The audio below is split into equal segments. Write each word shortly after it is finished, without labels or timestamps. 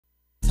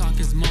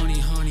is money,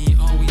 honey.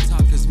 All we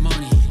talk is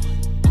money.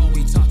 All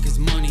we talk is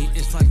money.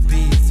 It's like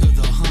bees to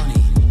the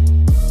honey.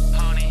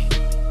 Honey,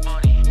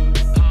 money,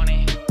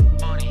 honey,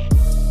 money,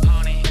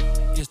 honey.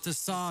 It's the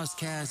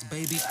SOSCAST,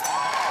 baby.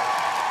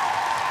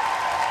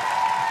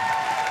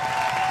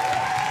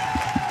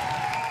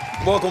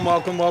 Welcome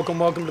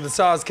to the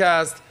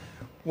SOSCAST,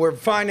 where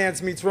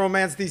finance meets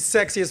romance, the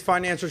sexiest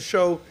financial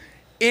show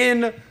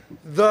in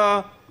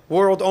the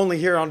world, only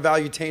here on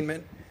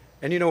Valuetainment.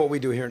 And you know what we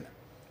do here,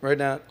 right,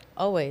 Nat?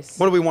 Always.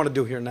 What do we want to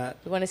do here, Nat?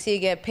 We want to see you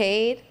get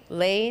paid,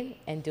 laid,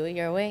 and do it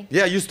your way.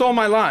 Yeah, you stole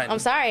my line. I'm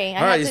sorry.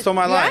 All right, you stole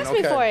my line. You asked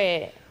me for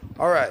it.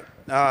 All right.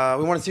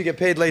 We want to see you get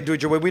paid, laid, do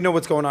it your way. We know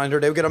what's going on here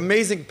today. We got an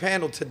amazing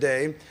panel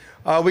today.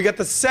 We got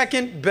the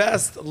second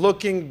best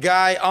looking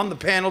guy on the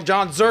panel,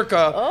 Jon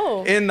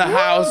Zherka, in the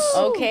house.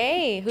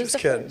 Okay. Who's Just the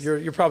kidding. first?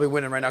 You're probably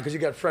winning right now because you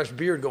got fresh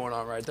beard going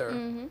on right there.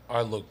 Mm-hmm.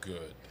 I look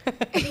good.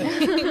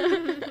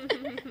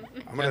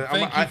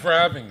 Thank you for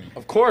having me.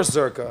 Of course,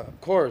 Zherka.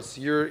 Of course.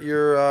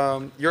 You're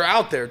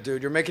out there,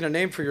 dude. You're making a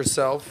name for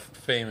yourself.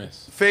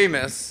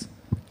 Famous.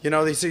 You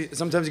know, they see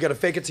sometimes you got to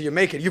fake it till you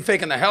make it. You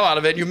faking the hell out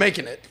of it, you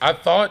making it. I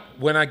thought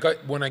when I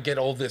get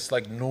all this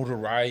like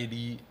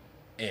notoriety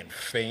and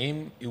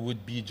fame, it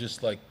would be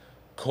just like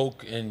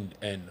coke and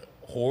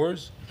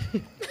whores.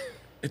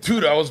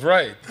 Dude, I was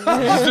right.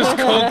 It's just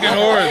coke and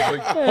whores,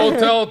 like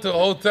hotel to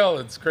hotel.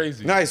 It's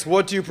crazy. Nice.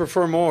 What do you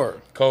prefer more?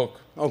 Coke.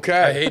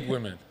 Okay. I hate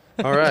women.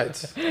 All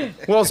right.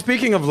 Well,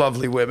 speaking of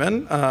lovely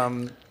women,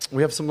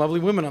 we have some lovely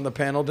women on the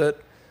panel that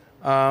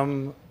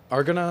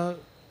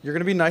you're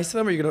gonna be nice to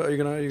them. Or you're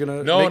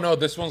gonna. No,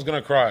 this one's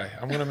gonna cry.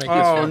 I'm gonna make this one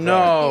cry. Oh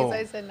no!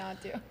 I said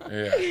not to.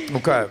 Yeah.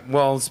 Okay.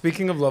 Well,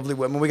 speaking of lovely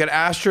women, we got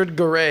Astrid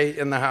Garay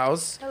in the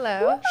house.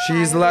 Hello.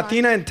 She's Hi,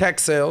 Latina in tech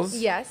sales.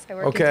 Yes, I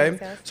work in Okay. tech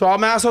sales. So I'm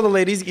gonna ask all the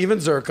ladies, even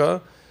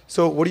Zherka.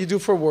 So what do you do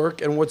for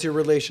work, and what's your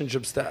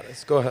relationship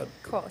status? Go ahead.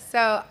 Cool.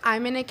 So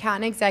I'm an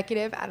account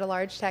executive at a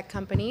large tech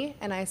company,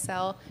 and I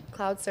sell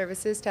cloud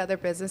services to other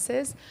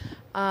businesses.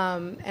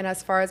 And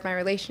as far as my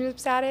relationship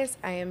status,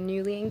 I am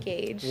newly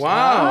engaged.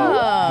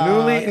 Wow.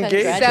 Newly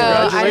engaged. So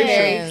I'm very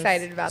Congratulations.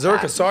 excited about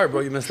Zherka, that. sorry, bro,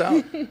 you missed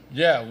out.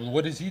 Yeah. Well,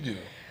 what does he do?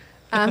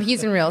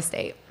 He's in real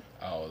estate.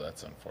 Oh,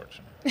 that's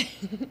unfortunate.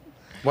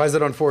 Why is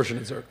it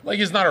unfortunate, Zherka? Like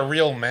he's not a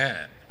real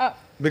man.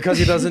 Because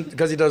he does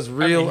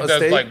real he estate.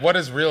 does, like, what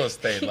is real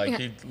estate? Like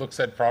he looks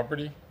at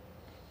property.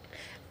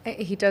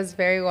 He does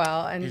very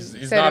well, and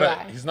He's so not do a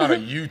I. he's not a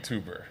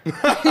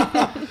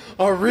YouTuber.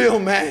 A real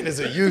man is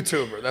a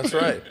YouTuber. That's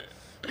right.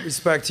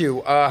 Respect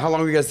you. How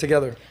long were you guys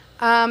together?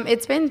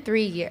 It's been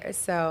 3 years,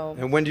 so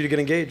And when did you get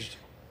engaged?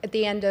 at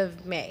the end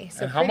of May.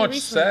 So And how pretty much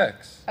recently.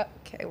 sex?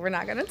 Okay, we're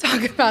not going to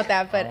talk about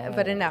that,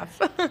 but enough.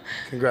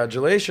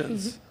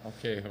 Congratulations.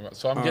 Okay,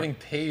 so I'm getting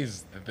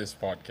tased at this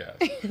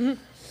podcast.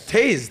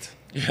 Tased.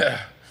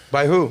 Yeah.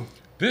 By who?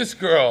 This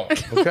girl.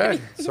 Okay,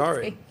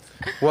 sorry.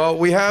 Well,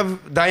 we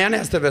have Diana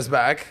Esteves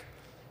back.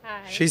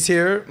 Hi. She's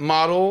here,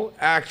 model,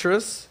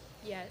 actress.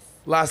 Yes.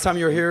 Last time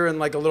you were here in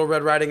like a little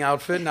Red Riding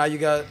outfit. Now you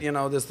got,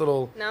 this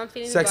little Now I'm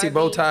feeling the sexy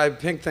bow Barbie. tie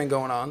pink thing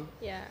going on.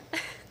 Yeah.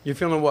 You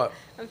feeling what?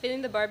 I'm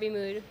feeling the Barbie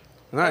mood.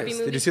 Nice. Barbie Did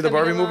you movie's see the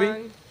coming Barbie movie?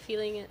 along,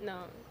 Feeling it?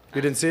 No.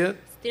 You didn't see it?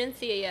 Didn't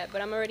see it yet, but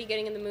I'm already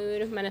getting in the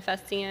mood,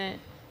 manifesting it,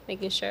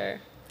 making sure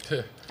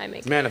I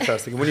make it.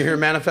 Manifesting. When you hear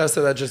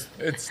manifested, that just...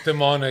 It's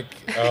demonic.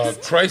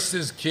 Christ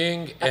is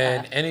king,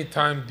 and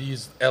anytime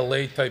these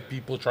LA type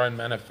people try and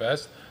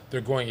manifest,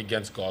 they're going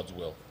against God's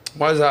will.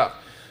 Why is that?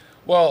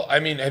 Well, I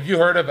mean, have you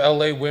heard of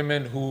LA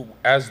women who,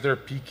 as they're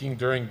peaking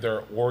during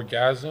their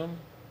orgasm,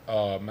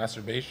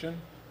 masturbation,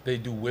 they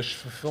do wish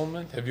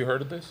fulfillment? Have you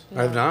heard of this?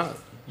 I have not.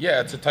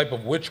 Yeah, it's a type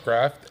of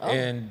witchcraft,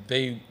 and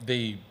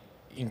they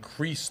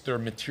increase their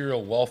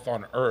material wealth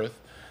on earth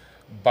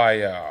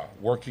by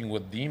working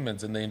with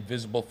demons and the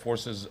invisible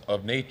forces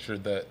of nature,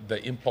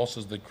 the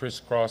impulses that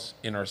crisscross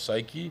in our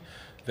psyche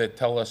that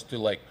tell us to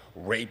like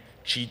rape,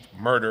 cheat,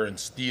 murder, and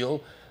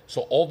steal.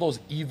 So all those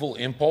evil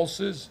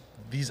impulses,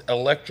 these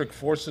electric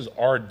forces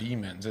are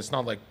demons. It's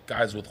not like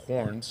guys with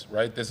horns,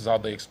 right? This is how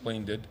they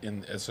explained it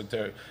in the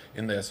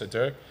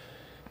esoteric.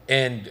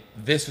 And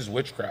this is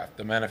witchcraft,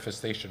 the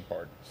manifestation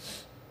part.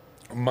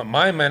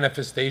 My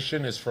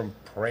manifestation is from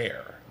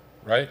prayer,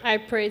 right? I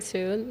pray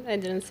too. I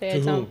didn't say To I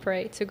who? don't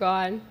pray to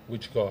God.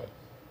 Which God?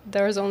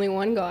 There's only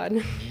one God.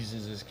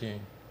 Jesus is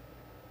king.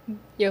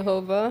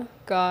 Jehovah,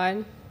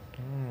 God.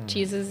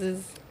 Jesus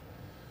is.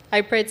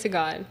 I pray to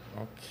God.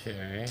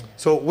 Okay.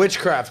 So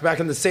witchcraft, back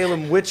in the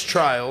Salem witch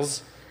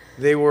trials,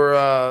 they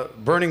were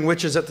burning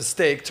witches at the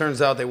stake.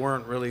 Turns out they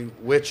weren't really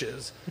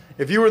witches.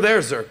 If you were there,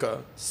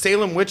 Zherka,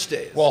 Salem witch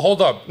days. Well,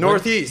 hold up.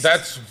 Northeast.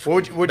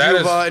 Would you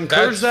have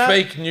encouraged that?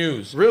 That's fake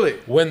news. Really?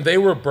 When they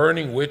were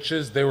burning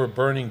witches, they were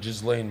burning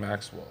Ghislaine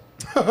Maxwell.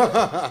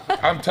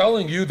 I'm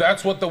telling you,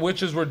 that's what the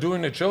witches were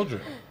doing to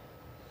children.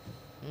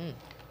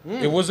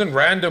 It wasn't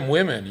random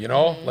women,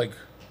 like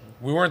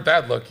we weren't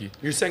that lucky.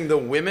 You're saying the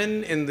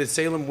women in the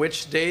Salem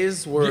witch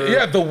days were...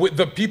 Yeah,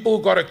 the people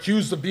who got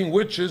accused of being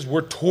witches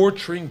were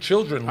torturing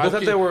children. I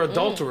thought they were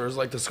adulterers,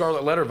 like the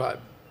Scarlet Letter vibe.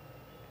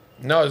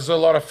 No, there's a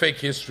lot of fake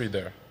history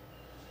there.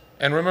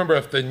 And remember,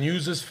 if the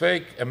news is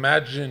fake,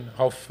 imagine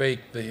how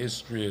fake the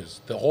history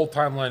is. The whole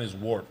timeline is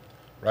warped,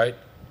 right?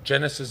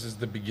 Genesis is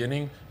the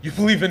beginning. You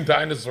believe in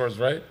dinosaurs,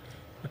 right?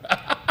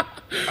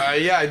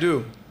 Yeah, I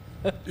do.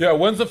 Yeah,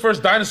 when is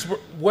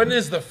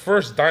the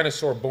first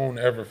dinosaur bone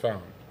ever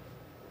found?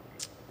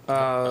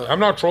 I'm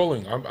not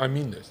trolling, I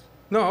mean this.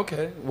 No,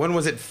 okay. When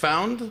was it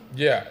found?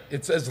 Yeah,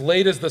 it's as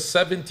late as the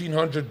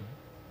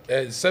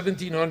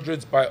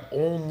 1700s by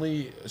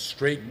only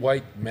straight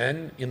white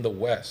men in the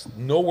West,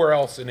 nowhere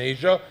else in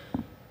Asia.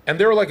 And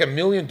they were like $1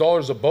 million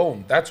a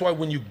bone. That's why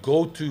when you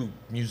go to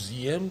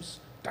museums,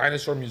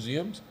 dinosaur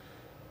museums,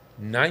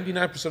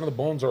 99% of the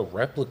bones are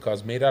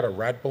replicas made out of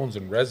rat bones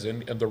and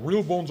resin, and the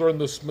real bones are in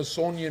the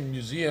Smithsonian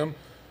Museum,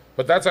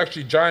 but that's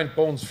actually giant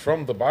bones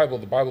from the Bible.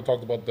 The Bible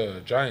talked about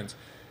the giants.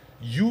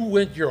 You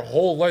went your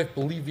whole life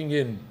believing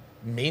in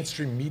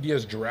mainstream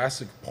media's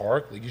Jurassic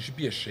Park. Like, you should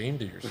be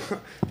ashamed of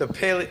yourself. The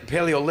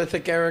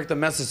Paleolithic era, the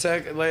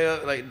Mesozoic,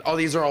 like all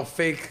these are all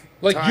fake.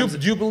 Like, times.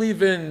 do you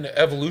believe in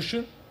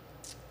evolution?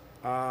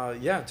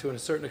 Yeah, to a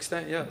certain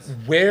extent, yes.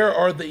 Where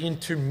are the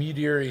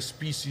intermediary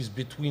species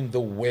between the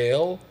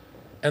whale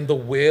and the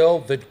whale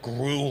that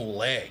grew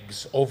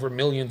legs over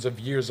millions of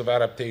years of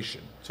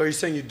adaptation? So you're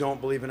saying you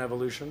don't believe in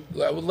evolution?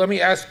 Let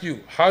me ask you,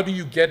 how do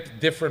you get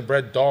different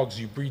bred dogs?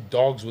 You breed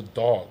dogs with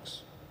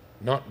dogs,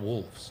 not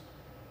wolves.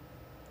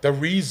 The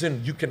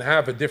reason you can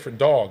have a different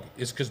dog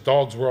is because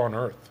dogs were on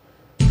Earth.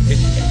 It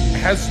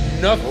has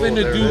nothing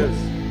to do.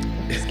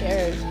 I'm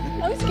scared.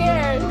 I'm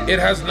scared. It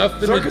has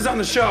nothing. Zherka's on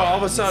the show. All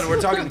of a sudden,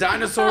 we're talking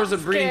dinosaurs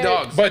and breeding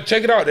dogs. But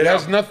check it out. It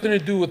has nothing to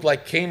do with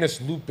like Canis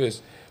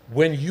lupus.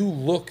 When you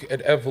look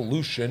at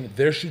evolution,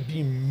 there should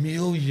be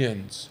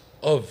millions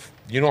of.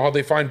 You know how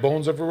they find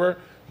bones everywhere?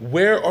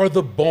 Where are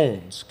the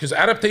bones? Because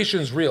adaptation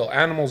is real.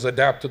 Animals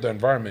adapt to the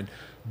environment.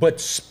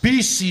 But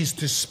species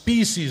to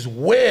species,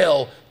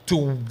 whale to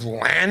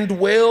land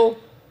whale,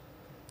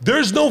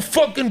 there's no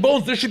fucking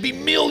bones. There should be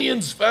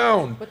millions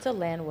found. What's a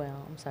land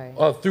whale? I'm sorry.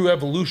 Through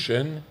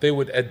evolution, they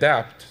would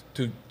adapt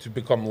to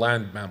become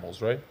land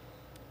mammals, right?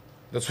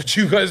 That's what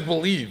you guys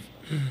believe.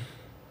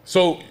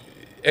 So,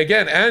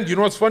 again, and you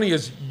know what's funny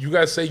is you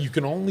guys say you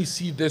can only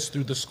see this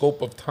through the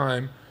scope of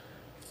time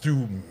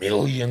through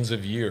millions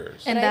of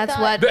years. And I that's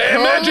thought- what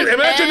Imagine if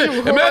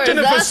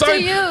a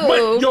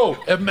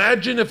scientist.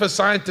 Imagine if a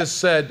scientist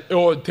said,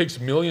 "Oh, it takes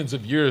millions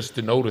of years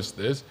to notice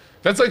this."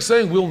 That's like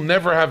saying we'll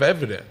never have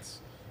evidence.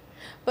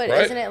 But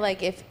Right? isn't it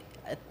like if,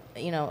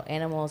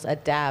 animals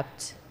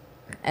adapt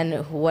and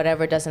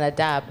whatever doesn't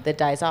adapt, that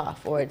dies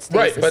off or it stays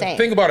Right, the but same?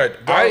 think about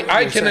it. Darwin,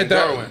 I you're can saying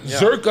adapt. Darwin, yeah.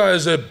 Zherka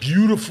is a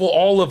beautiful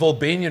olive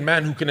Albanian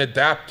man who can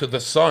adapt to the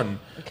sun,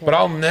 but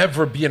I'll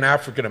never be an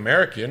African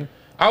American.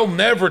 I'll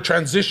never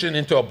transition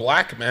into a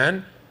black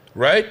man,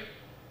 right?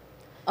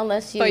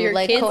 Unless you But your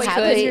like kids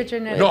cohabit.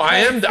 could. No, I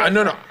am.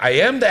 I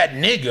am that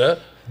nigga.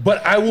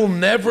 But I will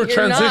never You're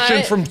transition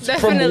not. from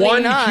Definitely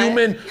one not.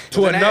 human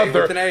to With an A,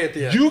 another. with an A at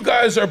the end. You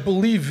guys are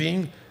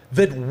believing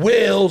that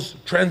whales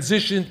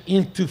transitioned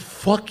into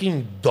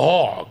fucking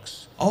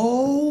dogs.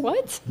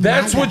 What?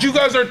 That's what you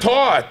guys are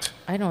taught.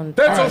 I don't.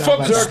 That's I how don't know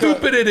fucking about that.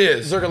 stupid it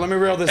is. Zherka, let me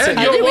reel this And in.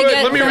 How yo, did we wait,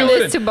 get let me from reel it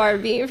this in. to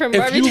Barbie? From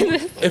If Barbie to you,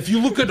 this? if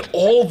you look at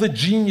all the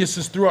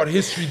geniuses throughout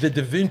history, the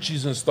Da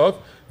Vinci's and stuff,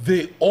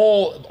 they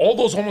all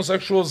those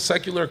homosexuals,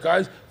 secular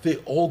guys, they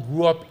all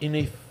grew up in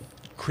a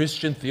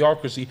Christian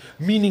theocracy.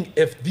 Meaning,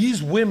 if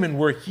these women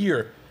were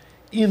here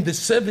in the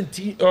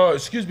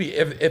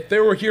if they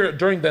were here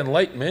during the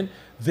Enlightenment,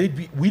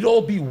 we'd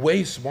all be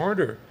way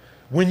smarter.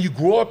 When you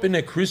grow up in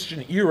a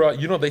Christian era,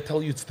 they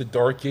tell you it's the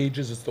Dark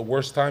Ages, it's the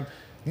worst time.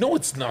 No,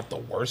 it's not the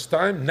worst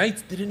time.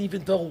 Knights didn't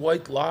even tell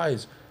white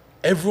lies.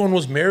 Everyone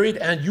was married,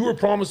 and you were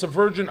promised a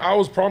virgin, I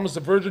was promised a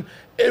virgin,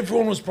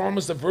 everyone was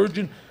promised a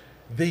virgin.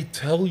 They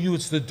tell you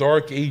it's the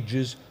Dark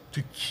Ages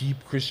to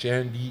keep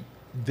Christianity.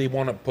 They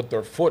want to put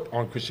their foot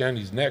on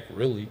Christianity's neck,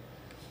 really.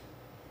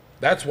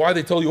 That's why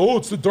they tell you, oh,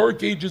 it's the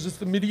Dark Ages, it's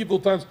the medieval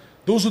times.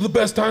 Those are the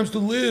best times to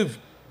live.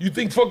 You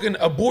think fucking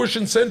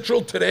abortion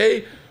central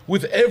today,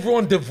 with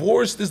everyone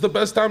divorced, is the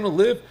best time to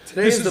live?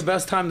 Today is the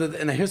best time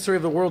in the history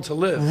of the world to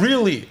live.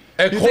 Really?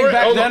 You think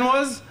back then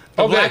was?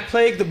 The Okay. Black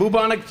Plague, the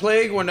bubonic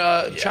plague, when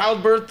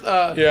childbirth.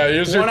 Yeah,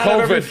 here's your one out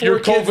of every COVID. 4 Your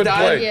kids COVID died.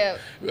 plague. Yeah.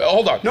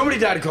 Hold on. Nobody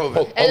died of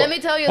COVID. And let me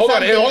tell you hold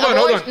something. On, hold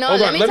on.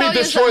 Let me Let tell me you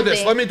destroy this.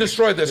 something. Let me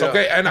destroy this, Yeah.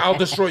 okay? And I'll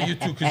destroy you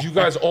too, because you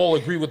guys all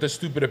agree with this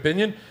stupid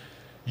opinion.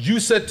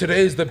 You said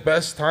today is the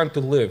best time to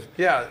live.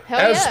 Yeah.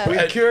 Hell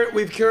yeah.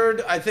 We've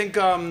cured. I think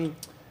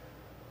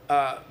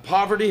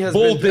poverty has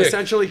Bull been dick.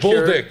 essentially Bull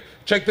cured. dick.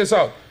 Check this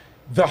out.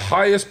 The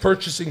highest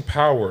purchasing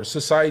power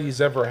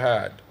society's ever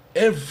had.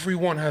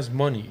 Everyone has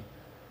money.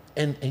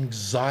 And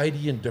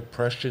anxiety and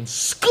depression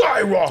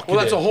skyrocketed. Well,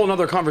 that's a whole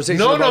other conversation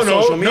No, about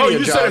social media, no.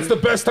 You John. said it's the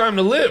best time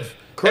to live.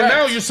 Correct. And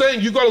now you're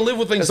saying you got to live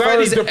with As far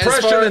anxiety, as-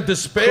 depression, and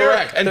despair,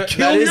 correct. and That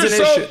kill is an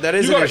yourself. issue. That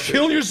is you an got to issue.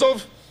 kill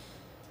yourself.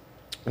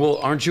 Well,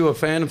 aren't you a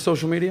fan of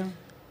social media?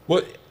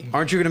 What?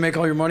 Aren't you going to make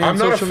all your money I'm on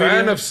not a social fan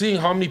media? of seeing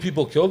how many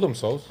people kill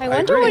themselves. I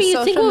wonder agree. what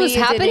you think Social was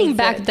media happening didn't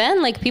back exist.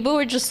 then. Like people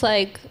were just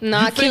like You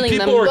not think killing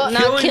them, people were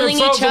not killing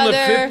themselves each in the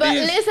other. 50s? But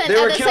listen, They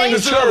were at the killing same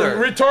This is each a other.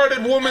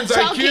 retarded woman's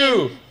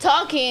IQ.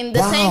 talking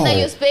the same that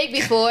you speak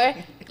before,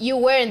 you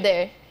weren't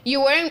there. He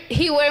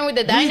weren't with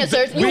the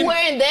dinosaurs. You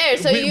weren't there,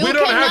 so you we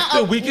don't cannot have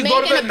to. We can make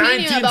go to an the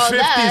opinion about 1950s.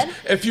 that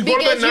If you go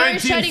to the because you're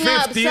shutting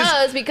up 1950s,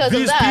 sus because of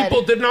these that.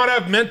 people did not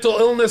have mental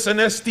illness and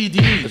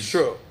STDs. It's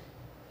true.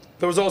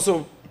 There was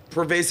also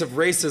pervasive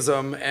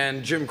racism,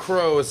 and Jim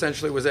Crow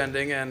essentially was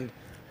ending, and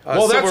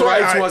Well, that's civil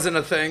why rights I- wasn't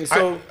a thing.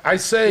 So I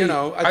say, you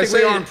know, I think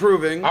we are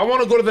improving. I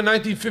want to go to the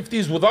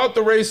 1950s without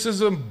the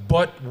racism,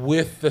 but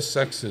with the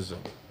sexism.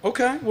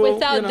 Okay. Well,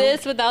 Without you know.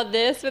 this, without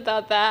this,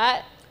 without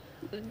that.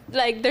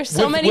 Like there's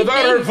so many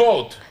without her things.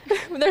 vote.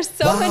 There's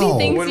so many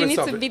things Wait a you minute, need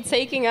stop to it. be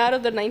taking out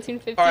of the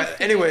 1950s. All right.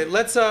 Anyway,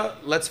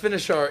 let's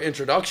finish our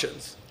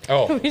introductions.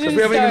 Oh, Because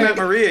we haven't even met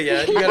Maria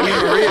yet. You gotta meet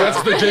Maria.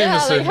 that's the Yeah,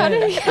 Jameson. like how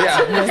did we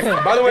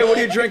Yeah. By the way, what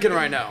are you drinking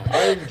right now?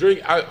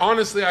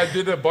 Honestly, I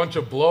did a bunch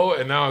of blow,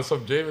 and now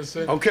some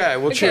Jameson. Okay.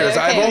 Well, cheers.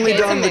 okay, I've only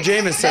okay, done it's a the mix.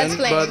 Jameson, That's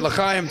plain. but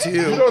l'chaim to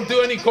You you. don't do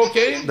any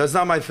cocaine? That's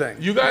not my thing.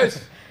 You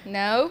guys?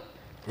 No.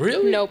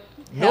 Really? Nope.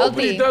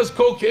 Nobody Healthy. does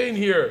cocaine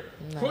here.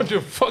 Bunch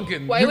of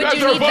fucking. Why would guys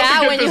you are need about to that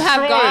get when you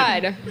have destroyed.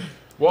 God?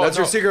 Well, That's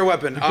your no, secret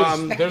weapon.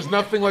 because there's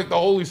nothing like the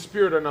Holy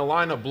Spirit in a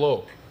line of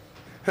blow.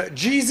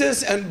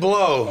 Jesus and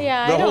blow.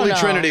 Yeah, the I don't Holy know.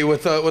 Trinity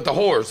with the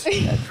whores.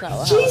 That's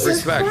not how-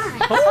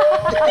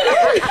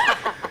 Respect.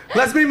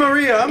 Let's meet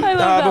Maria love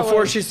that before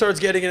one. she starts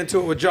getting into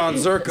it with Jon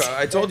Zherka.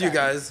 I told you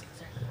guys,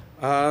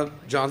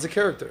 John's a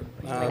character.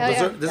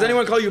 yeah. Does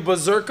anyone call you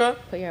Berserka?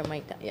 Put your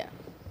mic down. Yeah.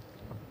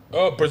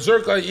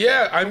 Berserker,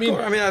 yeah. I mean,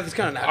 That's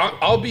kind of natural.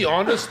 I'll be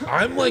honest.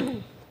 I'm like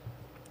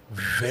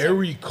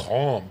very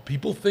calm.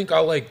 People think I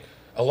like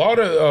a lot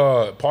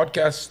of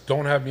podcasts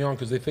don't have me on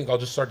because they think I'll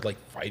just start like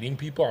fighting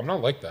people. I'm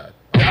not like that.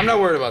 I'm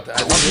not worried about that.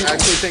 I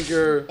actually think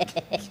you're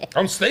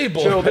I'm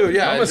stable. chill, dude.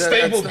 Yeah, I'm a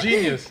stable that's-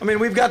 genius. I mean,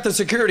 we've got the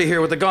security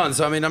here with the gun,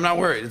 so I mean, I'm not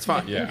worried. It's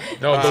fine. Yeah.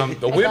 No,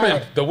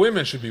 the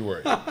women should be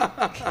worried.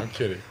 I'm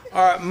kidding.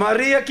 All right,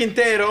 Maria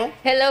Quintero.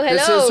 Hello,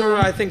 This is her, hello.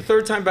 I think,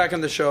 third time back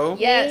on the show.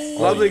 Yes.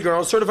 Lovely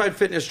girl, certified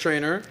fitness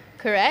trainer.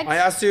 Correct. I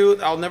asked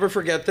you, I'll never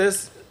forget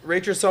this.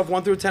 Rate yourself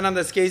 1 through 10 on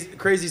this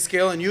crazy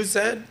scale, and you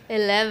said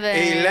 11.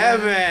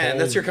 11.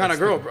 That's your kind of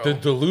girl, bro. The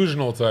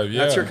delusional type.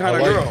 Yeah. That's your kinda I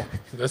like girl.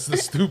 it. That's the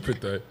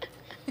stupid type.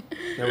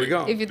 There we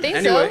go. If you think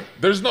anyway, so.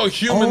 There's no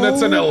human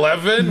that's an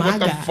 11. What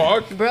the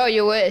fuck? Bro,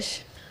 you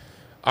wish.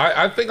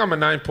 I think I'm a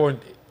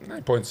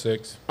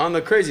 9.6. on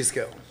the crazy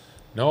scale.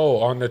 No,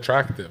 on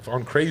attractive.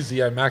 On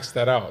crazy, I maxed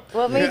that out.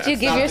 What made you it's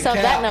give not the yourself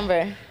cap. that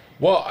number?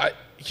 Well,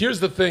 here's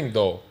the thing,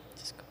 though.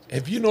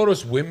 Have you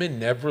noticed women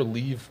never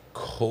leave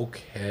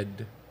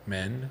cokehead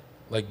men?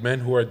 Like men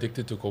who are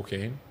addicted to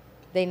cocaine?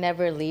 They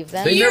never leave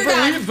them. They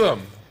never leave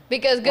them.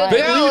 Because good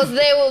They girls, leave-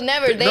 they will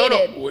never date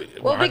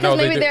it. Well, I because know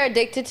they maybe do. they're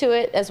addicted to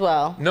it as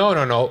well. No.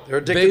 They're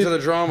addicted to the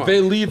drama. They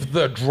leave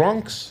the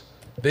drunks.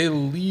 They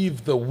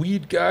leave the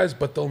weed guys,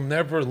 but they'll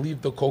never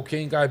leave the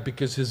cocaine guy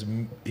because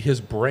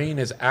his brain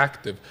is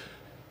active.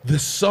 The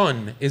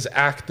sun is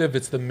active.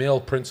 It's the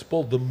male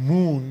principle. The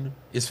moon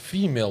is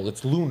female.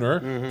 It's lunar.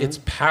 Mm-hmm. It's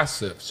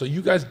passive. So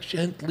you guys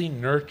gently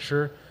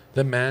nurture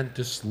the man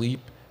to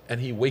sleep,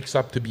 and he wakes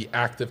up to be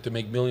active to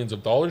make millions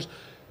of dollars.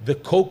 The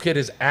cokehead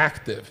is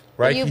active,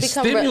 right? you He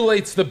become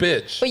stimulates the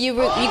bitch. But you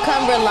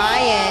become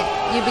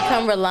reliant. You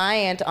become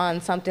reliant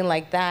on something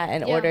like that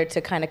in order to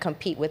kind of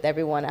compete with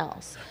everyone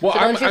else. Well, so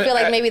don't you feel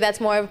like I- maybe that's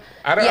more of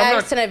I don't- I'm yeah,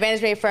 not- it's an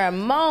advantage maybe for a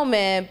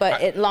moment,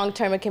 but long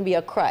term it can be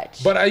a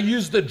crutch. But I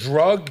use the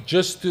drug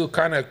just to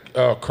kind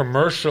of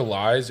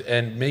commercialize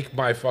and make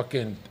my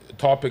fucking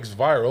topics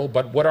viral.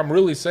 But what I'm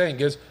really saying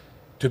is,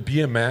 to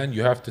be a man,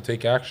 you have to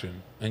take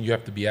action and you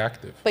have to be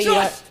active. But you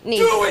don't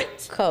need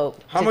coke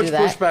How to much do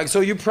that. pushback?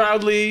 So you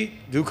proudly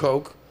do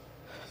coke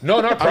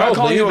No, not I'm not calling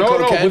proudly. you a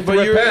No, cokehead, with but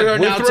you're repent. With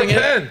announcing it.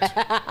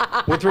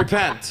 repent. with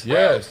repent.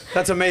 Yes.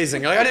 That's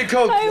amazing. Like, I did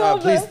coke.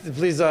 love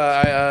Please,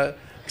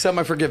 accept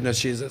my forgiveness,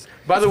 Jesus.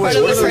 By the way, Part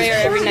of what the are,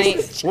 prayer every night.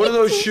 those, what are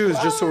those shoes?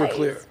 Just so we're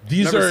clear.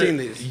 These Never are seen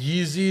these.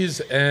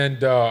 Yeezys,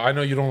 and I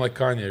know you don't like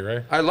Kanye,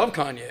 right? I love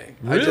Kanye.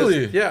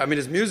 Really? Yeah. I mean,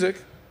 his music.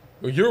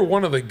 Well, you're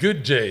one of the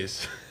good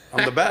Jays.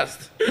 I'm the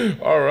best.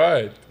 All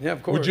right. Yeah,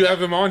 of course. Would you have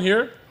him on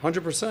here? 100%.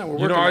 We're working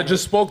You know, I on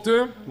just it. spoke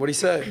to him. What'd he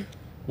say?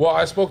 Well,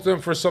 I spoke to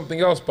him for something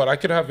else, but I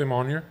could have him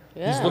on here.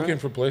 He's Yeah. looking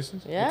for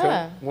places. Yeah.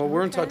 Okay. Well,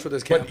 we're in touch with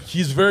this camp. But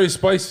he's very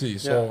spicy,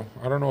 so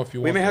I don't know if you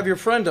We want may him. have your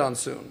friend on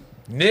soon.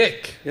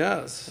 Nick.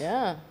 Yes.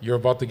 Yeah. You're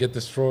about to get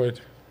destroyed.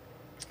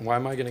 Why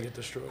am I going to get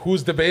destroyed?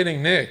 Who's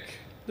debating Nick?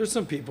 There's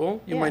some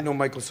people. You Yeah. might know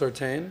Michael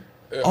Sartain.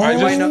 I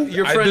might know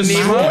your I friend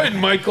destroyed Nima.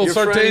 Michael Your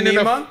Sartain friend in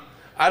a... Nima?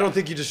 I don't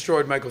think you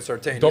destroyed Michael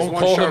Sartain. He's Don't one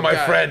call him sharp my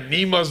guy. friend.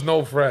 Nima's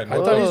no friend. I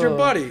thought he was your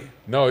buddy.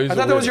 No, he's I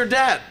thought that was your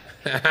dad.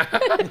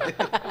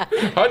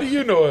 How do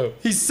you know him?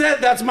 He said,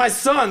 "That's my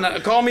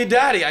son. Call me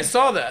daddy." I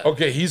saw that.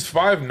 Okay, he's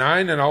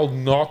 5'9", and I'll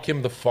knock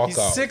him the fuck He's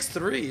out.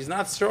 6'3". He's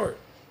not short.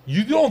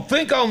 You don't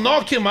think I'll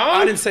knock him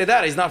I out? didn't say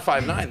that. He's not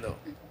 5'9" though.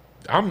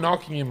 I'm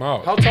knocking him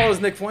out. How tall is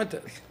Nick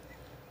Fuentes?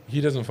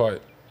 He doesn't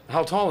fight.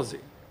 How tall is he?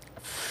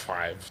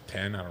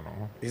 5'10", I don't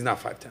know. He's not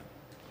 5'10",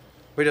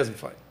 but he doesn't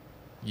fight.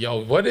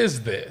 Yo, what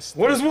is this?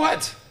 What is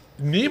what?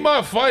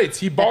 Nima fights.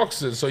 He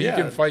boxes, so he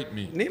can fight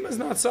me. Nima's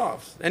not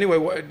soft. Anyway,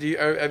 what do you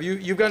have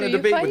you've gotten a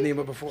debate with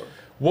Nima before?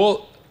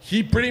 Well,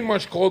 he pretty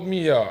much called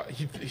me.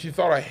 He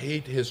thought I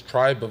hate his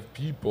tribe of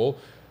people.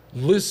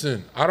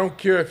 Listen, I don't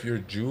care if you're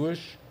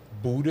Jewish,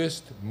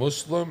 Buddhist,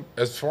 Muslim.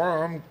 As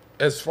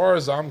far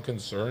as I'm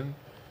concerned,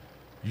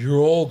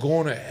 you're all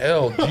going to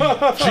hell.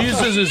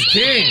 Jesus is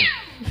king.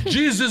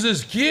 Jesus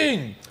is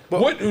king.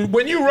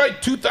 When you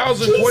write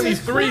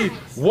 2023,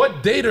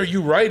 what date are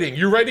you writing?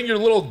 You're writing your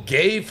little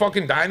gay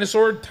fucking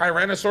dinosaur,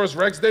 Tyrannosaurus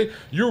Rex date?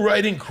 You're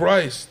writing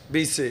Christ.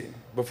 BC.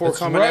 Before That's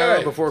Common Era,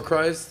 right. before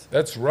Christ.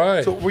 That's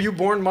right. So were you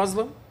born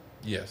Muslim?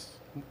 Yes.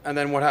 And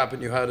then what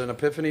happened? You had an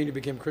epiphany and you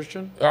became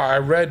Christian? I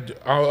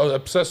was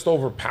obsessed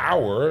over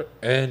power,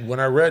 and when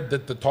I read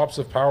that the tops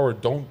of power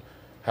don't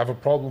have a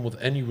problem with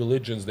any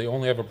religions, they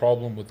only have a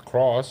problem with the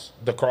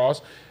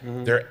cross,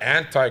 they're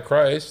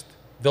anti-Christ.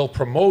 They'll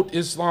promote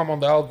Islam on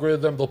the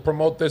algorithm, they'll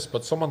promote this,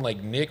 but someone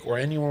like Nick or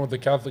anyone with a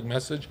Catholic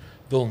message,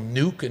 they'll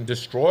nuke and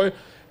destroy.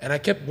 And I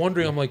kept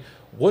wondering, I'm like,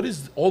 what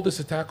is all this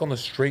attack on the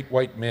straight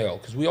white male?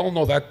 Because we all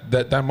know that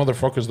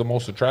motherfucker is the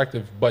most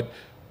attractive, but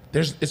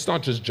it's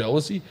not just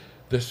jealousy.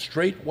 The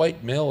straight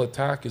white male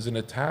attack is an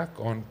attack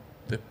on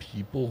the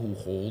people who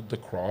hold the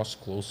cross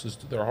closest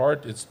to their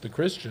heart. It's the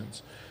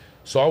Christians.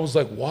 So I was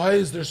like, why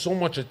is there so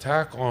much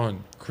attack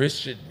on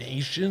Christian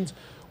nations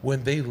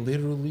when they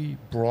literally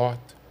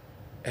brought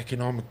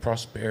economic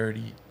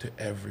prosperity to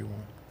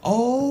everyone?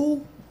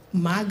 Oh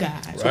my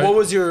God. Right? So what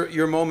was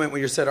your moment when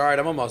you said, all right,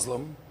 I'm a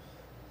Muslim,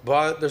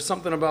 but there's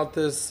something about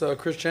this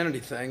Christianity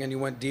thing, and you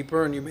went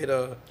deeper and you made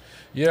a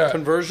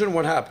conversion?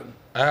 What happened?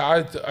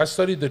 I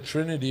studied the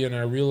Trinity, and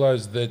I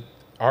realized that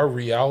our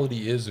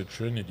reality is a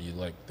Trinity.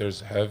 Like,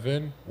 there's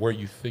heaven, where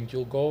you think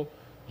you'll go,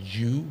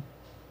 you,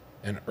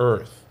 and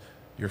earth.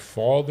 Your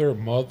father,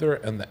 mother,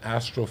 and the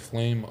astral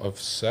flame of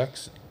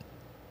sex,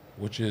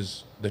 which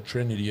is the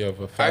Trinity of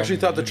a family. I actually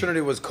thought the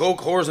Trinity was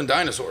Coke, whores, and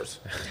dinosaurs.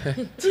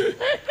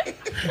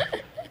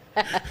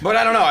 But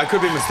I don't know. I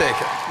could be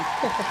mistaken.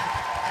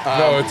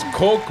 No, it's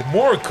Coke,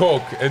 more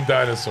Coke, and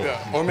dinosaurs.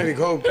 Yeah, or maybe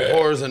Coke,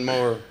 whores, and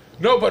more.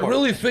 No, but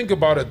really think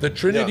about it. The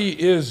Trinity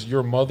is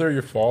your mother,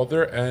 your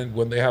father, and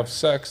when they have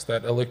sex,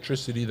 that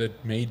electricity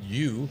that made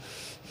you,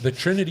 the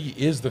Trinity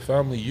is the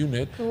family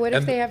unit. But what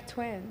if they have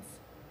twins?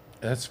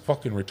 That's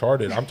fucking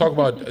retarded. I'm talking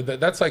about,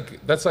 that's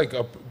like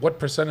what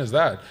percent is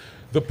that?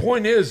 The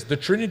point is, the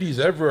Trinity's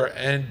everywhere,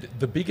 and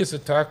the biggest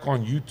attack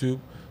on YouTube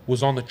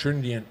was on the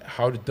Trinity and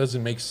how it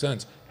doesn't make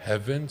sense.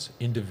 Heavens,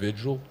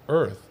 individual,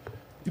 earth.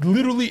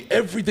 Literally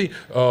everything,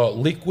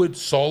 liquid,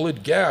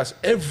 solid, gas,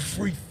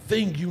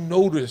 everything you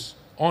notice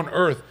on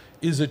earth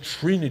is a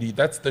Trinity.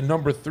 That's the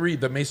number 3,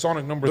 the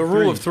Masonic number 3. The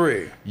rule of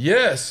 3.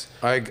 Yes.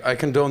 I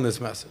condone this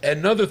message.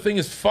 Another thing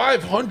is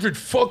 500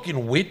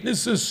 fucking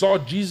witnesses saw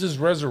Jesus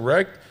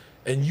resurrect,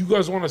 and you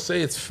guys want to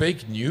say it's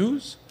fake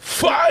news?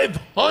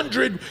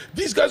 500!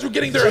 These guys were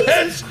getting their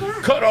heads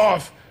cut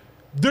off.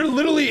 They're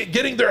literally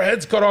getting their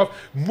heads cut off.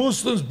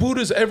 Muslims,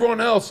 Buddhists,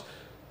 everyone else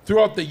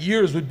throughout the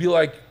years would be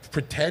like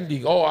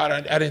pretending, oh,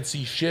 I didn't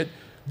see shit.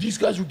 These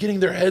guys were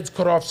getting their heads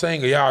cut off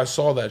saying, yeah, I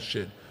saw that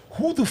shit.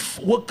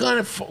 What kind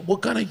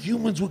of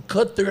humans would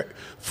cut their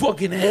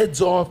fucking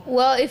heads off?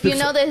 Well, if you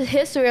know the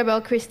history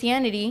about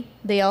Christianity,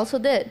 they also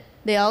did.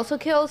 They also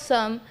killed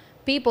some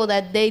people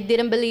that they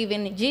didn't believe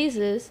in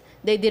Jesus,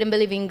 they didn't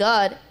believe in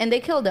God, and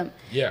they killed them.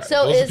 Yeah,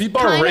 so those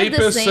people are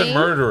rapists and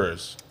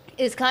murderers.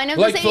 It's kind of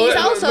the same. It's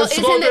also it's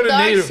in the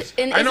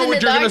dark. I know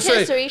what you're gonna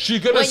say.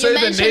 She's gonna say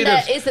the natives.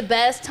 That it's the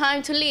best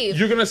time to leave.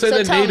 You're gonna say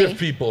the native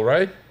people,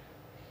 right?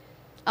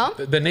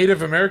 The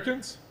Native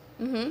Americans.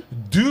 Mm-hmm.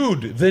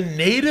 Dude, the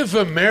Native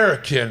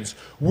Americans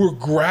were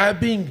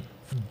grabbing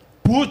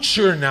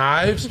butcher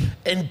knives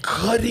and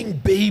cutting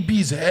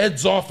babies'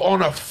 heads off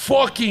on a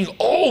fucking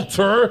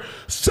altar,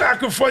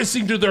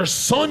 sacrificing to their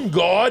sun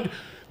god.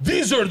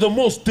 These are the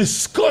most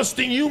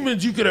disgusting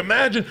humans you could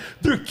imagine.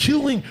 They're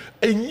killing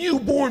a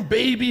newborn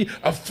baby,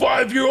 a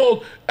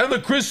 5-year-old, and the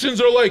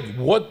Christians are like,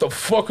 what the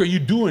fuck are you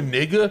doing,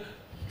 nigga?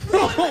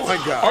 Oh my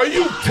God. Are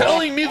you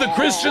telling me the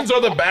Christians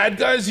are the bad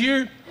guys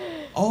here?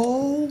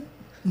 Oh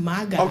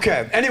my God.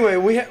 Okay, anyway,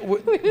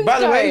 by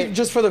the way,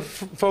 just for the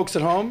folks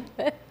at home,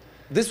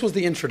 this was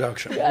the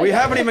introduction. We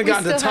haven't even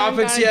gotten to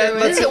topics yet.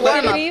 This is a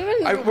warm-up.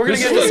 We're going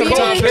to get into some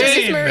topics.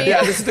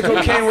 Yeah, this is the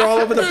cocaine. We're all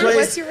over the place.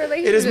 What's your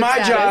relationship It is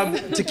my status?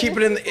 job to keep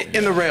it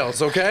in the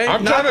rails, okay?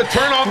 I'm trying to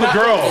turn on the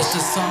girls.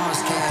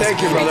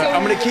 Thank you, brother.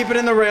 I'm going to keep it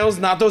in the rails,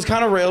 not those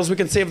kind of rails. We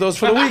can save those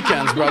for the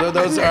weekends, brother.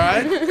 Those, all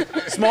right?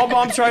 Small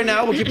bumps right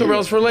now. We'll keep the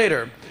rails for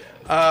later.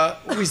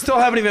 We still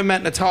haven't even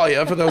met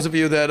Natalia, for those of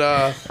you that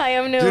I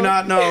am new. do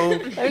not know.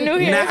 I'm new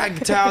here.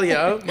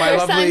 Natalia, my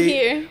First time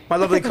here.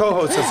 lovely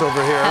co-hostess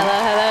over here.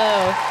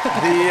 Hello,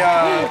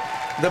 hello.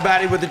 the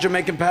baddie with the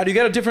Jamaican pad. You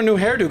got a different new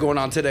hairdo going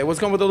on today. What's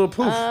going with the little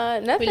poof?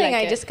 Nothing. like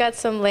I it. just got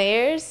some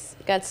layers,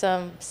 got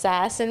some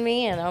sass in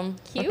me, and I'm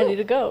ready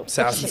to go.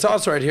 Sass and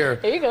sauce right here.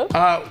 Here you go.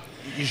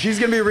 She's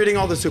going to be reading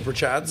all the super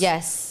chats.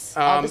 Yes.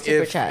 All the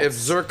super chats. If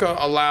Zherka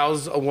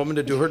allows a woman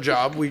to do her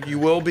job, you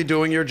will be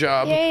doing your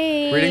job.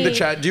 Yay. Reading the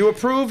chat. Do you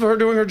approve of her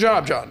doing her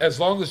job, John? As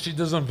long as she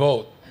doesn't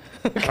vote.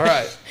 All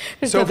right.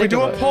 So if we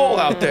do a poll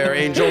out there,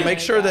 Angel, make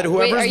sure that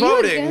whoever's Wait, are you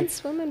voting,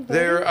 against women voting?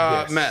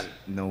 they're men.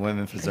 No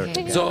women for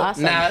Zherka. So,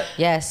 Awesome. Nat,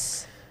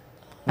 Yes.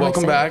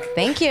 welcome back.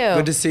 Thank you.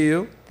 Good to see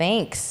you.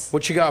 Thanks.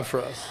 What you got for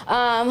us?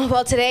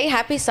 Well, today,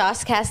 happy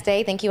SOSCAST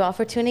Day. Thank you all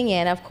for tuning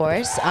in, of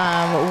course.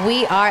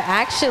 We are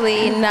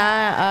actually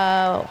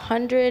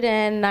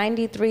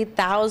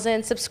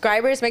 193,000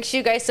 subscribers. Make sure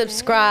you guys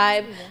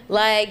subscribe,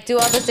 like, do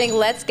all the things.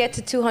 Let's get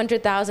to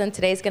 200,000.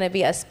 Today's going to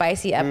be a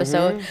spicy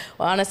episode.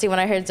 Well, honestly, when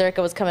I heard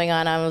Zherka was coming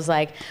on, I was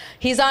like,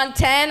 he's on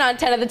 10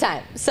 of the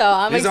time. So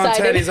I'm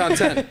excited. He's on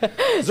 10. Zherka,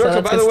 let's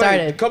by get the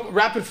way, started.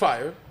 rapid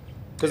fire.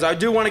 Because I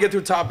do want to get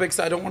through topics.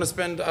 I don't want to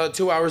spend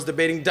 2 hours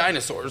debating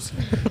dinosaurs.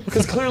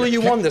 Because clearly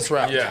you won this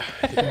round. Yeah.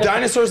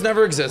 Dinosaurs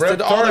never existed.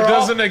 Reptar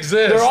doesn't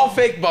exist. They're all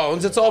fake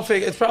bones. It's all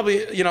fake. It's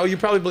probably, you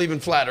probably believe in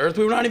flat Earth.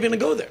 We're not even going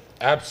to go there.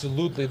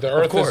 Absolutely. The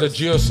Earth is a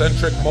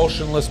geocentric,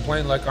 motionless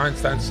plane. Like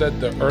Einstein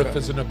said, the Earth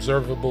is an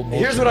observable, motionless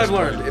Here's what I've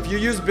plane. learned. If you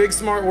use big,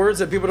 smart words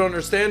that people don't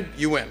understand,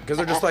 you win. Because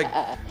they're just like,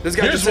 this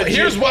guy just said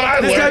Here's what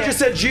I This learned. guy just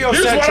said Here's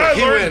what I geocentric.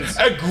 He learned. wins.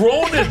 A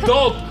grown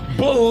adult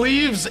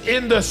believes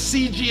in the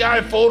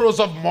CGI photos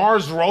of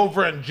Mars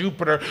rover and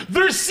Jupiter.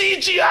 They're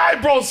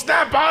CGI, bro.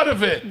 Snap out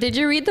of it. Did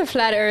you read the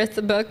Flat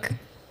Earth book?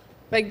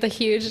 Like the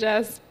huge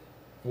ass.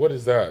 What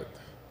is that?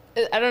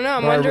 I don't know.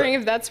 I'm No, I wondering read-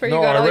 if that's where no,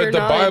 you got I all read your the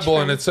knowledge Bible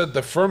from. and it said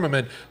the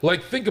firmament.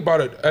 Like, think about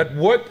it.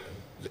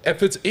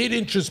 If it's 8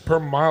 inches per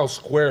mile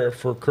square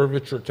for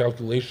curvature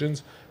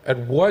calculations, at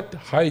what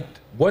height,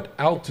 what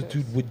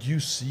altitude would you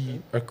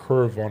see a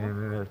curve on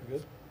an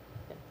Earth?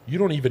 You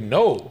don't even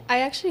know. I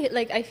actually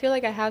I feel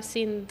like I have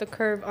seen the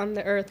curve on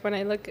the Earth when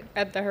I look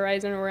at the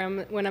horizon, or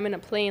when I'm in a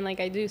plane. Like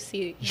I do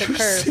see the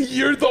curve.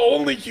 You're the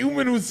only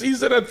human who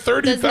sees it at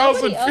 30,000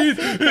 nobody else feet.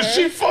 see a Is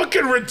she curve?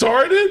 fucking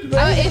retarded?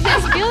 I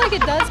feel like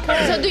it does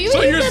curve. So do you So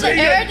believe you're that the seeing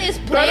Earth it? is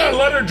No, plane?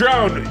 let her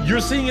drown.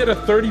 You're seeing it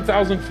at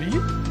 30,000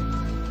 feet?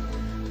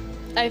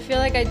 I feel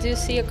like I do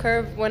see a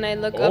curve when I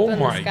look Oh up in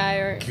my the sky,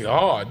 or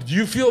God. Do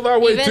you feel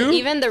that way too?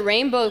 even the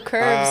rainbow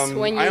curves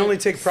when you. I only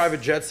take private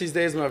jets these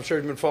days, and I'm sure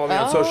you've been following me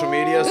on social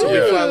media, so we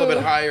Yeah. fly a little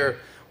bit higher.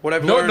 What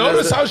I've No, learned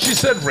notice is how she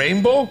said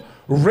rainbow?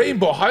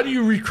 Rainbow. How do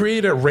you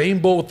recreate a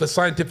rainbow with the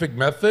scientific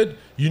method?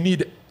 You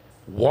need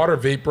water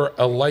vapor,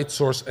 a light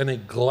source, and a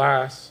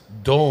glass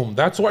dome.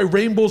 That's why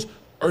rainbows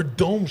are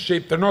dome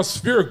shaped. They're not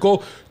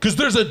spherical, because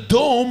there's a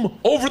dome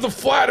over the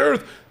flat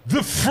Earth.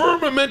 The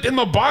firmament in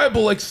the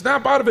Bible, like,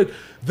 snap out of it.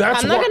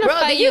 That's I'm not why. gonna Bro,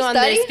 fight did you you on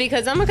study? this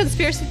because I'm a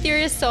conspiracy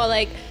theorist. So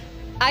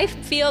I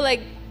feel like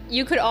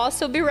you could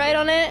also be right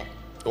on it.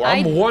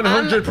 I'm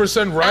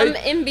 100% right. I'm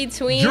in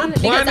between. Your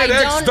because Planet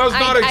I X don't- does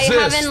not exist.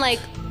 I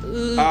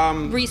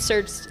haven't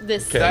researched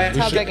this Diane,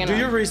 topic do enough.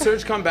 your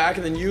research, come back,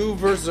 and then you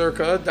versus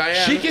Zherka,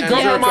 Diane. She can and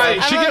come to Zherka. my.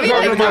 She can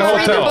come to my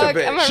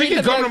hotel. She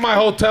can come to my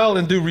hotel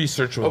and do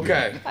research with me.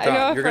 Okay, I know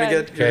done. a You're gonna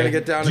friend. get. You're gonna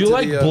get down Do you into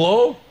like the.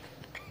 blow?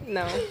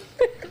 No.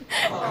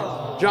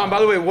 John, by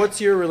the way,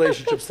 what's your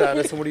relationship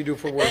status and what do you do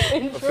for work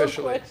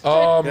officially?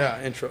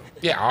 Yeah, intro.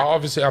 Yeah,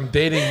 obviously I'm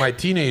dating my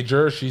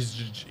teenager. She's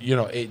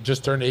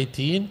just turned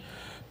 18,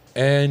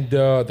 and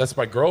that's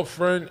my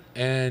girlfriend.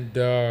 And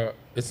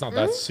it's not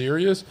that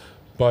serious,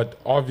 but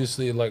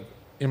obviously, like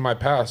in my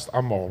past,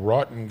 I'm a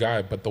rotten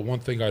guy. But the one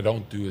thing I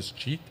don't do is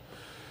cheat.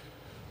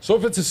 So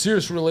if it's a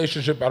serious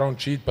relationship, I don't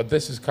cheat. But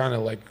this is kind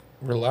of like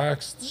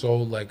relaxed. So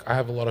like I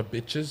have a lot of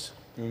bitches.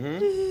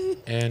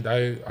 And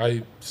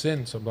I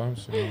sin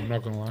sometimes, I'm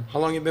not gonna lie. How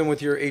long you been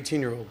with your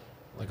 18-year-old?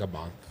 Like a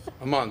month.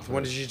 A month.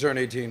 When did she turn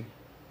 18?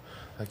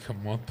 Like a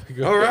month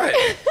ago. All right.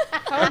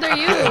 How old are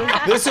you?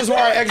 This is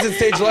why exit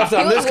stage left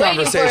on He this was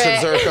waiting for conversation,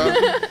 it.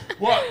 Zherka.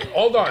 Well,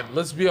 hold on.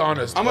 Let's be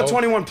honest. I'm a bro.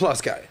 21 plus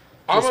guy.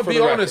 I'm Just gonna for be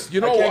the record. honest.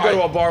 You know I can't what? go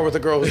to a bar with a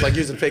girl who's like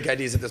using fake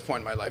IDs at this point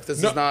in my life.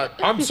 This is not.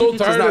 I'm so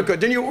This is tired not of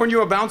good. Weren't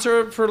you a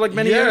bouncer for like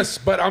many Yes, years?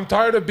 but I'm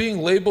tired of being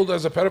labeled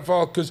as a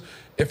pedophile because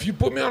if you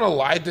put me on a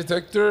lie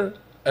detector,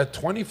 a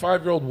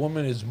 25-year-old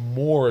woman is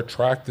more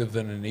attractive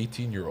than an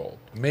 18-year-old.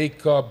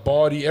 Makeup,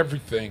 body,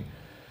 everything.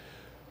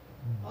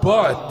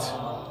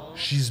 But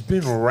she's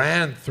been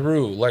ran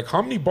through. Like,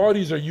 how many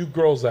bodies are you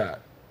girls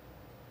at?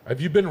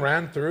 Have you been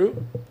ran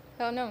through?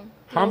 Hell no.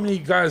 How many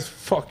guys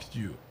fucked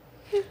you?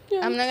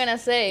 I'm not gonna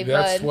say,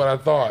 That's but what I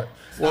thought.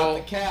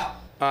 Well,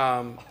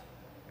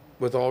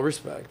 with all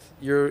respect,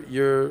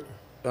 you're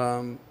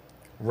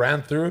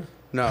Ran through?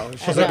 no.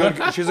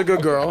 She's a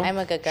good girl. I'm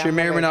a good girl. She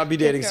may or I'm may a not be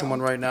dating girl.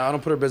 someone right now. I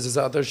don't put her business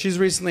out there. She's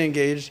recently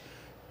engaged.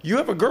 You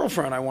have a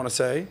girlfriend, I want to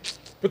say.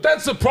 But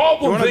that's the You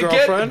problem. want a They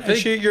girlfriend?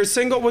 get. And you're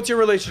single. What's your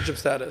relationship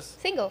status?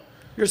 single.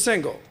 You're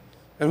single.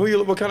 And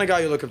what kind of guy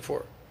you looking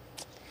for?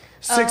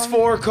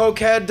 6'4",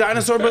 cokehead,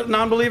 dinosaur, but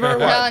non-believer?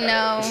 What?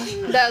 No,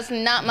 that's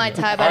not my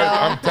type at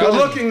all. I'm Good telling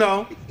looking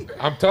though.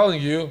 I'm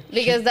telling you.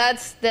 Because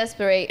that's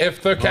desperate.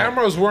 If the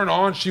cameras weren't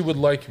on, she would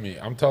like me.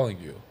 I'm telling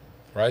you.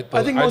 Right?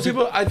 I think most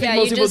people. I think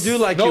most people do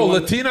like you. No,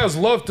 Latinas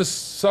love to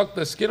suck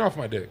the skin off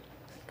my dick.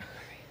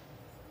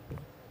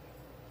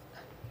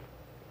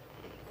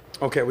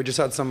 Okay, we just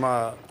had some.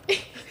 By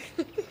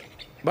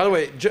the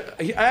way,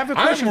 I have a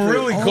question. I'm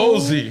really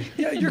cozy.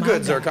 Yeah, you're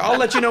good, Zherka. I'll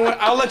let you know when.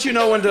 I'll let you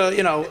know when to.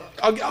 You know,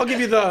 I'll give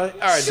you the. All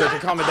right, Zherka,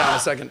 calm it down a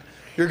second.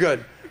 You're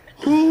good.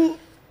 Who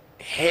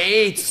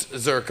hates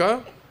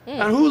Zherka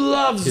and who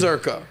loves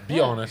Zherka? Be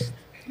honest.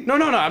 No.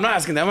 I'm not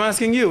asking them. I'm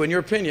asking you. In your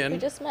opinion, We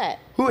just met.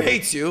 who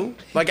hates you?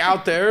 Like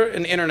out there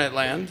in internet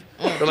land,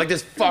 they're like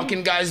this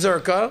fucking guy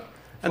Zherka.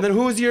 And then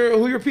who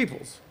are your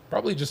peoples?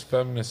 Probably just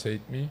feminists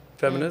hate me.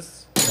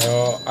 Feminists.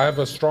 I have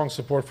a strong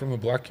support from the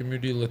black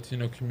community,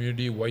 Latino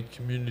community, white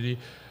community.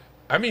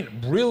 I mean,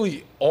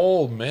 really,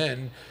 all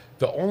men.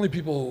 The only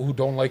people who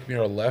don't like me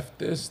are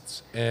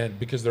leftists, and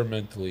because they're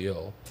mentally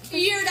ill.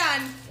 You're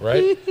done.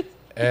 Right?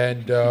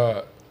 And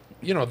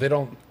you know,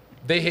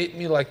 they hate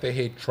me like they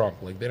hate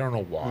Trump. Like they don't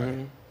know why.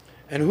 Mm-hmm.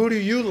 And who do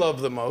you love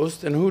the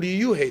most, and who do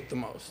you hate the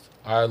most?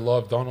 I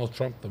love Donald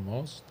Trump the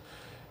most.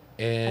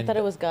 And I thought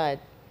it was God.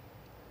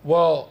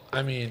 well,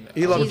 I mean,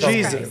 He loves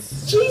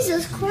Jesus.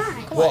 Jesus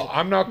Christ. well,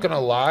 I'm not gonna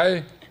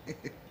lie.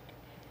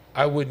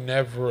 I would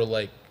never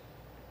like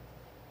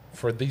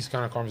for these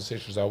kind of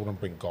conversations. I wouldn't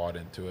bring God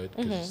into it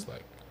because it's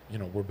like, you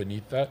know, we're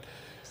beneath that.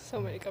 So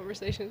many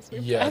conversations.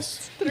 we've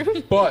Yes, passed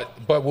through.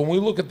 but when we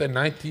look at the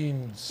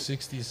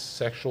 1960s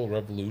sexual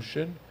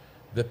revolution,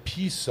 the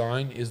peace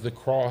sign is the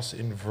cross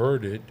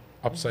inverted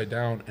upside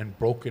down and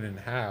broken in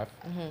half,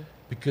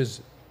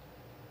 because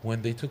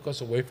when they took us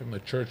away from the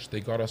church, they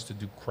got us to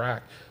do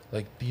crack.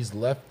 Like these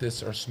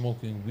leftists are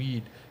smoking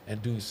weed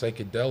and doing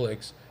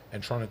psychedelics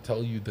and trying to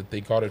tell you that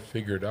they got it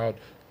figured out.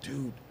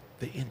 Dude,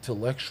 the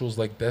intellectuals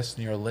like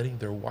Destiny are letting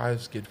their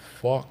wives get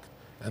fucked,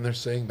 and they're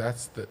saying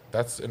that's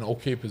an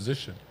okay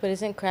position. But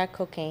isn't crack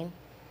cocaine?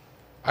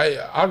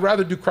 I'd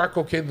rather do crack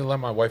cocaine than let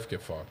my wife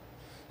get fucked.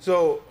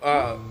 So,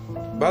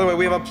 by the way,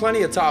 we have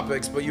plenty of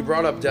topics, but you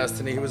brought up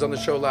Destiny. He was on the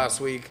show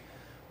last week.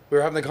 We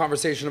were having the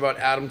conversation about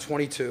Adam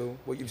 22,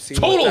 what you've seen.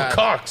 Total with that.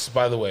 cocks,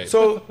 by the way.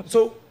 So,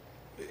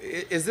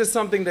 is this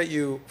something that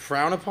you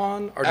frown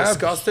upon or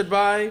disgusted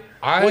by?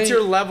 What's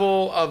your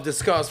level of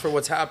disgust for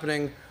what's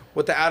happening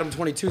with the Adam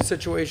 22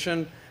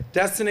 situation?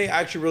 Destiny, I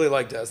actually really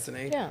like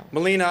Destiny. Yeah.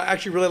 Melina, I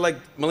actually really like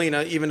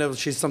Melina, even though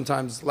she's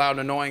sometimes loud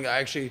and annoying.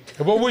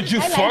 But would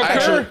you fuck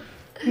her?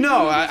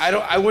 No, I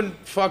don't. I wouldn't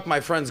fuck my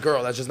friend's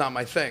girl. That's just not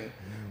my thing.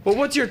 But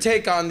what's your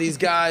take on these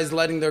guys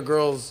letting their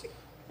girls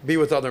be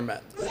with other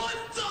men?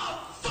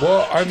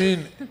 Well, I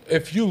mean,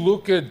 if you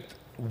look at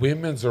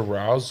women's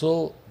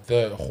arousal,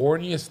 the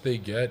horniest they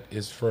get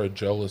is for a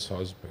jealous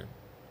husband.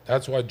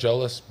 That's why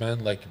jealous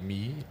men like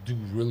me do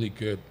really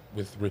good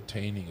with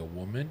retaining a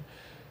woman.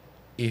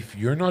 If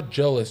you're not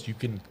jealous, you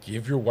can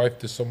give your wife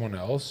to someone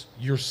else.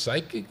 You're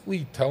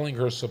psychically telling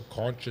her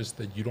subconscious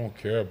that you don't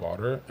care about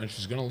her, and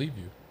she's gonna leave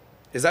you.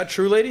 Is that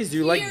true, ladies? Do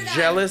you like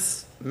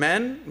jealous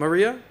men,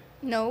 Maria?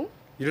 No.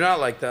 You do not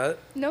like that,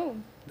 No.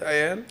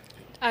 Diane?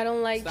 I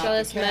don't like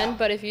jealous men,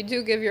 but if you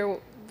do give your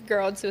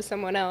girl to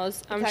someone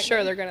else, I'm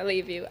sure they're gonna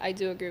leave you. I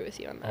do agree with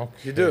you on that. Okay.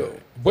 You do.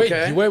 Wait,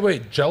 Okay.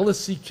 wait.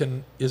 Jealousy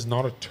is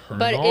not a turn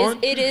But on.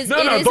 it is No,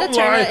 a don't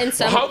turn lie. on in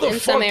some How the in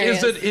some fuck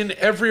is areas. it in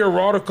every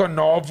erotica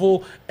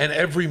novel and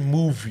every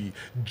movie?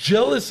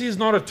 Jealousy is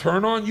not a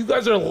turn on. You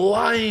guys are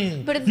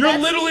lying. But You're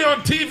that's- literally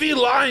on TV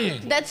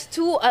lying. That's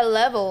to a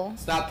level.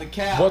 Stop the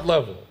cap. What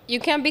level? You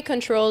can't be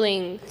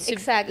controlling to,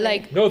 Exactly.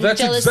 like No, that's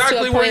jealous to a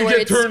exactly point where you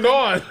get it's- turned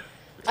on.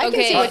 I can see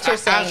Okay. what you're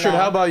saying. Astrid, though.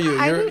 how about you?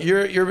 I think-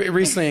 You're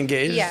recently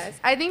engaged. Yes,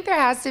 I think there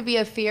has to be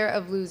a fear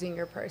of losing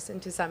your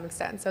person to some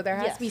extent. So there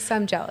has Yes. to be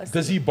some jealousy.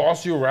 Does he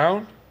boss you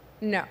around?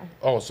 No,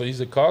 Oh, so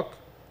he's a cuck?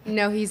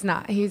 no, he's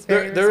not. He's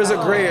very. There is a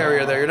responsible. gray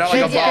area there. You're not like a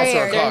There's boss gray or a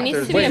area. There cock. needs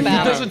There's to be Wait, a he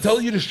balance. doesn't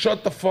tell you to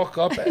shut the fuck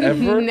up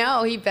ever?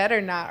 No, he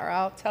better not, or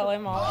I'll tell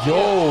him off. Yo.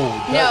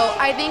 No,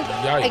 I think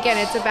Yikes. again,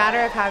 it's a matter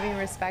of having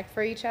respect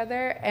for each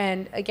other,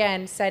 and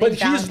again, setting But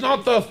boundaries. he's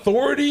not the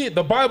authority.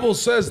 The Bible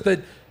says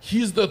that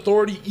he's the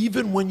authority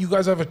even when you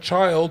guys have a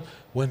child.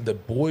 When the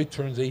boy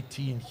turns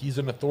 18, he's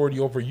an authority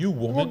over you,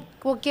 woman.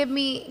 Well, give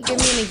me an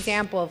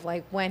example of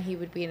like when he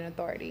would be an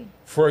authority.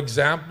 For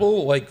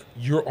example, like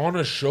you're on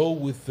a show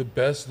with the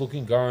best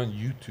looking guy on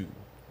YouTube.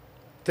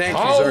 Thank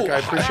you, How- Zherka. I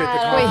appreciate the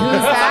Wait, compliment.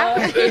 who's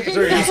that?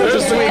 Sir, you're such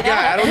a sweet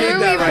guy. I don't Who need are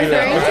that we right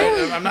now.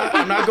 referring All right?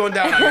 I'm not going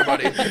down on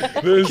anybody.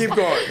 There's- Keep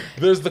going.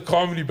 There's the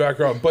comedy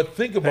background. But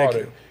think about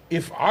Thank it. you.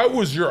 If I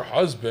was your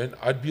husband,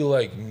 I'd be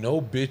like, no,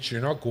 bitch,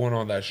 you're not going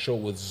on that show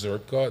with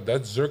Zherka.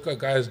 That Zherka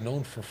guy is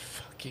known for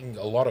fucking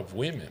a lot of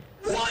women.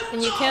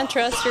 And you can't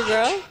trust your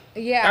girl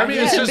Yeah, I mean,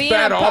 it's to just be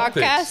bad on a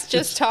optics. podcast,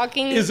 just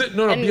talking. Is it?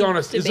 No, and be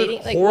honest. debating. Is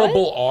it Like,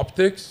 horrible what?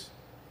 optics?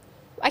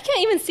 I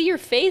can't even see your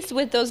face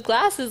with those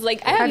glasses.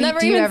 Like I How have do you- never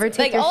do you even ever take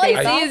like your all face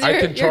I see off? is I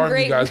your can charm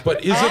great. you guys,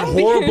 but is it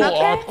horrible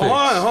optics?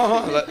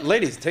 Hold on.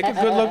 Ladies, take a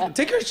good look.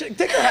 Take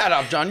your hat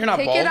off, John. You're not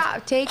take bald. it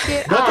off. Take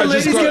it No, off. I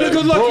ladies just get a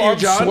good look bro, at you, I'm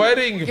John.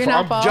 sweating. You're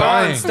not I'm bald. John,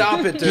 dying. stop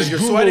it, dude. Just You're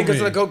Google sweating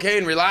because me. of the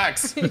cocaine.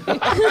 Relax.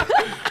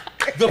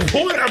 The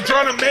point I'm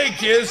trying to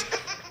make is,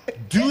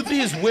 do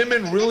these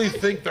women really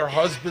think their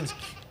husbands,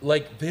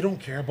 like, they don't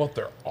care about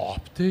their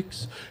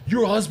optics?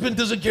 Your husband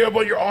doesn't care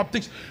about your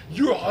optics.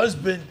 Your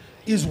husband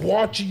is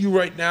watching you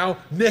right now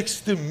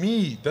next to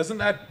me. Doesn't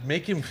that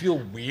make him feel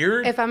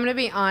weird? If I'm gonna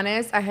be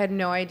honest, I had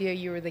no idea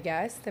you were the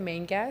guest, the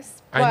main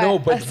guest. I know,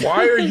 but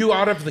why are you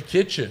out of the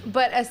kitchen?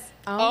 But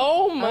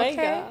Oh my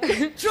God.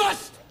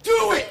 Just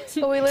do it.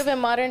 But we live in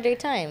modern day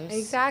times.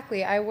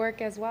 Exactly. I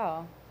work as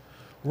well.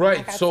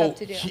 Right, got so stuff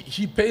to do.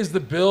 he pays the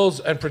bills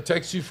and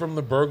protects you from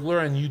the burglar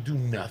and you do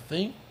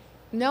nothing?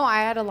 No,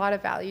 I add a lot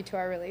of value to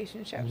our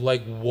relationship.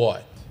 Like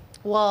what?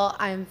 Well,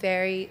 I'm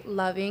very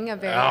loving. I'm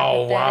very Oh,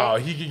 empathetic. wow.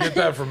 He can get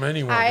that from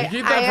anyone. I- He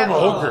can get that I from a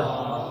am-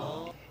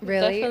 hooker.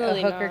 Really?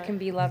 Definitely A hooker not. can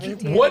be loving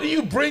to you? What do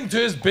you bring to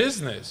his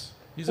business?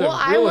 He's Well, a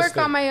I real work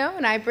estate. on my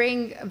own. I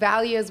bring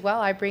value as well.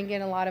 I bring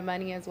in a lot of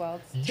money as well,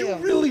 too. You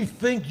really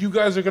think you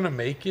guys are going to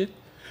make it?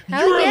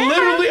 Hell You're yeah.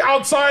 literally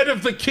outside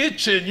of the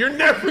kitchen. You're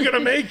never going to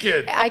make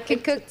it. I can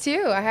cook,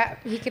 too.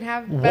 He can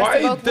have best Why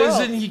of both worlds.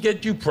 doesn't he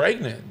get you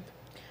pregnant?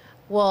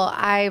 Well,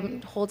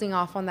 I'm holding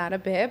off on that a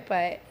bit,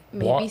 but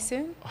maybe Wha-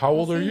 soon. How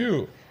old are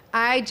you?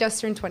 I just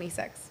turned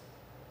 26.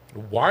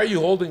 Why are you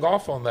holding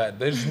off on that?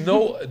 There's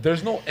no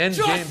end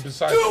game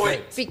besides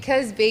kids.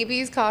 Because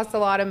babies cost a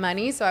lot of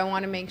money, so I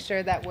want to make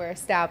sure that we're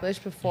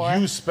established before.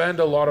 You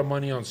spend a lot of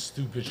money on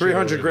stupid shit. 300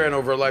 already. grand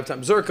over a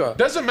lifetime. Zherka.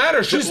 Doesn't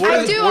matter. She I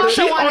spends do also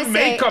she wanna on say,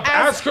 makeup.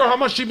 as- Ask her how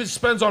much she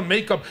spends on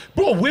makeup.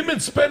 Bro,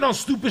 women spend on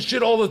stupid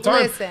shit all the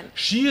time. Listen.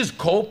 She is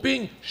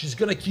coping. She's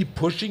gonna keep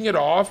pushing it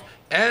off,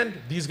 and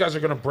these guys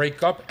are gonna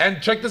break up.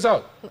 And check this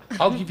out.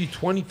 I'll give you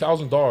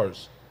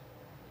 $20,000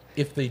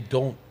 if they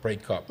don't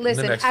break up. in the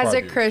Listen, next as 5 a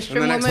years. Christian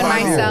In the woman next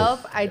 5 years.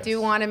 myself, I do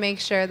want to make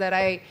sure that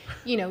I,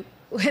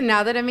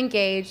 now that I'm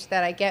engaged,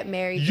 that I get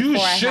married You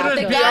before I have shouldn't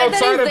to. be guy that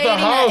outside is of the dating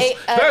house.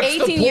 at That's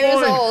 18 the years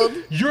point. old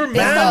Your is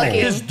man talking.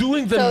 is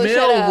doing the So shut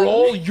male up.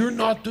 role. You're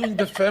not doing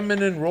the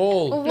feminine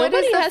role. What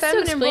Nobody is the has to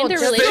feminine explain role? their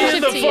Just- Stay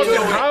in the relationship to you.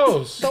 fucking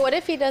house. But what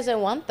if he doesn't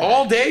want that?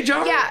 All day,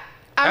 John? Yeah,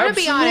 I'm going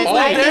to be honest.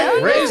 Absolutely. All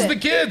day? Raise Listen. the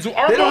kids.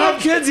 Our They don't have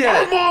moms- kids yet.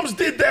 Our moms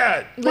did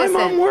that. My Listen,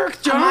 mom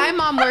worked, John. My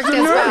mom worked She's as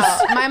a nurse.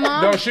 well. My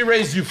mom. No, she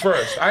raised you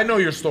first. I know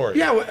your story.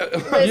 Yeah.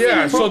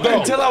 Yeah, so don't.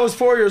 Until I was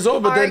 4 years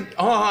old, but Our- then,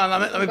 hold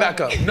on, let me back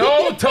up.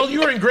 No, tell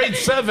you were in grade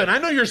 7. I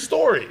know your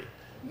story.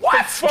 What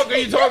the fuck are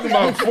you talking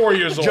about? 4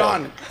 years old.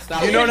 John,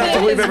 you know not to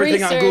believe His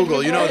everything on research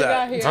Google. You know before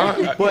that. he got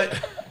here. Huh? But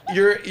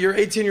your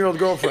 18-year-old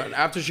girlfriend,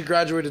 after she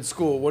graduated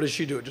school, what does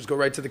she do? Just go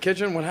right to the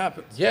kitchen? What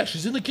happens? Yeah,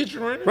 she's in the kitchen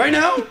right now. Right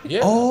now?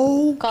 Yeah.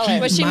 Oh, Call her.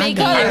 What she my making?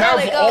 God. I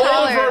have all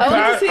Call of her. her I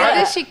wanna see what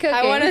pa- is she cooking?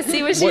 I want to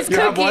see what she's you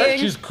have what? cooking.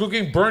 She's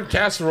cooking burnt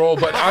casserole,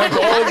 but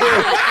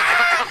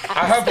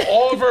I have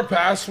all of her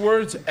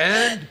passwords,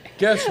 and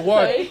guess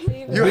what?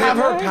 You have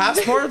her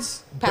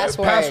passports?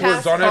 Passwords.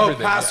 Passwords on Oh,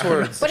 everything.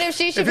 passwords. But if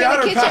she should If be you in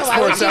had the her kitchen, why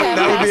would passports, she have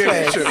that would be an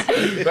passwords?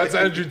 issue. That's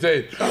Andrew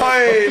Tate.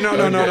 Hey,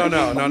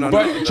 no.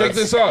 But check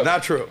this out.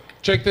 Not true.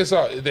 Check this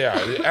out. Yeah,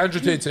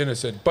 Andrew Tate's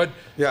innocent, but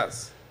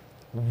Yes.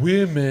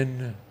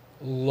 women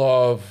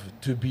love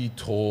to be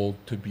told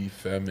to be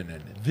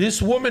feminine.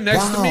 This woman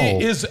next to me Wow.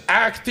 is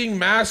acting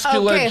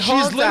masculine. Okay, She's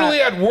hold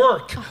literally up. at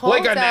work, Hold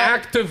like an up.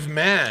 active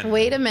man.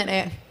 Wait a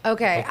minute.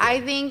 Okay,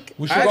 I think.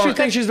 We should I go actually on-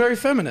 think she's very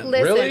feminine.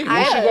 Listen,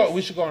 Really?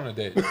 We should go on a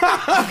date. Look at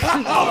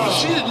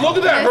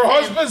that. Her Listen.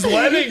 husband's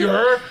letting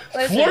her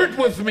Listen. flirt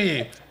with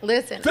me.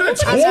 Listen.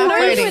 That's I'm not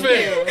flirting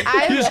horrific.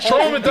 with you. He's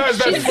traumatized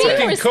that She's being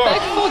fucking respectful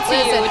cuck. to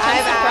you, Listen, which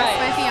I've I'm asked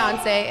my surprised.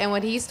 fiance, and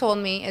what he's told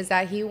me is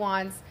that he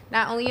wants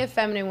not only a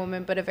feminine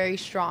woman, but a very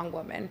strong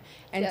woman.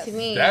 And Yes. to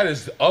me, That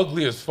is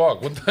ugly as fuck.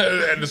 What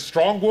the, and a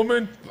strong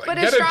woman? Like, but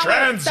a get a strong woman,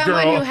 trans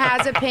someone girl. who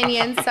has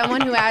opinions,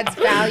 someone who adds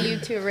value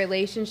to a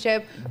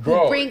relationship, who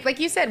Bro. brings, like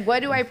you said,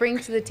 what do I bring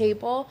to the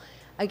table?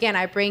 Again,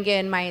 I bring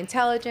in my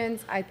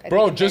intelligence. I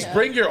Bro, think just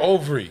bring your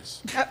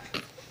ovaries.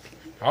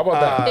 How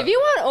about that? If you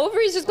want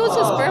ovaries, just go to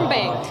a sperm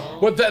bank.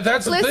 But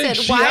that's the thing. Listen,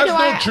 She why has do no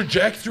I-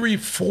 trajectory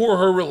for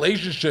her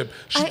relationship.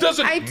 She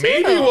doesn't. I do.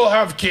 Maybe we'll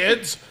have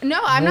kids. No,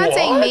 I'm not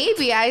saying What?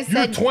 maybe. I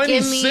said You're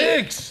give me.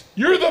 26.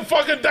 You're the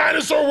fucking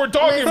dinosaur we're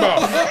talking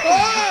about.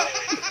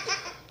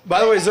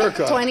 By the way,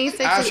 Zherka,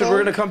 26 Asher, years we're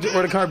old.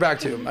 gonna come right back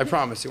to you. I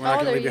promise you, we're not How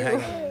gonna old leave you are you?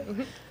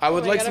 hanging. I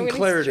would my like God, some I'm getting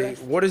clarity.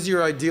 stressed. What is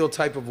your ideal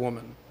type of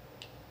woman?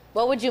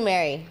 What would you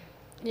marry?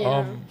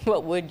 Yeah.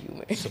 What would you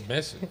marry?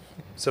 Submissive.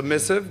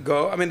 Submissive?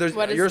 Go. I mean,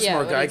 What is- you're a yeah,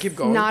 smart what guy. is- Keep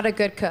going. Not a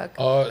good cook.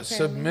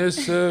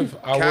 Submissive.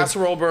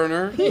 Casserole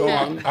burner. Go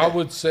on. I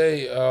would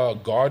say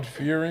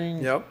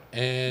God-fearing. Yep.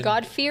 And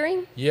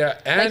God-fearing? Yeah,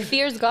 and Like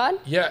fears God?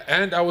 yeah,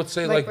 and I would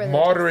say like religious.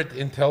 moderate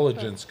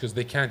intelligence because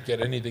they can't get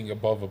anything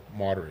above a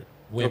moderate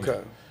women. Okay.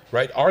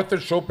 Right? Arthur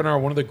Schopenhauer,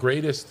 one of the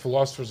greatest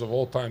philosophers of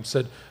all time,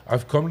 said,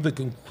 "I've come to the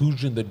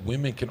conclusion that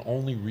women can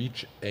only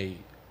reach a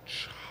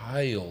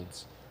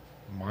child's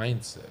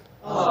mindset."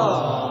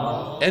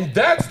 And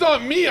that's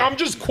not me. I'm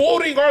just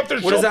quoting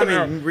Arthur What does that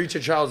Schopenhauer. mean? Reach a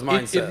child's It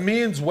mindset.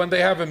 means when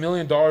they have $1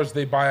 million,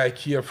 they buy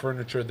IKEA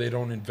furniture. They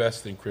don't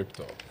invest in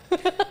crypto.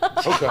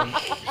 Okay.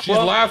 She's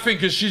laughing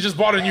because she just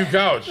bought a new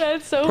couch.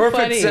 That's so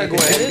Perfect funny. segue.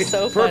 That is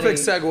so funny. Perfect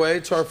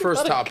segue to our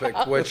first topic,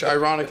 which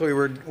ironically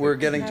we're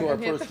getting to our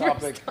first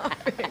topic.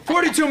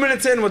 42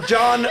 minutes in with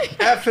Jon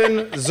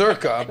F'n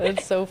Zherka.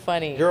 That's so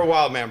funny. You're a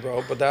wild man,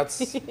 bro, but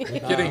that's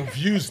Getting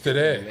views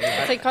today.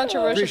 It's a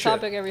controversial Appreciate it.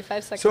 topic every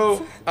 5 seconds.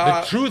 so.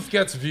 The truth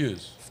gets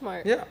views.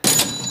 Smart. Yeah.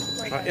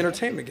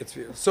 Entertainment gets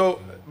views. So,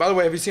 by the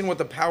way, have you seen what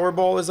the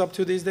Powerball is up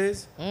to these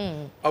days?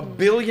 $1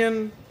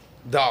 billion.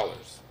 $1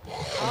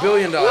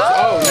 billion.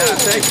 Oh, yeah,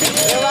 thank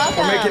you. You're welcome.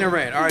 We're making it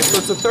rain. All right, so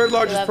it's the third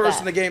largest Love purse that.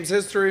 in the game's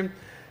history,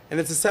 and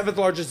it's the seventh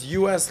largest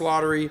U.S.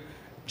 lottery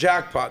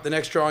jackpot. The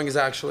next drawing is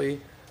actually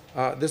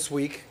this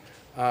week,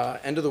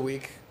 end of the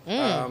week.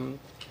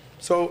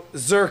 So,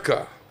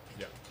 Zherka,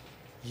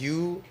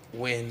 you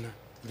win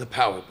the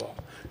Powerball.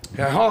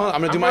 Okay, hold on,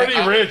 I'm gonna do I'm my.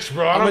 already rich,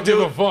 bro. I don't give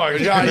a fuck.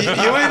 John, you ain't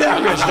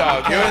that rich,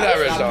 dog. You ain't that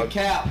rich,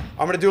 dog.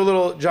 I'm gonna do a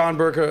little Jon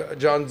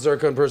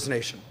Zherka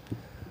impersonation.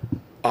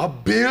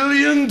 $1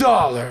 billion.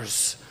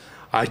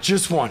 I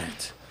just won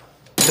it.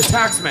 The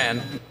tax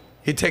man,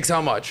 he takes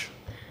how much?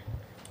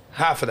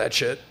 Half of that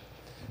shit.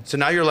 So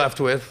now you're left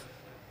with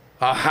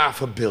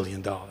 $500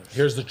 million.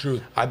 Here's the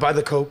truth. I buy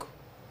the Coke.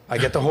 I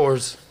get the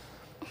whores.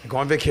 I go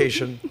on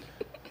vacation.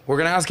 We're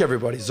gonna ask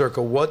everybody,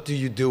 Zherka, what do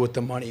you do with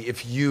the money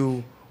if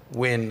you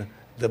win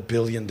the $1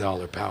 billion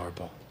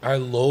Powerball? I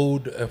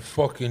load a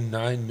fucking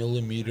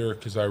 9mm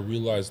because I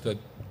realized that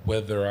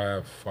whether I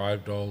have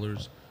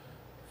 $5,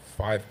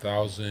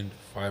 5,000,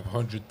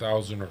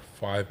 500,000, or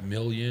 5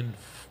 million,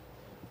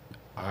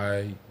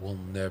 I will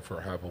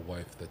never have a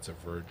wife that's a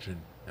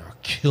virgin. And I'll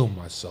kill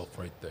myself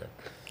right there.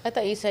 I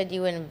thought you said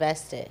you would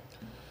invest it.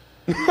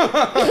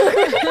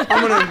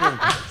 I'm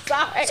gonna.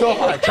 Sorry. So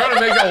I'm trying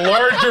to make a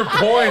larger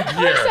point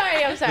here.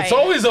 I'm sorry. It's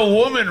always a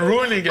woman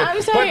ruining it.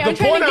 I'm sorry, But I'm the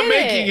trying point to I'm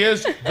get making it.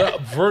 is the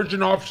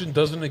virgin option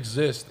doesn't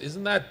exist.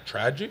 Isn't that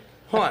tragic?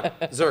 Hold on,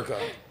 Zherka.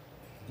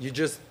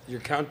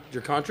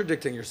 You're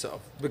contradicting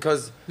yourself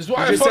because This is why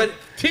you I just fuck said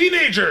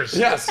teenagers.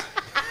 yes.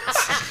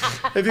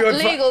 If you had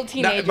Legal Now,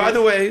 teenagers. by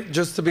the way,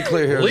 just to be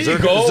clear here, Legal.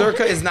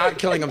 Zherka is not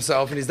killing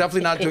himself, and he's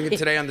definitely not doing it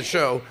today on the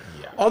show.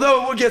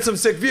 Although it would get some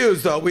sick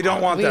views, though. We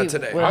don't want that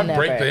today. we're- I'd Never.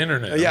 break the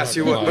internet. Yes,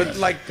 you I'm would. not But gonna lie.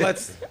 like,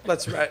 let's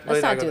Let's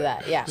not do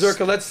that. Yeah.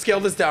 Zherka, let's scale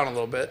this down a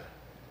little bit.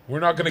 We're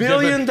not going to $1 give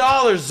billion, it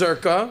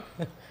Zherka.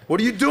 What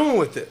are you doing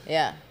with it?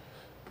 Yeah.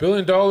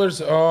 $1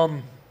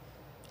 billion.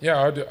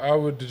 Yeah, I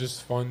would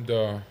just fund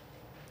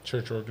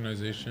church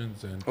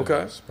organizations and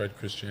Okay. spread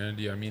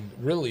Christianity. I mean,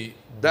 really.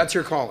 That's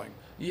your calling.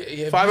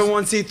 Yeah,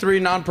 501c3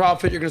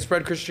 nonprofit. You're going to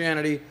spread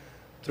Christianity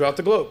throughout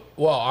the globe.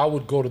 Well, I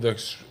would go to the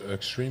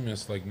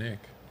extremists like Nick.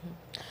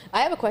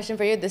 I have a question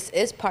for you. This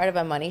is part of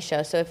a money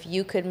show, so if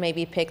you could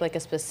maybe pick like a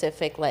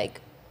specific like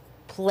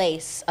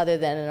place other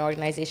than an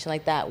organization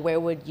like that, where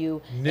would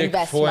you Nick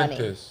invest money?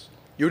 Fuentes.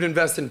 You would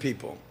invest in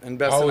people,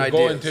 invest I in would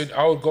go ideas. into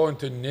I would go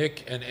into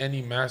Nick and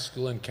any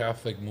masculine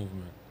Catholic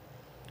movement.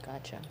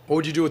 Gotcha. What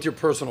would you do with your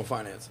personal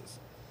finances?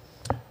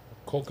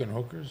 Coke and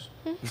hookers.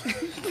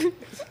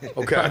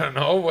 Okay. I don't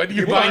know. What do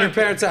you You buying your want?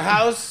 parents a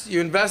house? You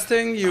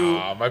investing? You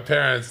My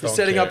parents don't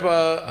setting care. up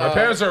a My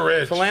parents are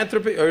rich.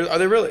 philanthropy? Or are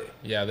they really?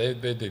 Yeah, they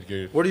did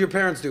good. What do your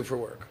parents do for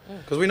work?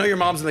 Because we know your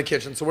mom's in the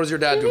kitchen. So what does your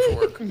dad do for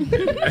work?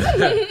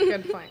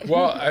 Good point.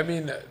 Well, I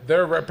mean,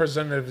 they're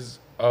representatives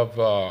of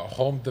a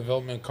home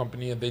development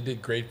company, and they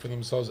did great for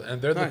themselves.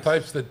 And they're the Nice.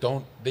 types that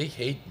they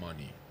hate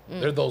money.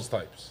 They're those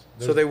types.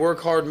 So they work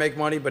hard, make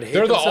money, but hate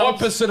They're the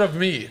themselves? opposite of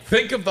me.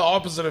 Think of the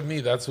opposite of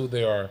me. That's who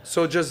they are.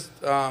 So just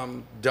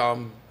dumb,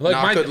 Like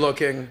not my- good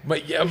looking, My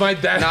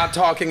dad. not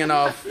talking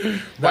enough.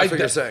 That's what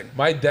you're saying.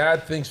 My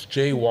dad thinks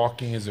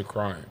jaywalking is a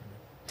crime.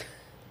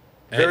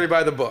 Very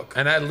by the book.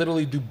 And I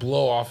literally do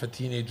blow off a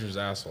teenager's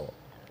asshole.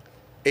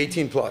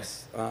 18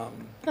 plus.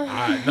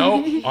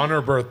 No, on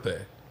her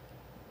birthday.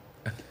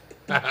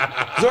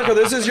 Zherka,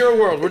 this is your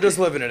world. We're just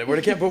living in it.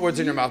 We can't put words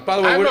in your mouth. By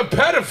the way, I'm a what,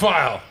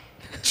 pedophile.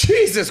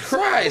 Jesus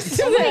Christ.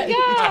 Oh my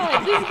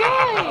God, this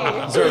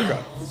guy.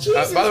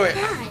 Zherka. By the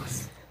way,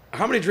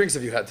 how many drinks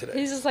have you had today?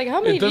 He's just like,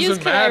 how many It views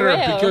doesn't can matter I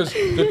rail? because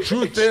the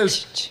truth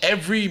is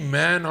every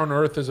man on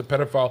earth is a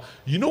pedophile.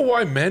 You know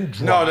why men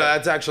drive? No,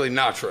 that's actually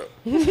not true.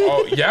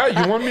 Oh, yeah?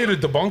 You want me to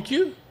debunk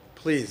you?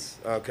 Please.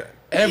 Okay.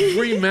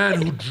 Every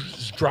man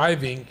who's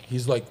driving,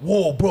 he's like,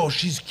 whoa, bro,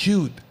 she's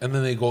cute. And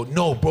then they go,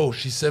 no, bro,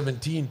 she's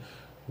 17.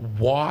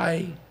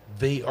 Why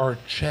they are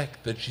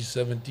checked that she's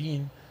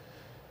 17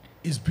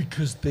 is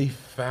because they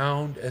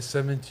found a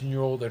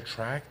 17-year-old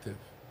attractive.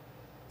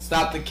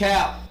 Stop the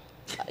cap.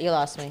 You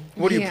lost me.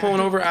 What are you Yeah. pulling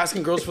over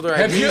asking girls for their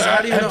Have IDs? you,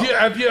 How do you know?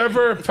 have you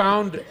ever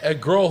found a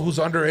girl who's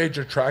underage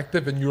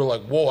attractive and you were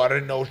like, whoa, I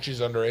didn't know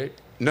she's underage?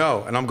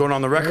 No, and I'm going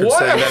on the record What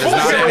saying a that is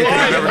not fucking anything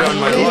I've ever done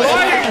in my life.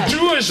 Lying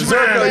Jewish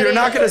Zherka, man. you're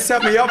not going to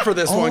set me up for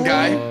this one,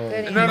 guy.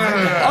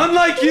 No.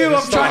 Unlike you,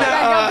 I'm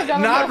trying to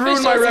not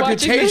ruin my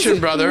reputation,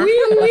 brother.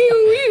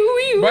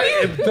 But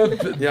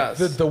if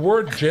Yes. the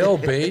word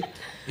jailbait,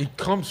 it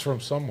comes from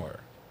somewhere.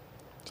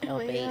 Oh,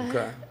 baby.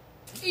 Okay.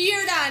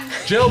 You're done.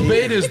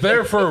 Jailbait is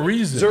there for a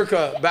reason.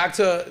 Zherka, back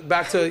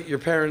to your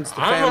parents,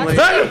 the I'm family. a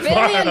pedophile. $1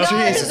 billion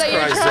Jesus that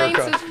you're Christ, trying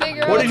Zherka. to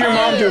figure out. What did your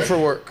mom do for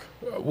work?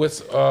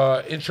 With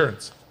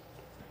insurance.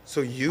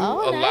 So you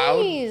Oh,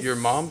 allowed nice. your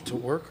mom to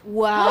work?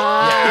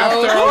 Wow.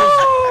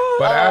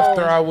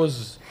 After I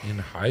was in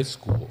high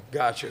school.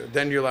 Gotcha.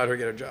 Then you allowed her to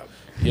get a job.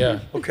 Yeah.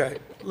 Okay.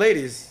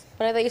 Ladies,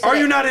 But I thought you said are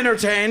you not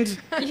entertained?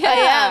 I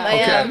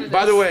am.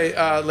 By the way,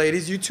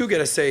 ladies, you too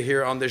get a say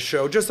here on this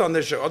show. Just on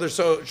this show. Other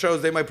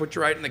shows, they might put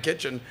you right in the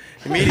kitchen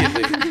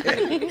immediately.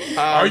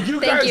 Are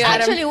you guys? you,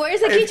 Adam. Actually, where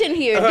is the kitchen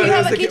here? Do you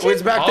have a kitchen?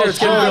 It's back there. It's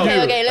getting Oh,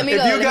 built. okay, let me If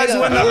go. you let me guys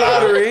go. win the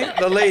lottery,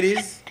 the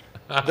ladies,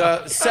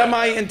 the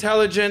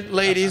semi-intelligent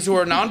ladies who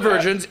are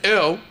non-virgins,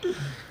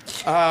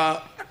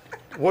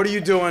 what are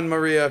you doing,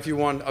 Maria, if you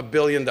won $1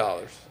 billion?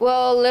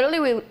 Well, literally,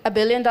 with $1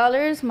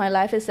 billion, my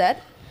life is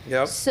set.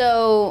 Yep.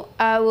 So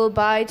I will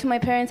buy to my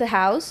parents a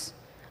house.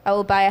 I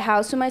will buy a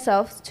house to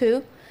myself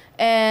too,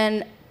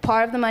 and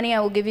part of the money I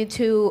will give you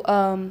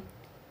to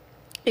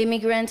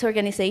immigrant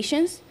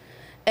organizations,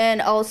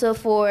 and also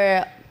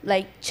for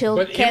like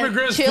But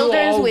immigrants do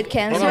children all- with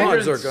cancer. Hold on,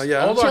 Immigrants, Zherka,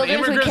 yeah. hold on, Children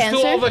with immigrants do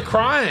all cancer. the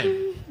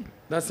crime.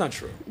 That's not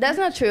true. That's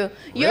not true.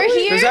 You're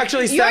here. There's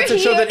actually you're stats that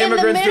show here that in the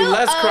immigrants do middle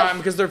less of- crime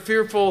because they're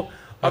fearful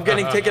of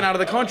getting taken out of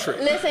the country.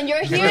 Listen,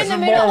 you're here Because in the of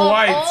middle more of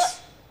whites. all.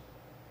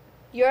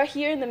 You're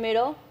here in the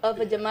middle of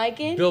a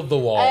Jamaican Build the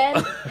wall. and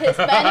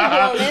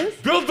Hispanic woman.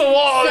 Build the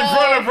wall in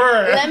front of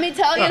her. Let me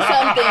tell you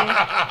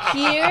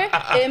something. Here,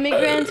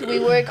 immigrants, we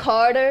work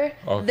harder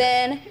Okay.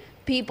 than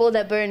people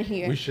that burn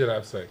here. We should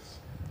have sex.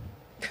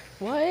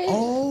 What?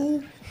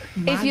 Oh,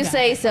 my If you God.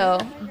 say so.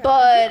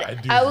 But I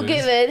do I will say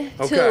give so. it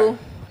Okay. to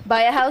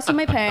buy a house to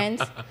my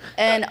parents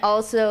and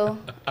also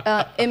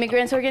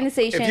immigrants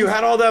organizations. If you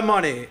had all that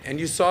money and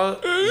you saw,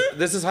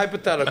 this is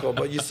hypothetical,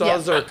 but you saw Yeah.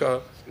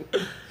 Zherka,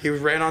 he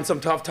ran on some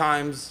tough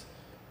times,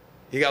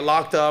 he got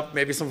locked up,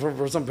 maybe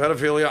for some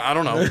pedophilia, I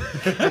don't know.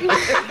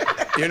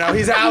 You know,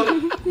 he's out,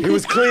 he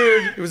was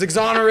cleared, he was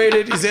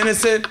exonerated, he's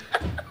innocent,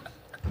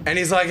 and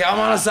he's like, I'm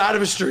on the side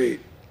of a street.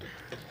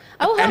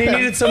 I will help And he him.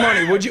 needed some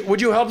money.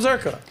 Would you help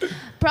Zherka?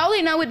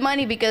 Probably not with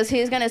money because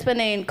he's gonna spend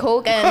it in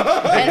coke and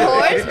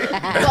whores.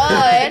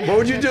 But What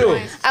would you do?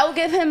 I will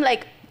give him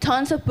like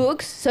tons of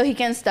books so he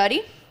can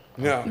study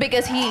Yeah.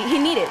 because he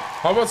need it.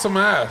 How about some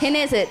ass? He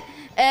needs it.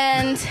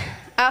 And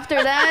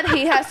after that,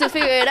 he has to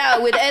figure it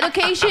out. With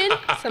education,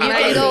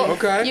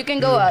 Okay. you can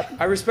go up.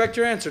 I respect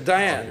your answer.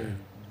 Diane,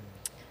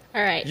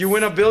 All right. you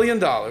win $1 billion.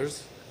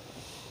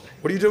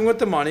 What are you doing with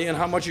the money and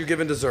how much are you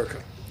giving to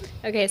Zherka?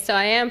 Okay, so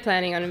I am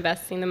planning on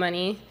investing the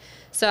money.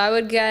 So I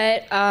would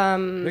get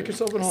Make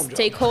yourself at home, John.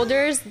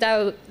 stakeholders that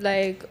would,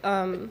 like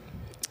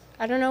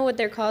I don't know what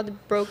they're called,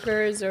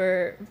 brokers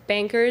or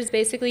bankers,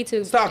 basically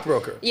to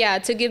Stockbroker. yeah,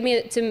 to give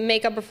me to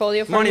make a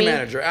portfolio for Money me.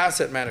 manager,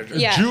 asset manager.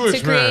 Yeah, Jewish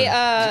to create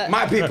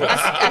My people.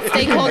 a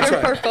stakeholder That's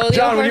right. portfolio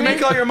John, for when you me.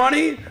 make all your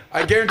money,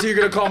 I guarantee you're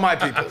going to call my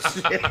people.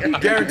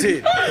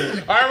 Guaranteed.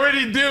 I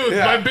already do.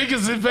 Yeah. My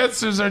biggest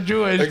investors are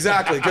Jewish.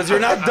 Exactly, because you're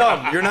not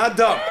dumb. You're not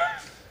dumb.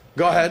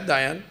 Go ahead,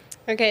 Diane.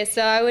 Okay,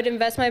 so I would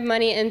invest my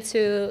money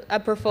into a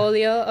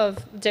portfolio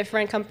of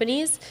different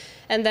companies,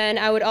 and then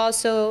I would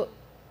also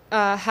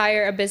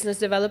hire a business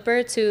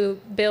developer to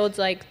build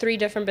like 3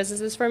 different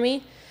businesses for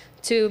me,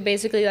 to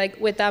basically like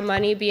with that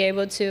money be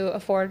able to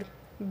afford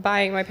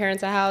buying my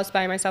parents a house,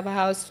 buying myself a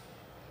house,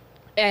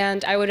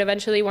 and I would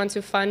eventually want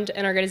to fund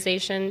an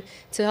organization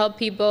to help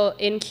people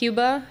in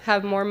Cuba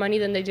have more money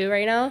than they do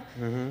right now.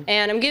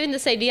 And I'm giving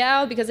this idea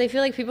out because I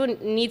feel like people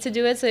need to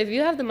do it. So if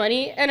you have the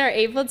money and are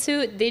able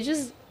to, they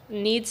just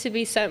need to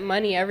be sent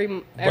money every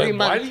But month.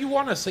 why do you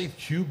want to say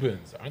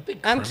Cubans? Aren't they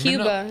I'm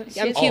criminal? Cuba. I'm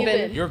She's Cuban.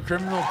 Cuban. You're a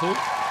criminal too?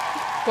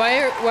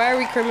 Why are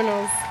we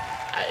criminals?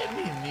 I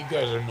mean, you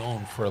guys are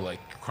known for like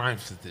crime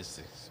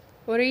statistics.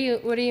 What do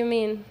you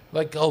mean?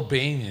 Like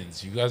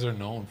Albanians, you guys are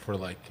known for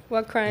like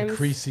What crimes?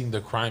 increasing the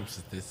crime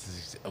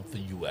statistics of the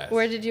U.S.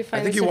 Where did you I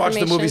find think this you watched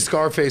the movie information?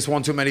 Scarface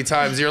one too many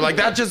times. You're like,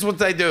 that's just what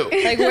they do.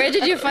 Like, where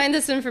did you find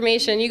this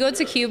information? You go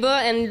to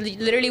Cuba and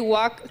literally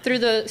walk through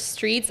the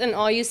streets and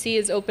all you see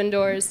is open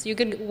doors. You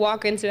could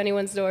walk into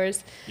anyone's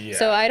doors. Yeah.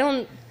 So I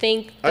don't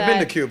think that I've been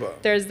to Cuba.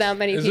 there's that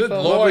many Is it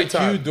people. low Lovely IQ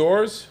time.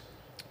 doors?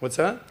 What's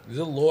that? Is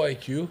it low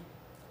IQ?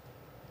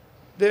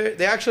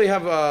 They actually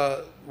have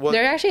what? They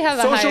actually have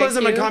a high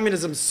socialism and IQ.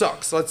 communism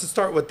sucks. Let's just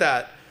start with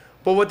that.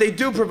 But what they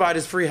do provide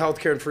is free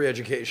healthcare and free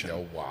education.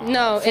 Oh, wow.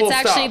 No, Full it's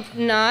actually stop.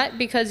 not,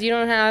 because you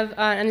don't have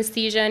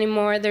anesthesia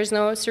anymore. There's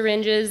no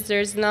syringes.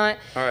 There's not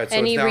All right, so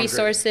any it's downgraded.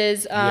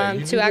 resources Yeah, you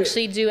need to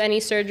actually do any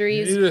You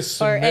surgeries need to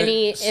submit, or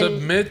any.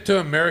 submit to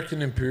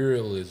American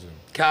imperialism.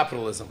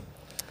 Capitalism.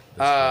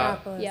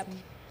 Yep.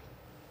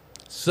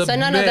 Submit. So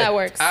none of that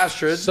works.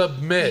 Astrid,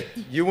 Submit.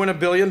 you win $1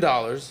 billion.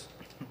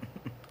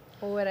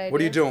 What would I do? What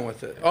are you doing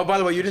with it? Oh, by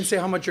the way, you didn't say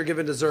how much you're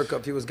giving to Zherka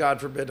if he was,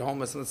 God forbid,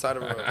 homeless on the side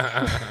of a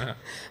road.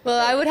 Well,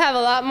 I would have a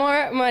lot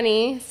more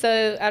money,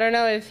 so I don't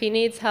know if he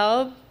needs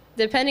help.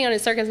 depending on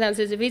his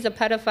circumstances, if he's a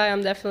pedophile,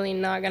 I'm definitely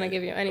not gonna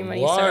give you any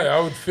money. Why? Sir. I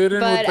would fit in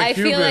with But the I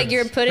feel like Cubans.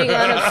 you're putting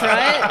on a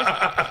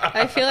front.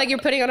 I feel like you're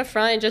putting on a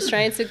front and just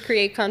trying to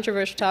create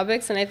controversial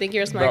topics, and I think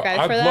you're a smart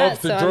guy for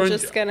that. So I'm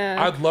just gonna.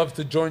 I'd love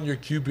to join your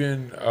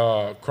Cuban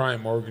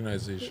crime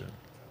organization.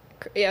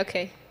 Yeah,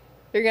 okay.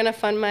 You're gonna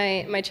fund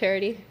my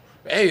charity.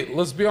 Hey,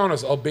 let's be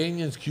honest.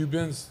 Albanians,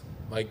 Cubans,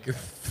 like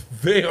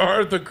they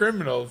are the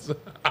criminals.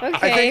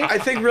 Okay. I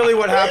think really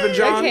what happened,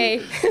 John.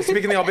 Okay.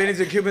 Speaking of the Albanians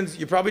and Cubans,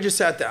 you probably just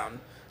sat down.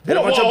 Hold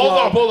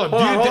on. Hold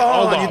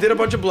on. You did a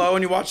bunch of blow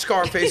and you watched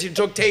Scarface. You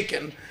took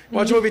Taken. You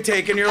watched the movie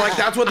Taken. You're like,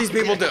 that's what these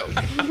people do.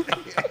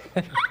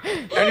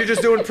 And you're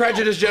just doing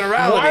prejudice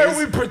generalities. Why are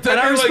we pretending? And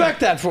I respect like,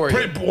 that for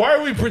you. Why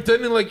are we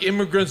pretending like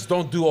immigrants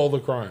don't do all the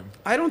crime?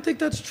 I don't think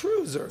that's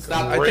true, Zherka.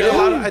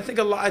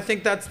 I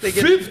think that's they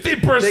get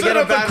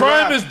 50% of the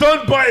crime is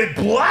done by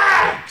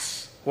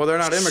blacks. Well, they're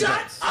not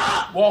immigrants.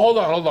 Well, hold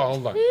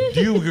on.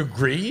 Do you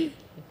agree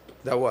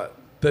that what?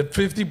 That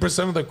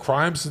 50% of the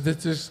crime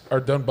statistics are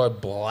done by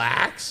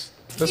blacks?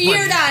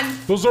 You're done.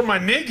 Those are my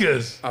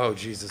niggas. Oh,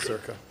 Jesus,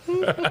 Zherka.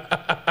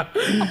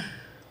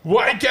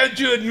 Why can't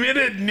you admit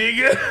it,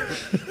 nigga?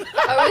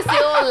 Are we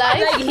still alive?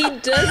 Like, he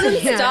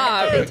doesn't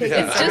stop. It's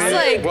just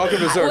like, welcome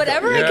to Zherka.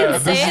 whatever I can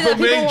say that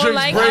people won't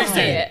like, I'll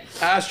say it.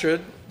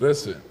 Astrid.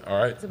 Listen, all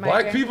right. my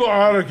Black turn? people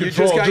are out of You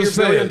control. just got your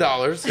say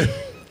 $1 billion.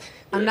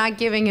 I'm not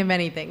giving him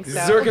anything. So.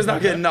 Zherka's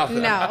not getting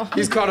nothing. No.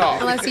 He's cut off.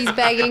 Unless he's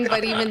begging,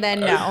 but even then,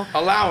 no.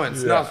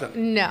 Allowance,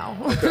 nothing. No.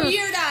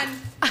 You're done.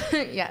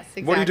 Yes,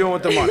 exactly. What are you doing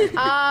with the money?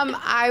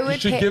 I You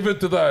would should give it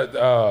to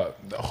that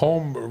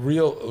home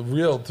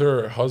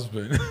realtor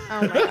husband.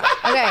 Oh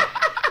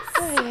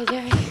my God.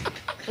 Okay.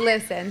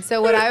 Listen,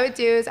 so what I would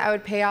do is I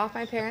would pay off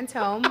my parents'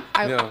 home.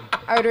 I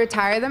would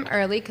retire them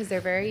early because they're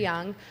very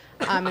young,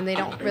 and they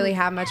don't really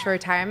have much for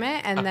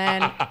retirement. And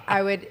then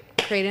I would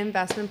create an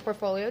investment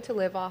portfolio to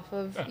live off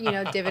of,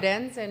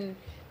 dividends and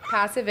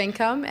passive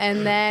income.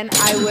 And then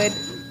I would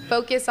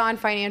focus on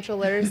financial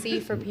literacy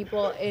for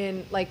people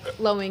in like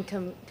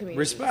low-income communities.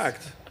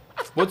 Respect.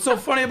 What's so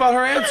funny about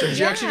her answer?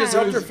 She actually just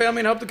helped her family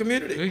and helped the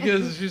community.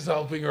 Because she's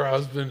helping her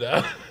husband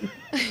out.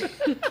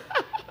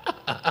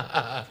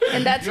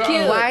 And that's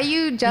cute. Why are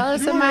you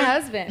jealous of my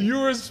husband?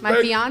 You respect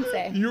my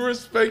fiance. You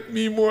respect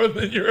me more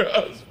than your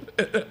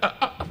husband.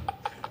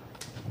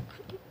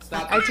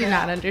 I do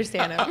not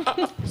understand him.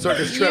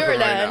 Zherka's tripping right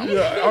now.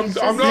 Yeah,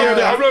 I'm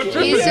not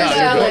tripping. He's just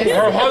jealous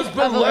Her husband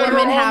of a let her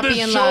woman on happy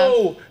the in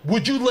show. love.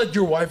 Would you let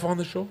your wife on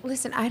the show?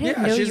 Listen, I didn't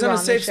Yeah, know she's you in were a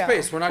on safe the show.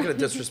 space. We're not going to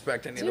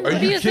disrespect any of them. Are do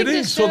you you think kidding?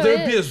 this So show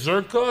there'd be a is?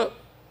 Zherka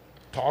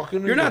talking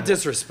to You're you? not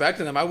disrespecting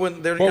them. I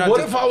wouldn't. They're But not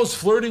what if I was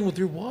flirting with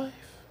your wife?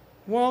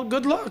 Well,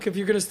 good luck if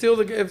you're going to steal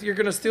the It's girl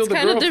kind of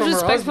from her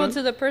disrespectful husband.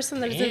 to the person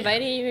that's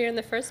inviting you here in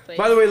the first place.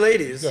 By the way,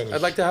 ladies, You gotta-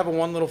 I'd like to have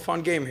one little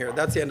fun game here.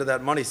 That's the end of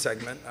that money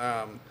segment.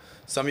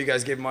 Some of you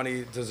guys gave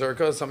money to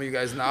Zherka, some of you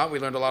guys not. We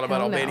learned a lot about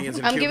Hell no. Albanians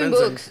and I'm giving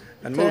Cubans books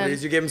and to him.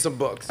 movies. You gave him some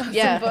books.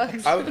 Yeah.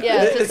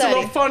 Yeah, It's a exciting.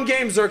 little fun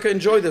game, Zherka.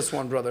 Enjoy this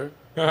one, brother.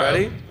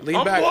 Ready? Lean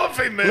I'm back.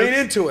 loving this. Lean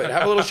into it.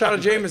 Have a little shot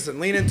of Jameson.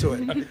 Lean into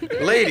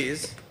it.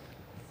 Ladies,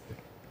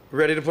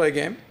 ready to play a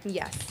game?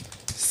 Yes.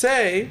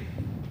 Say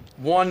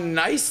one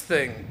nice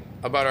thing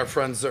about our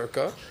friend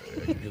Zherka,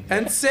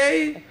 and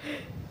say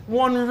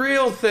one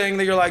real thing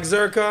that you're like,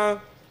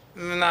 Zherka,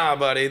 nah,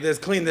 buddy,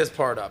 clean this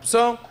part up.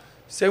 So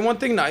say one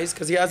thing nice,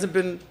 because he hasn't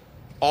been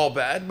all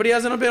bad, but he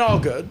hasn't been all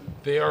good.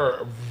 They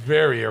are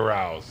very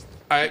aroused.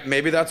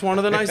 Maybe that's one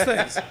of the nice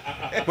things.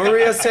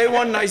 Maria, say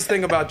one nice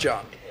thing about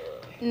John.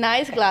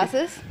 Nice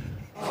glasses.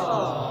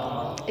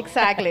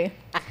 Exactly.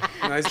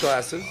 Nice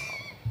glasses.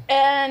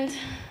 And,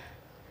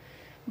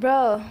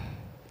 bro,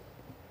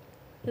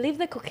 leave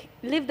the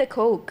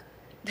coke.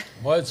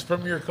 Well, it's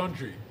from your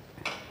country.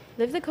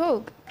 Leave the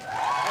coke.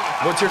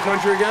 What's your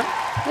country again?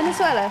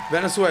 Venezuela.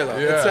 Venezuela.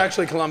 Yeah. It's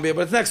actually Colombia,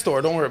 but it's next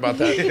door. Don't worry about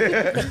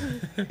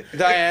that.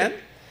 Diane,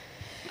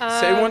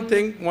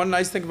 say one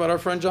nice thing about our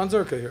friend Jon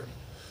Zherka here.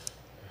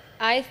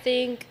 I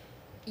think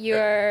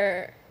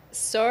you're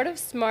sort of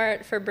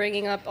smart for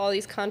bringing up all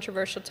these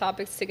controversial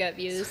topics to get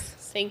views.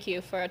 Thank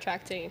you for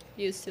attracting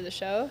views to the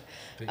show.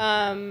 Thank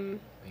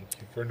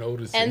you for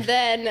noticing. And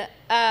then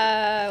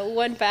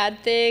one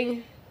bad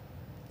thing,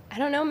 I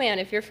don't know, man,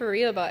 if you're for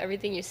real about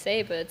everything you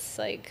say, but it's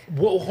like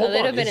Well, a hold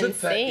little on. bit Is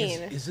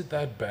insane. Is it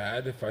that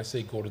bad if I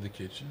say go to the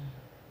kitchen?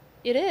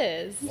 It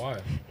is. Why?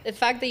 The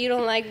fact that you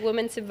don't like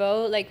women to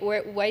vote, like,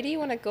 why do you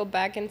want to go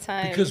back in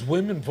time? Because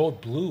women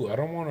vote blue. I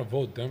don't want to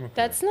vote Democrat.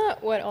 That's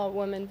not what all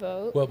women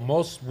vote. Well,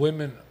 most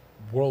women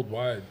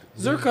worldwide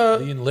Zherka,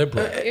 lean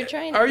liberal. You're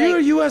trying. Are you a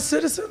like, U.S.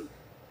 citizen?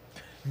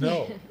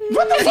 No.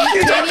 What the fuck are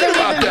you talking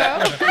about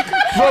that?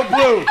 Vote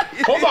blue.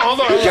 Hold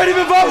on. You can't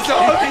even vote,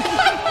 dog.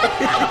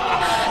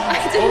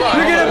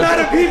 You're getting mad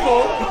at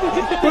people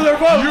for their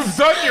votes. You've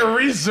done your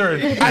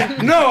research.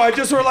 No, I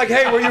just were like,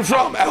 hey, where you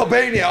from?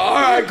 Albania. All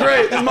right,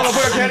 great. This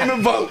motherfucker can't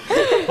even vote.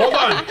 Hold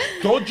on.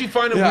 Don't you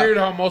find it Yeah. weird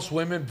how most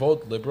women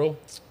vote liberal?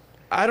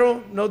 I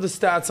don't know the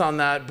stats on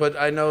that, but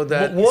I know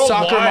that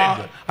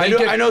Worldwide,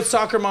 I know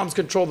soccer moms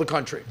control the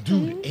country.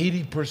 Dude,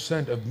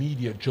 80% of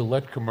media,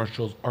 Gillette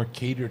commercials are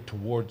catered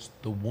towards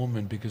the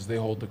woman because they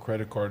hold the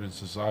credit card in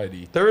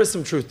society. There is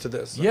some truth to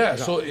this. Yeah,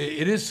 so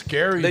it is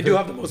scary. They do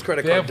have the most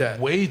credit card debt. They have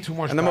way too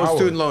much power. And the most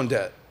student loan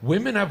debt.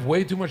 Women have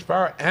way too much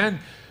power. And,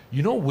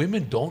 you know,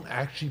 women don't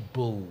actually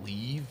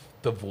believe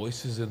the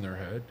voices in their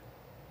head.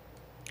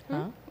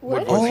 Huh?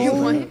 What?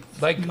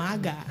 Like, my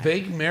God.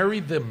 They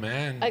marry the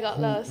man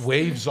lost.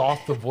 waves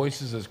off the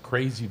voices as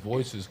crazy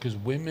voices because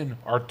women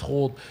are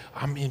told,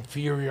 I'm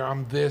inferior,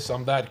 I'm this,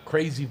 I'm that,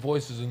 crazy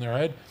voices in their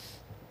head.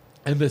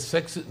 And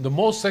the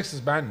most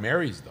sexist man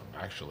marries them,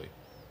 actually.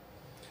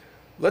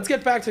 Let's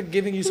get back to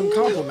giving you some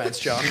compliments,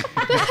 John.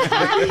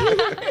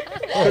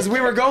 Because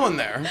we were going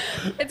there.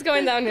 It's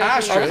going downhill.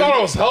 Astrid. I thought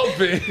I was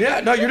helping.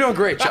 Yeah, no, you're doing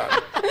great,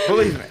 John.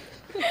 Believe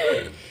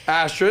me.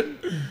 Astrid.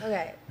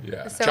 Okay.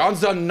 Yeah. So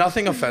John's done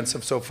nothing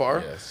offensive so far.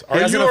 Yes. He Are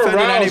hasn't you offended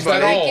aroused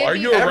anybody. at all? Are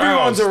you aroused?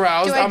 Everyone's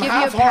aroused. Do I I'm give you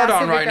half a hard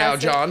on right now,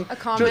 passive-aggressive- John. a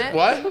comment?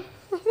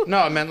 What? No,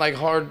 I meant like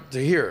hard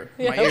to hear.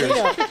 My ears.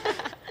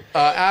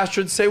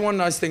 Astrid, say one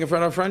nice thing in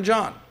front of our friend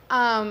John.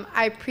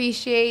 I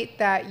appreciate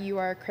that you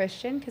are a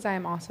Christian because I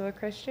am also a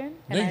Christian.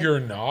 No, you're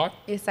not.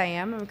 Yes, I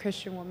am. I'm a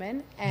Christian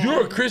woman. And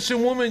You're a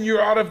Christian woman.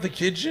 You're out of the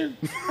kitchen.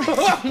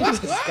 This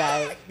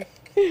guy.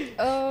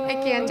 I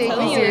can't take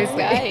Telling you you this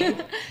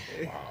seriously.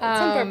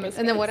 on purpose,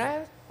 And then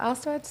guys. what else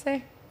do I have to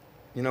say?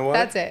 You know what?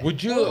 That's it.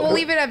 Would you? We'll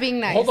leave it at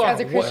being nice Hold on. as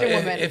a Christian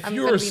woman. If I'm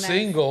you gonna were be nice.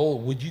 single,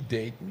 would you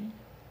date me?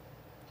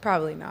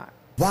 Probably not.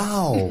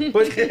 Wow.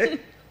 But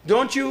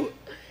don't you?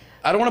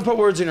 I don't want to put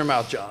words in your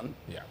mouth, John.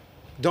 Yeah.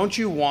 Don't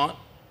you want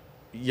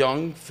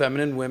young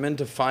feminine women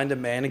to find a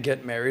man and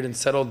get married and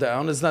settle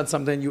down? Isn't that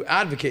something you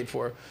advocate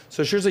for?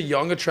 So here's a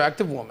young,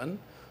 attractive woman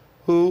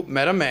who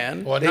met a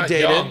man. Well, they not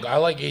dated. young. I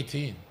like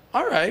 18.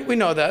 All right, we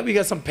know that. We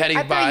got some petty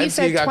I thought you vibes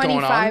that you said got going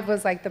 25 on.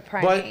 was like the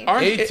prime But age.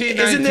 aren't, 18,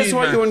 isn't this 19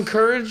 what you max.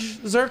 encourage,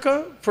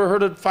 Zherka? For her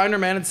to find her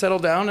man and settle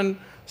down and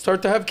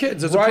start to have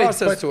kids? There's a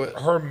process but to it.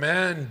 her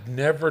man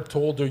never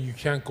told her you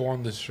can't go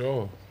on this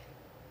show.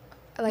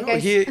 Like No, I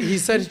he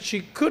said she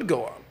could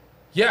go on.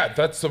 Yeah,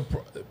 that's the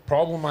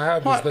problem I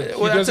have. Well, Is that he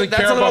that's doesn't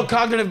that's care a little about.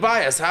 cognitive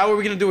bias. How are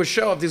we going to do a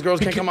show if these girls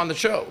can't come on the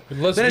show?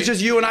 Let's Then it's be-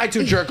 just you and I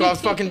two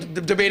jerk-offs fucking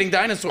debating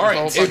dinosaurs All the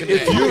whole right, fucking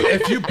if day.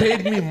 if you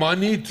paid me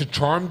money to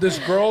charm this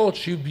girl,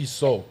 she'd be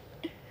so.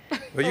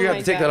 But you Oh have my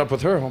to take God. that up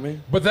with her, homie.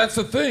 But that's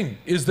the thing,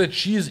 is that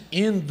she's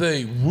in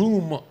the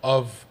room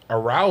of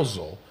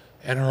arousal,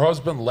 and her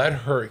husband let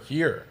her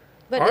here.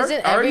 But Are,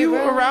 isn't are you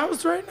everyone-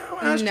 aroused right now,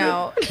 Astrid?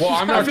 No. Well,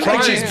 I'm I not feel trying.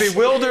 like she's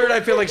bewildered. I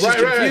feel like she's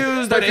Right, right, right.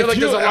 confused. But I feel if like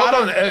you- there's a lot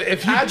hold of on,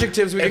 if you-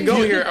 adjectives we can if go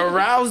you- here.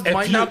 Aroused if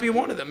might you- not be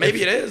one of them.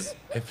 Maybe it is.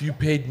 If you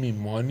paid me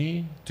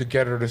money to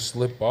get her to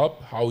slip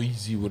up, how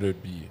easy would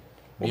it be?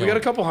 Well, You we got know,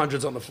 a couple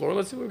hundreds on the floor.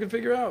 Let's see what we can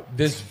figure out.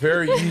 This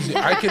very easy.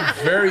 I can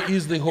very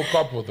easily hook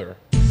up with her.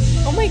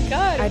 Oh my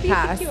God, I who do you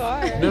pass. think you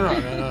are?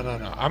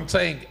 No. I'm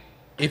saying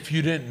if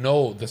you didn't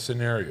know the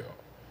scenario.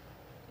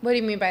 What do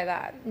you mean by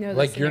that? No, the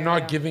Like, you're not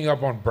scenario. giving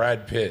up on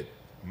Brad Pitt,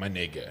 my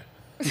nigga.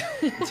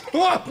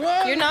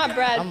 You're not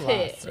Brad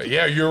Pitt.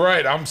 Yeah, you're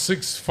right. I'm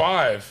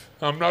 6'5".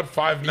 I'm not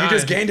 5'9". You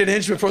just gained an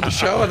inch before the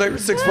show. I thought you were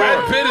 6'4".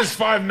 Brad Pitt is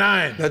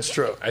 5'9". That's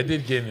true. I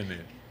did gain an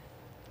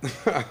inch.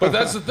 But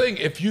that's the thing.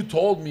 If you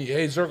told me,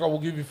 hey, Zherka, we'll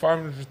give you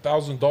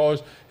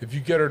 $500,000 if you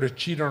get her to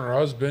cheat on her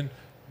husband,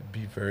 it'd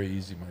be very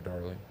easy, my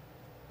darling.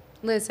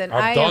 Listen,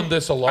 I've done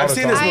this a lot I've of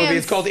seen times. this I movie. am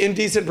It's called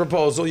Indecent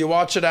Proposal. You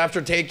watch it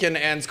after Taken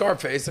and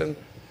Scarface, and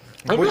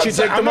I'm would not you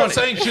say- take the I'm money? not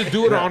saying she'll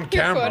do it on You're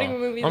camera. quoting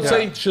movies. I'm Yeah.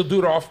 saying she'll do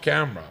it off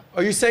camera.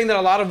 Are you saying that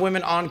a lot of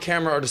women on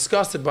camera are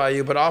disgusted by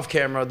you, but off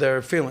camera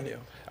they're feeling you?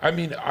 I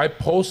mean, I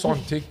post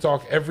on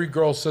TikTok. Every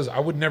girl says I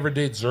would never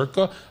date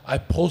Zherka. I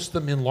post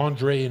them in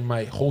lingerie in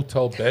my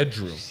hotel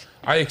bedroom.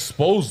 I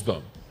expose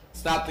them.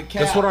 Stop the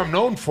cap. That's what I'm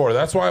known for.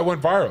 That's why I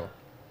went viral.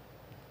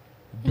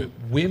 But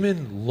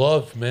women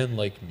love men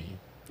like me.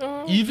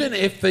 Even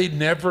if they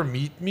never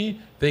meet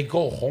me, they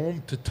go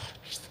home to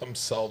touch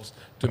themselves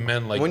to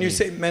men like me. When you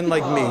say men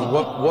like me,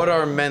 what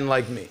are men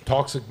like me?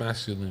 toxic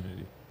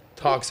masculinity.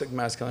 Toxic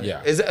masculinity.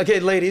 Yeah. Is it, okay,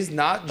 ladies,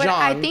 not But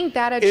John. I think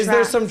that Is there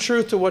attracts- some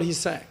truth to what he's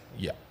saying?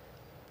 Yeah.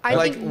 I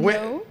Like, think when,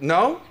 no.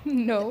 no?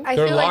 No. I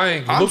They're feel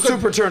lying. I'm Look at,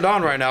 super turned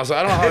on right now, so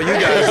I don't know how you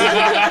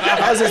guys.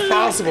 How's this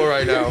possible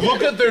right now?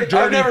 look at their dirty.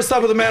 I've never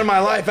slept with a man in my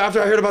life.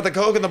 After I heard about the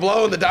coke and the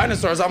blow and the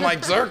dinosaurs, I'm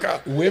like,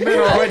 Zherka. Women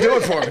What are. do I do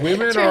it for?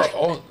 Women are.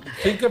 Oh,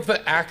 think of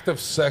the act of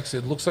sex.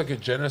 It looks like a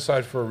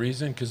genocide for a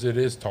reason because it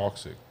is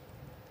toxic.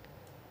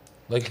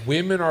 Like,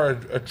 women are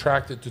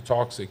attracted to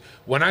toxic.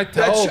 When I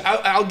tell.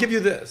 I'll give you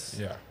this.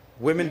 Yeah.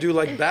 Women do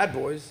like bad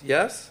boys,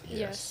 yes?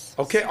 Yes.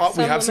 Okay,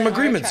 we have some women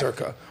are agreements,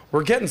 attracted. Zherka.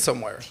 We're getting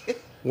somewhere.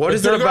 What But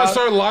is they're it gonna about?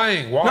 start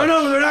lying. Watch.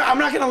 No, they're not. I'm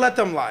not going to let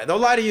them lie. They'll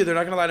lie to you. They're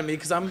not going to lie to me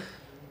because I'm,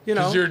 you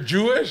know. Because you're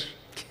Jewish.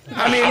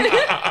 I mean,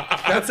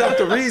 that's not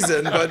the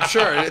reason, but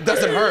sure, it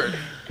doesn't hurt.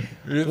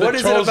 You're the What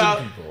is it chosen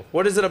about? people.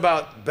 What is it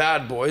about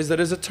bad boys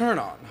that is a turn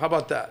on? How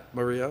about that,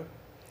 Maria?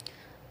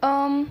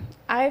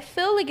 I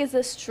feel like it's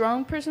a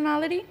strong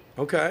personality.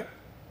 Okay.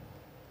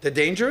 They're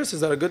dangerous?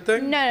 Is that a good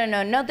thing?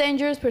 No, not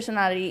dangerous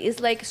personality. It's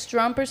like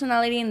strong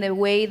personality in the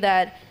way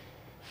that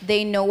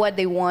they know what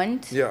they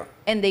want. Yeah.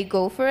 And they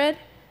go for it.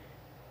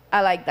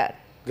 I like that.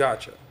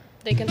 Gotcha.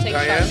 They can take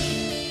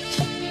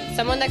charge.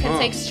 Someone that can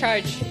take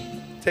charge.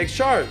 Takes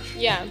charge.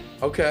 Yeah.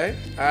 Okay.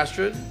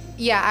 Astrid?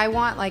 Yeah, I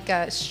want like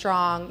a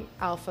strong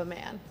alpha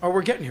man. Oh,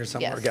 we're getting here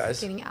somewhere, guys.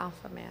 Getting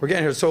alpha man. We're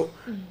getting here. So,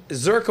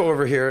 Zherka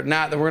over here,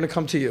 Nat, then we're going to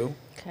come to you.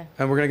 Okay.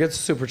 And we're going to get to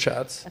super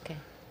chats. Okay.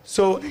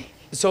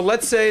 So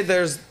let's say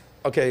there's,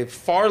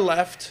 far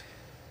left,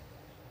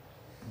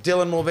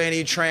 Dylan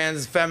Mulvaney,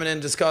 trans, feminine,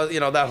 discuss,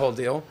 that whole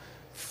deal.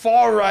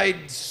 Far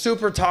right,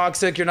 super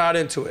toxic, you're not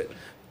into it.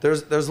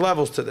 There's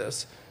levels to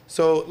this.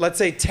 So let's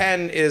say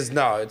 10 is,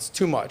 no, it's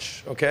too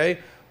much, okay?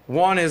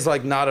 1 is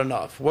like not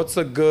enough. What's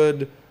a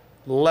good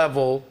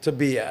level to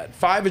be at?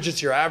 5 is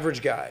just your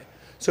average guy.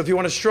 So if you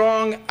want a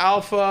strong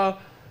alpha,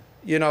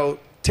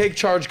 take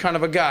charge kind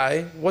of a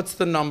guy, what's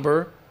the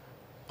number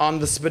on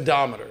the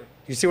speedometer?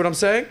 You see what I'm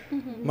saying?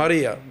 Mm-hmm.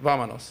 Maria,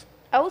 vámonos.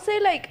 I would say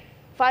like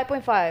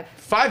 5.5.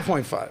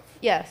 5.5.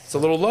 Yes. It's a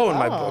little low in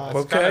my book.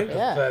 That's Okay. kind of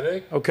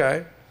pathetic.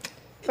 Okay.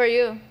 For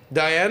you.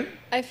 Diane?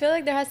 I feel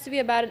like there has to be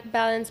a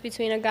balance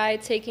between a guy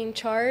taking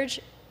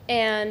charge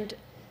and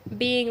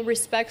being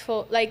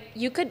respectful. Like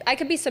I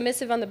could be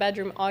submissive on the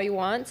bedroom all you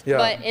want,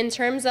 but in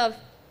terms of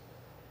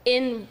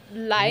in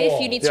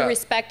life, you need to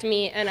respect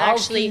me and How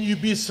actually. can you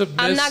be submissive?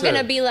 I'm not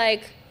gonna be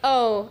like,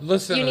 oh,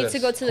 Listen you to need to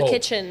this. go to the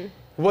kitchen.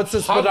 What's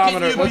the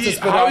speedometer? What's the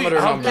speedometer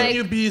How number? can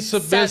you be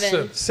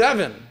submissive?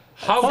 7.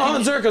 How Hold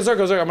on, can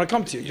Zherka. I'm gonna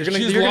come to you.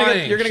 She's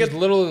lying. You're gonna She's get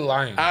literally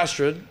lying.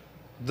 Astrid,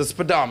 the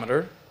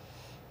speedometer.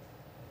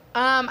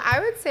 I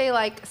would say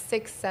like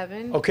 6,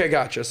 7. Okay,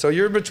 gotcha. So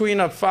you're between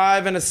a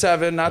 5 and a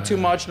 7. Not too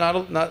much. Not a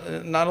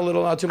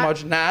little. Not too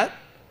much. Nat,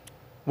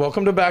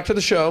 welcome back to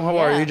the show. How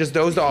are you? You just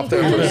dozed off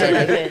there for a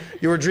second.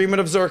 You were dreaming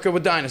of Zherka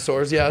with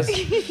dinosaurs. Yes.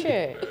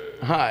 Sure.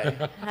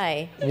 Hi.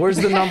 Hi. Where's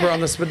the number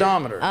on the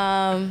speedometer?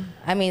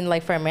 I mean,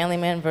 like for a manly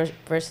man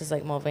versus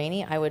like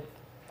Mulvaney,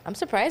 I'm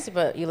surprised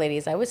about you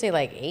ladies. I would say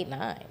like 8,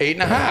 9.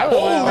 8.5.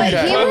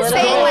 Like he was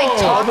saying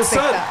like All of a toxic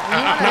sudden.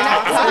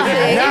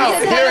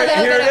 though.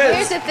 Here it is.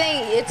 Here's the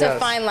thing. It's a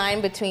fine line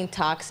between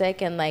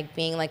toxic and like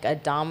being like a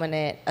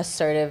dominant,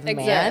 assertive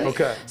man.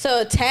 Okay.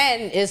 So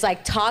 10 is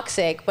like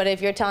toxic, but if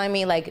you're telling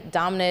me like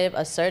dominant,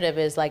 assertive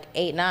is like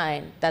 8,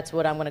 9, that's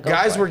what I'm gonna go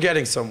Guys, for. we're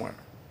getting somewhere.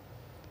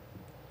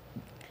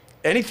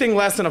 Anything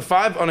less than a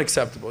 5,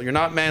 unacceptable. You're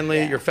not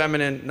manly, you're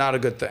feminine, not a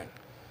good thing.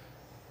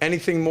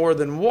 Anything more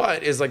than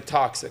what is like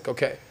toxic.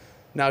 Okay.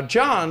 Now,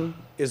 Jon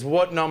is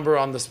what number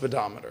on the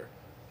speedometer?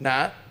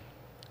 Nat?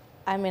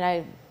 I mean,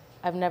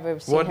 I've never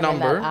seen What him in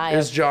number that eye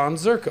is of- Jon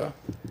Zherka?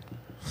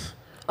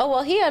 Oh,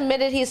 well, he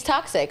admitted he's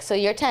toxic, so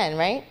you're 10,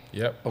 right?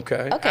 Yep.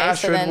 Okay. Okay, so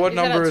Astrid, then- what He's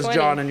at a number is 20.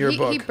 Jon in your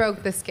book? He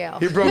broke the scale.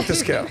 He broke the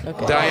scale.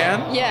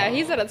 Diane? Yeah,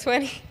 he's at a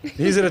 20.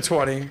 He's at a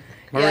 20.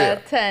 Maria? Yeah,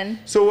 10.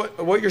 So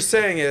what you're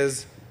saying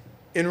is,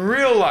 in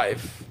real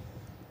life,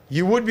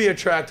 you would be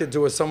attracted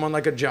to someone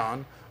like a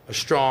Jon, a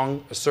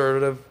strong,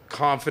 assertive,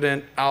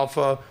 confident,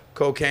 alpha,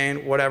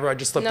 cocaine, whatever. I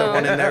just slipped that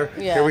one in there.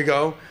 Yeah. Here we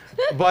go.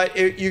 But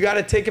you got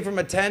to take it from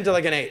a 10 to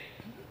like an 8.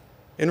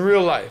 In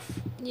real life.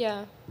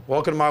 Yeah.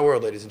 Welcome to my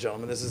world, ladies and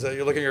gentlemen. This is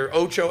you're looking at your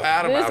Ocho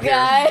Adam This out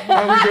guy. here.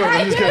 How we doing?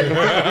 I'm just kidding.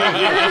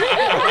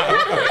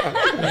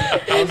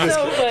 It's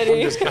so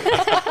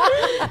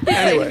funny.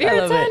 Anyway, If you're I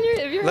a love 10, it.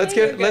 if you're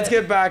let's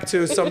get back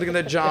to something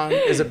that Jon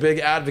is a big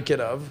advocate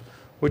of,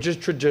 which is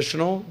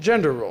traditional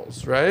gender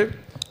roles, right?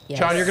 Yes.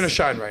 Jon, you're gonna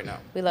shine right now.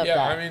 We love Yeah,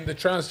 that. I mean, the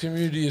trans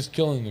community is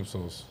killing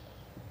themselves.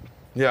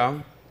 Yeah.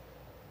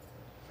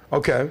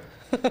 Okay.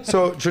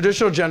 So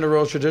traditional gender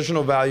roles,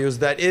 traditional values,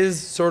 that is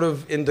sort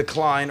of in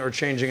decline or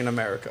changing in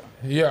America.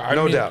 Yeah, I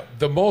No mean, doubt.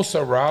 the most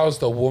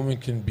aroused a woman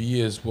can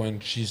be is when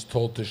she's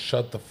told to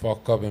shut the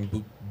fuck up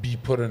and be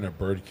put in a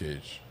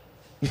birdcage.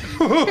 Is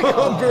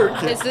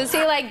this,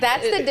 see, like,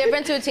 that's the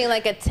difference between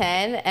like a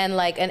 10 and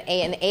like an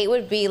 8. An 8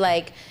 would be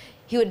like,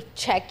 he would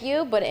check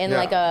you, but in Yeah.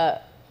 like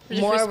a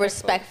more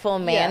respectful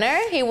manner.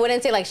 He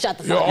wouldn't say like, shut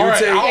the Yo, fuck all up. right,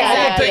 say- I'm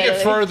gonna take it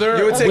Exactly. further.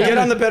 You would say, Women- get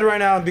on the bed right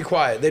now and be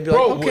quiet. They'd be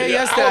Bro, like, okay,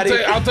 yes, I'll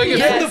daddy. I'll take it.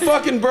 Get in the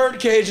fucking bird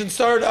cage and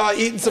start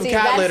eating some See,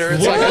 cat that's litter.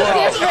 It's so like,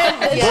 wow. different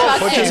than What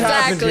toxic. just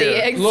happened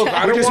here? Look,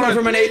 I We don't just went want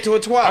from an 8 to a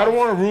 12. I don't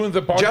want to ruin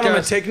the podcast.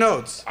 Gentlemen, take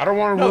notes. I don't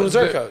want to No, ruin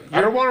Zherka, the.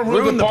 I don't want to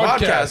ruin the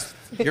podcast.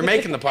 You're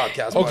making the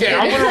podcast. Okay, buddy.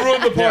 I'm gonna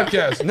ruin the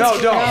podcast. No,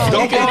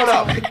 don't blow it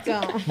up.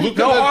 Don't. Look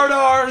No at the- hard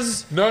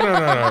R's. No. No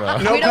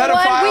We don't want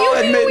pedophile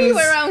we admittance.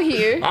 around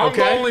here. I'm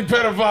Okay. the only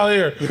pedophile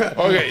here.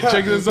 Okay,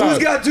 check this out. Who's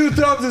got 2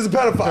 thumbs as a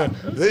pedophile?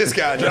 This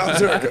guy, Jon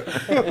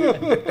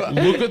Zherka.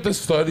 Look at the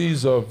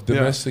studies of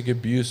domestic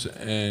abuse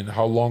and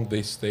how long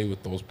they stay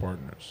with those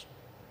partners.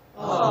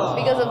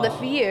 Because of the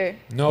fear.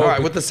 No, All right,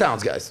 but- with the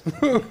sounds, guys.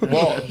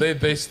 well,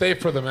 they stay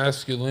for the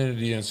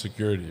masculinity and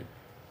security.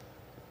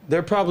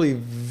 They're probably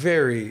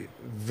very,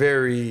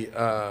 very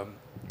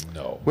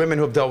No. women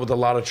who have dealt with a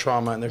lot of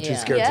trauma and they're too Yeah.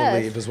 scared Yes. to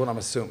leave, is what I'm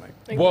assuming.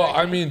 Well,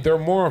 I mean, they're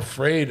more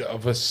afraid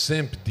of a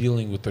simp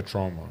dealing with the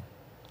trauma.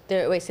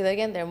 Wait, say that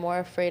again. They're more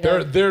afraid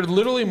of. They're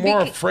literally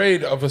more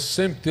afraid of a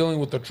simp dealing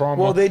with the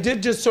trauma. Well, they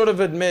did just sort of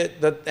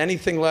admit that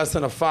anything less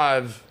than a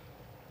 5,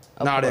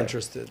 not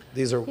interested.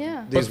 These are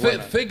these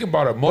women. Think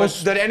about it.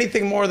 Most that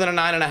anything more than a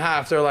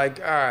 9.5, they're like,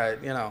 all right,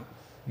 you know.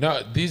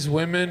 No, these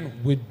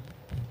women would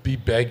be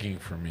begging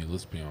for me.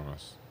 Let's be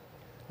honest.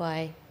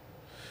 Why?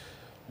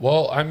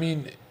 Well, I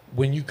mean,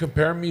 when you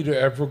compare me to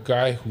every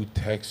guy who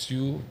texts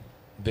you,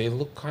 they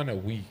look kind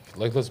of weak.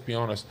 Like, let's be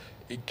honest.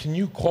 Can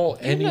you call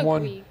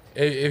anyone?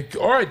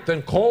 All right,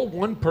 then call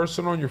one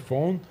person on your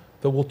phone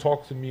that will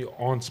talk to me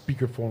on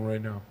speakerphone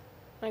right now.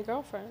 My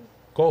girlfriend.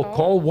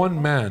 Call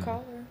one man. Call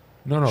her.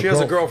 No. She has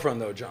a girlfriend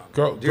though, John.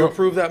 Do you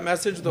approve that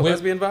message, the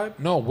lesbian vibe?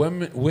 No,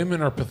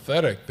 women are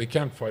pathetic. They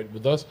can't fight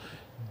with us.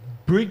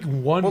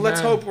 Bring one. Well, man,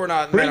 let's hope we're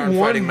not. Bring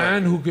one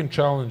man who can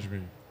challenge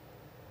me.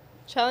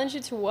 Challenge you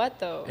to what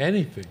though?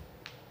 Anything.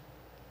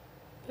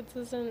 That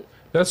doesn't.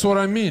 That's what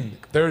I mean.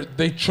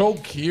 They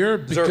choke here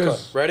because.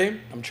 Zherka,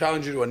 ready? I'm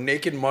challenging you to a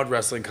naked mud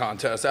wrestling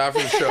contest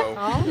after the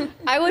show.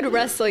 I would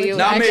wrestle you.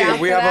 Not me.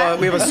 We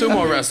have a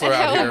sumo wrestler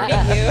out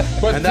here,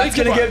 and that's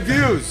gonna get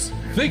views.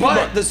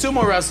 But the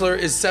sumo wrestler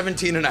is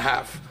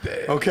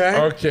 17.5.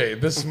 Okay. Okay.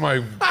 This is my.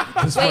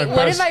 Wait,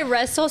 what if I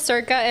wrestle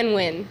Zherka and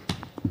win?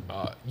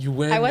 You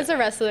win. I was a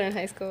wrestler in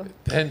high school.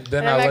 Then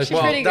I'm I let actually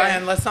you. pretty Well, good.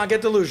 Diane, let's not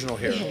get delusional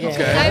here.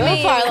 Okay. I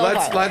mean,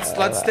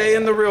 Let's stay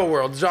in the real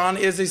world. John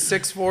is a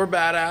 6'4"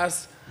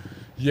 badass.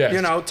 Yes.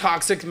 You know,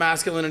 toxic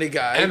masculinity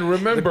guy. And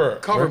remember,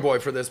 the cover boy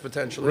for this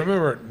potentially.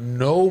 Remember,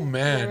 no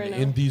man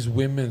in these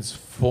women's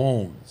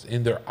phones,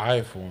 in their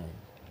iPhone,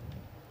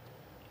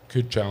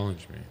 could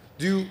challenge me.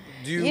 Do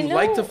you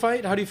like to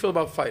fight? How do you feel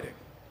about fighting?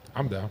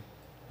 I'm down.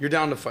 You're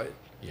down to fight.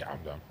 Yeah,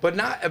 I'm down. But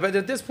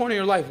at this point in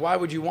your life, why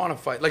would you want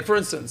to fight? Like, for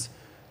instance,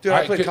 dude,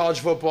 I played college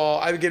football.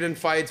 I would get in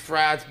fights,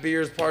 frats,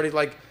 beers, parties.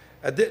 Like,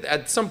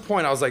 at some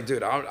point, I was like,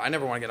 dude, I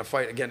never want to get in a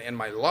fight again in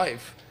my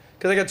life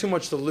because I got too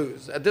much to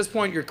lose. At this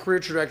point, your career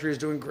trajectory is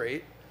doing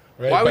great.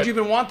 Right, why would you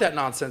even want that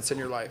nonsense in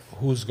your life?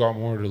 Who's got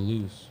more to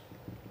lose?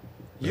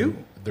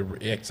 You.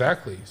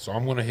 Exactly. So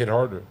I'm going to hit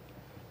harder.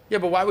 Yeah,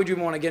 but why would you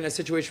want to get in a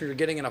situation where you're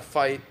getting in a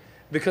fight?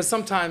 Because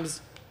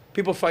sometimes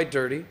people fight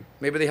dirty.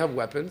 Maybe they have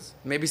weapons.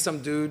 Maybe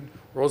some dude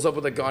rolls up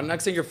with a gun.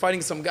 Next thing you're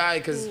fighting some guy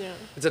because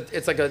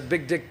it's like a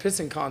big dick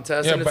pissing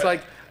contest. Yeah, and it's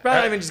like,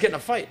 rather than even just get in a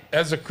fight.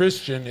 As a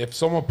Christian, if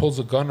someone pulls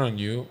a gun on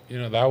you, you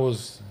know, that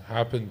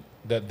happened,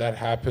 you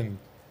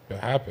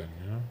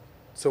know?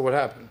 So what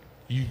happened?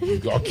 You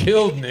got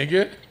killed,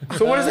 nigga.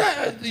 So what is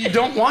that? You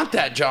don't want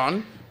that,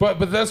 John. But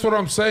that's what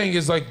I'm saying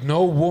is like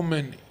no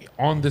woman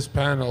on this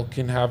panel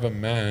can have a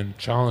man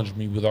challenge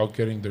me without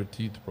getting their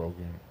teeth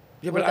broken.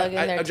 Yeah,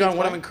 but John,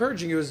 what I'm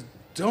encouraging you is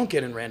don't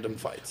get in random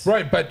fights.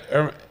 Right, but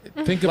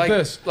think of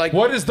this. Like,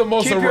 what is the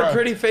most... Keep your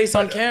pretty face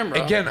on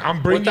camera. Again,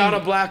 I'm bringing... Without a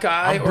black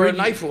eye or a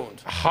knife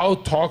wound. How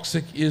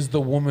toxic is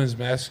the woman's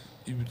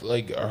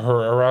her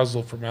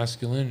arousal for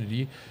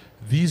masculinity?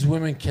 These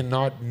women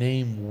cannot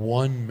name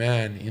one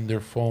man in their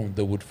phone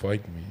that would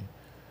fight me.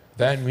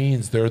 That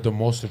means they're the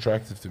most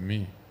attractive to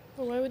me.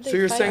 Well, why would they so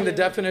you're saying you? The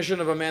definition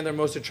of a man they're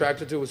most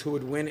attracted to is who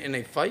would win in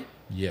a fight?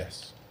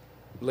 Yes.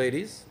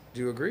 Ladies,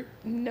 do you agree?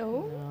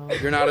 No.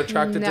 You're not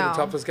attracted to the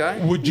toughest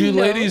guy? Would you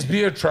ladies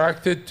be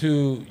attracted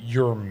to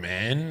your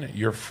men,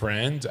 your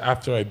friends,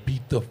 after I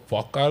beat the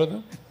fuck out of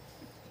them?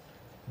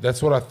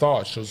 That's what I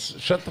thought. So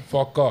shut the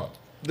fuck up.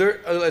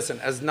 Listen,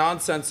 as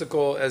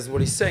nonsensical as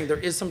what he's saying, there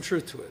is some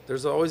truth to it.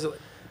 There's always,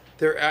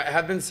 there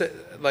have been,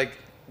 like,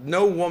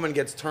 no woman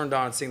gets turned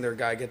on seeing their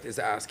guy get his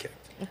ass kicked.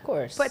 Of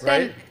course. But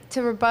then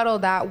to rebuttal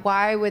that,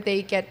 why would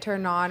they get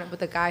turned on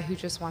with a guy who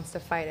just wants to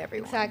fight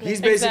everyone? Exactly. He's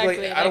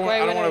basically, I don't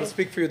want to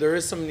speak for you. There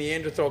is some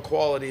Neanderthal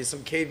qualities,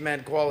 some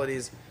caveman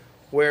qualities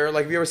where,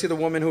 like, if you ever see the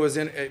woman who was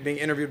being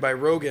interviewed by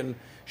Rogan,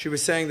 she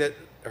was saying that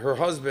her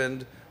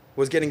husband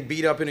was getting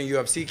beat up in a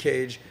UFC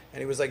cage and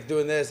he was like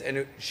doing this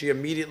and she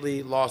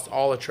immediately lost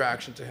all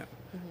attraction to him.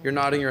 Mm-hmm. You're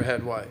nodding your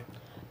head, why?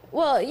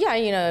 Well, yeah,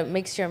 you know, it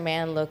makes your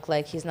man look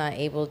like he's not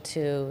able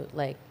to,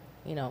 like,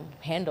 you know,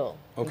 handle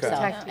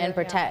himself and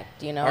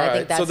protect, you know. All I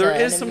think that's so there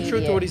is some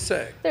truth to what he's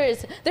saying.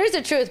 There's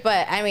a truth,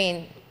 but I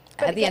mean,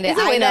 at the end of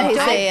the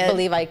day, I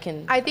believe I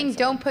can. I think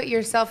don't put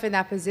yourself in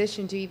that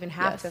position to even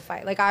have to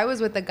fight. Like, I was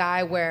with a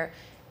guy where,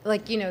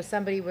 like, you know,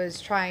 somebody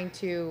was trying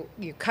to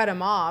cut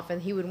him off and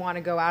he would want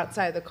to go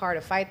outside of the car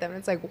to fight them. And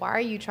it's like, why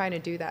are you trying to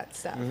do that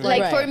stuff? Mm-hmm.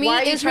 Like, for me,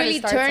 it's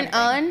really turn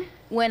on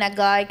when a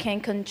guy can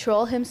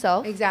control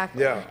himself.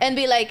 Exactly. Yeah. And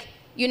be like,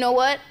 you know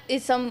what?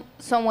 It's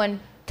someone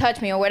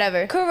touch me or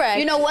whatever. Correct.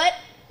 You know what?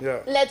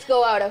 Yeah. Let's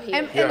go out of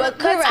here. But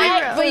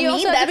correct. But you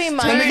also have to be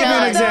mindful. Let me give you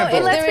an example.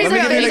 Let me give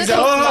you an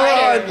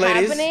example.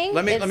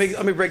 Ladies,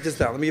 let me break this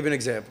down. Let me give you an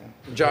example.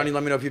 Johnny,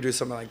 let me know if you do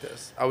something like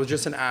this. I was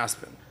just in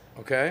Aspen,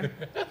 okay?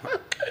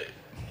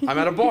 I'm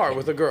at a bar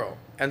with a girl,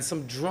 and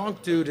some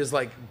drunk dude is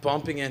like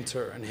bumping into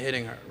her and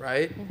hitting her,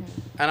 right? Mm-hmm.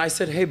 And I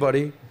said, hey,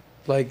 buddy,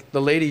 like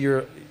the lady,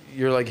 you're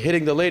like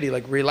hitting the lady,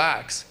 like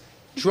relax.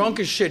 Drunk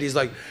as shit. He's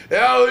like,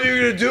 yeah, what are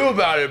you gonna do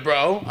about it,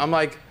 bro? I'm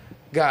like,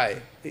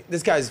 guy,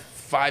 this guy's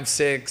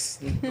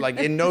 5'6", like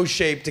in no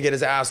shape to get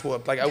his ass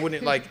whooped. Like I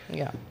wouldn't like.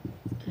 Yeah.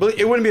 But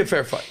it wouldn't be a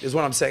fair fight, is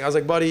what I'm saying. I was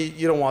like, buddy,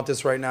 you don't want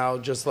this right now.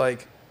 Just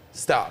like,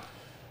 stop.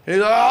 And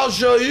he's like, I'll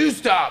show you,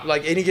 stop.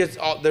 Like, and he gets,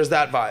 there's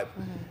that vibe.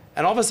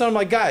 And all of a sudden, I'm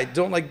like, guy,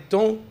 don't,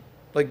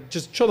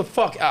 just chill the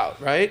fuck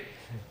out, right?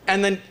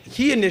 And then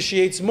he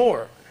initiates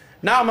more.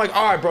 Now I'm like,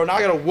 all right, bro, now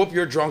I gotta whoop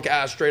your drunk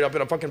ass straight up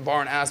in a fucking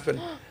bar in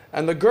Aspen.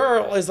 And the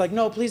girl is like,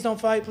 no, please don't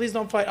fight, please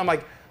don't fight. I'm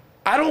like,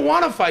 I don't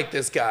wanna fight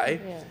this guy.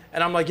 Yeah.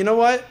 And I'm like, you know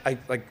what?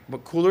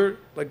 But cooler,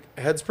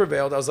 heads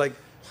prevailed. I was like,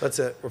 that's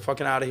it, we're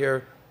fucking out of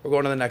here. We're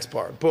going to the next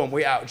bar. Boom,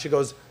 we out. She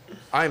goes,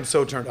 I am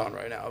so turned on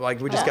right now. Like,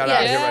 we just got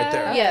out of here right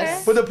there.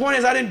 Yes. But the point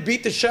is, I didn't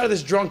beat the shit out of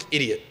this drunk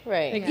idiot.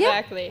 Right.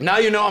 Exactly. Now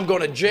you know I'm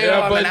going to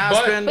jail, I'm in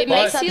Aspen. It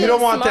makes you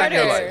don't want smarter.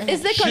 that in your life.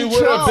 It's the She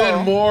control. would have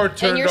been more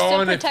turned you're still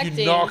on if you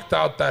protecting. knocked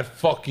out that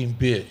fucking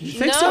bitch. You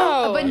think No.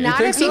 so? But not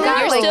think if you so? got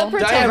You're like still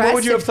protected. Diane, what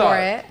would you have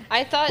arrested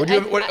thought? for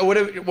it.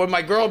 I thought. Would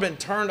my girl have been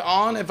turned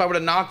on if I would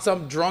have knocked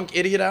some drunk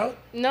idiot out?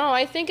 No,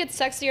 I think it's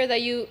sexier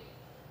that you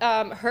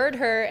heard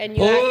her and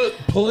you.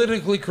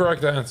 Politically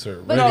correct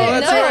answer. But No,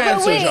 that's her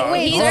answer, John.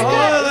 Wait, Hold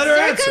on, let her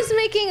answer. Zherka's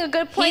making a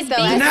good point, He's though.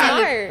 being That's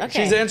smart. not-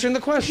 Okay. She's answering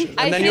the question,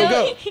 and then feel, you'll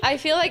go. I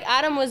feel like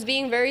Adam was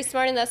being very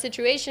smart in that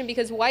situation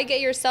because why get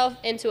yourself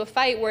into a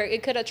fight where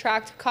it could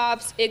attract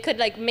cops? It could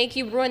make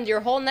you ruin your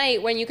whole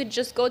night when you could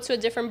just go to a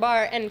different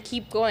bar and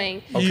keep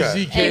going.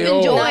 Easy KO. And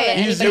enjoy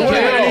it. Easy It would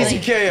have been an KO. easy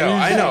KO.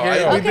 I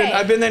know. Okay.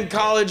 I've been in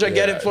college. I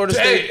get it. Florida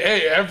State.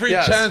 Hey, every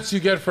Yes. chance you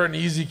get for an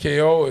easy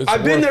KO is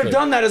I've been worth there, it.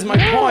 done that. Is my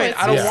point.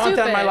 I don't it's want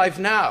that in my stupid. life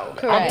now.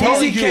 Correct. I'm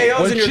telling Easy you,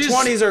 KOs when in your she's-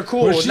 20s are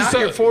cool, when she's not a-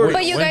 your 40s.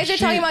 But you When guys are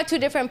she- talking about two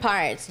different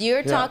parts.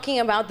 You're talking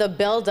about the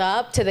build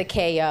up to the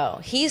KO.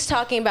 He's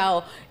talking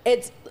about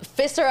it's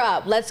fist her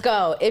up, let's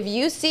go. If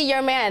you see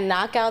your man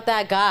knock out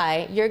that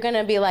guy, you're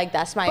gonna be like,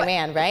 that's my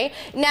man, right?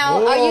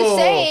 Now, are you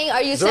saying,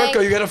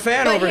 Zherka, you got a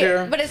fan but over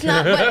here. But it's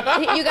not,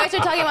 but you guys are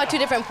talking about two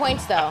different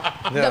points though.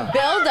 Yeah. The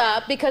build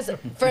up, because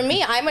for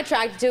me, I'm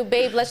attracted to,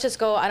 babe, let's just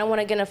go, I don't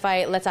wanna get in a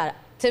fight, let's out.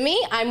 To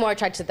me, I'm more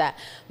attracted to that.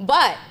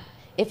 But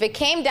if it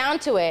came down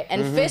to it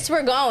and fists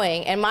were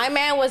going and my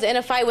man was in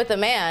a fight with a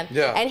man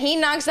and he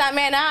knocks that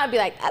man out, I'd be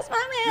like, that's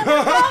my man,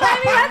 let's go,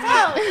 baby,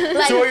 let's go.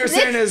 Like, So what you're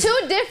saying is-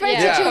 two different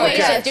Yeah, situations.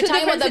 okay. You're Two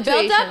talking about the different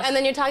build up situations. and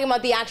then you're talking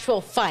about the actual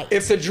fight.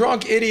 If the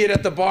drunk idiot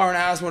at the bar and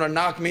asked when to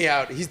knock me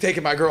out, he's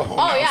taking my girl home.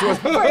 Oh now. yeah, So-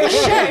 for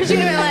sure. She'd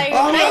be like,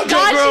 I'm thank not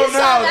God your girl she saw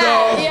now,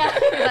 that.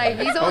 though. Yeah. Like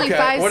he's only Okay.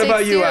 5'6". What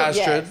about you,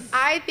 Astrid? Yes.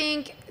 I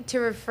think to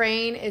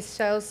refrain is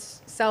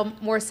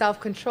more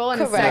self-control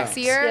and Correct.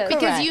 sexier Yes.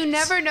 because Correct. you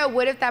never know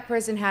what if that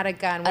person had a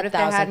gun, what if they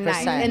had a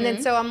knife, 1,000%. and then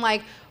so I'm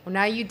like, well,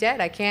 now you dead.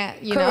 I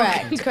can't, you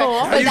Correct. know. Correct.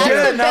 Now you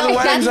did it, now the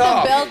wedding's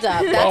off. build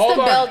up. That's Hold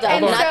the on, build up,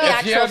 hold on. not the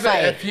If he actual had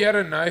fight. If he had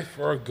a knife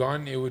or a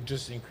gun, it would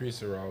just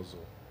increase arousal.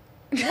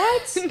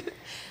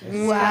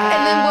 And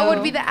then what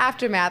would be the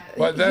aftermath?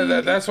 But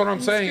that's what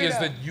I'm saying is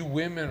that you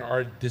women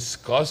are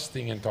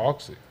disgusting and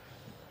toxic.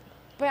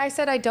 But I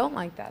said I don't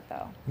like that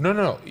though.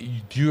 No.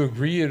 Do you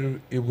agree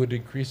it would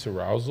increase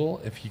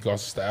arousal if he got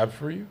stabbed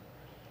for you?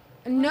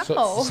 No.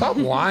 So, stop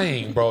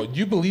lying, bro. Do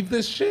you believe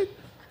this shit?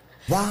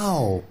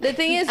 Wow. The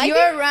thing is, I you're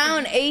think-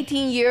 around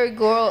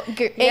 18-year-old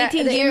the girls.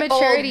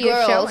 immaturity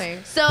is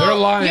showing. So They're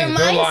lying, your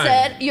they're lying.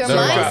 mindset, They're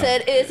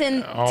lying. is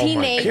in Oh my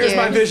teenagers. Here's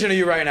my vision of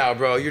you right now,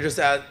 bro. You're just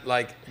at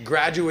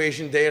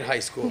graduation day at high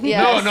school.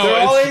 Yes. No,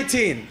 They're all it's-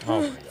 18.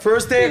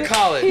 First day of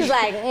college. He's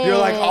like, You're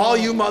like, all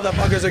you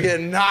motherfuckers are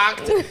getting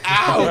knocked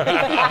out.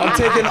 I'm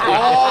taking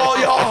all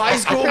y'all high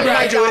school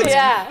graduates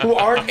Yeah. who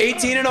aren't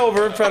 18 and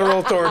over, federal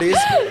authorities,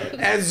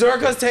 and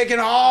Zherka's taking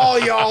all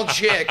y'all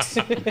chicks.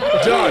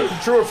 Done.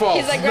 True or false?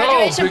 He's like, No,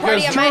 graduation party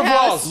because at true my or house.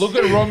 false? Look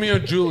at Romeo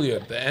and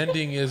Juliet. The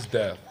ending is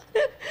death.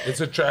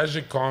 It's a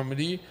tragic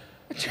comedy.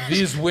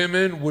 These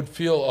women would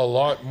feel a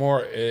lot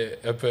more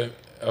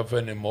of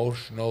an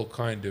emotional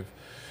kind of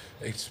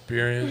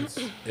experience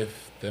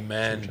if the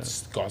man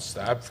got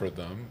stabbed for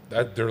them.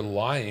 That they're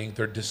lying.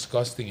 They're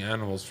disgusting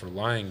animals for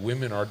lying.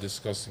 Women are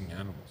disgusting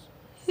animals.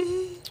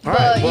 All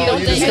right. You Well,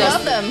 don't think you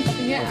discussed- love them.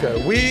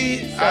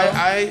 Okay.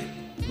 I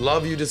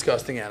love you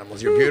disgusting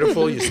animals. You're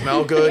beautiful, you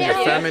smell good, you're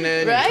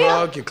feminine, Right? you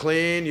cook, you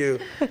clean, you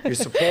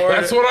support.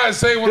 That's what I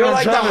say when You're I'm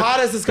like trying the to.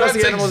 hottest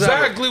disgusting That's animals ever.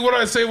 exactly what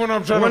I say when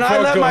I'm trying When to I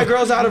fuck let them. my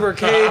girls out of her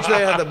cage, they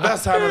have the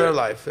best time of their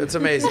life. It's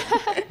amazing.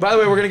 By the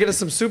way, we're going to get us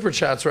some super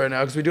chats right now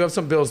because we do have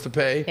some bills to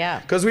pay. Yeah.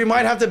 Because we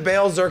might have to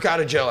bail Zherka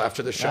out of jail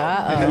after the show.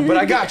 But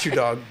I got you,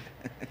 dog.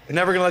 I'm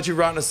never going to let you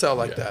rot in a cell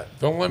like that.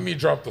 Don't let me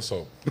drop the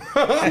soap.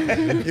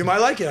 You might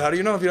like it. How do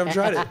you know if you haven't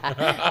tried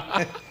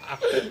it?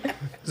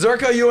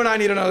 Zherka, you and I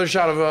need another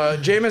shot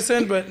of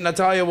Jameson, but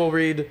Natalia will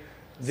read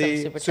the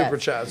Some super super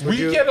chats. chats. Would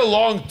We you- get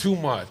along too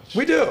much.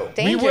 We do.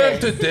 We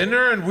went to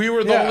dinner and we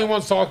were the Yeah. only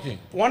ones talking.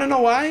 Want to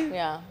know why?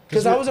 Yeah.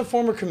 Because I was a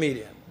former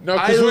comedian. No,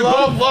 'cause we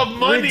both love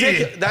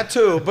money. That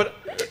too, but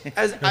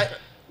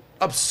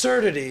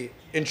absurdity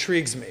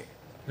intrigues me.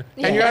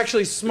 And you're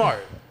actually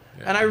smart.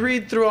 And I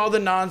read through all the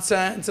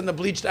nonsense and the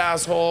bleached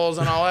assholes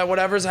and all that,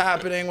 whatever's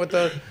happening with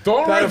the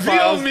Don't reveal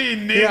pedophiles. me,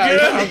 nigga.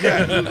 Yeah,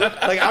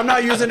 okay. Like, I'm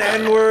not using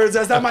N-words.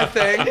 That's not my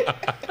thing.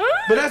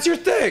 But that's your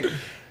thing.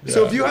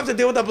 So if you have to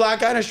deal with a black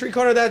guy in a street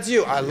corner, that's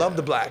you. I love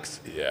the blacks.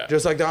 Yeah.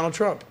 Just like Donald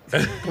Trump.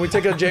 Can we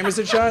take a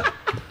Jameson shot?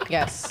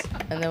 Yes,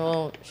 and then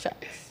we'll shut.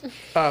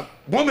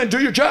 Woman, do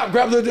your job.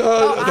 Grab the.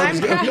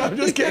 I'm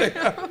just kidding.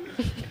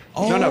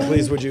 No,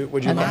 please. Would you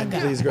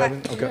please grab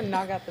it? Okay.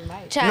 Knock out the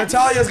mic. Chats.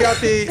 Natalia's got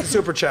the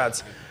super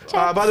chats.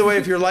 By the way,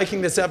 if you're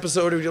liking this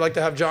episode, would you like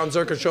to have Jon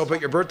F'n Zherka show up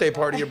at your birthday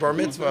party, your bar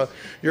mitzvah,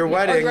 your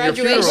wedding, your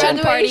funeral,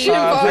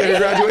 your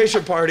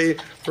graduation party,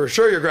 for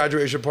sure your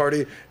graduation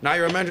party, not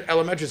your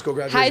elementary school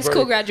graduation High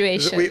school party.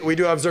 graduation. We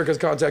do have Zherka's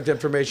contact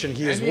information.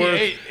 He is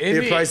worth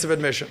the price of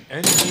admission.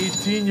 Any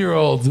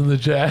 18-year-olds in the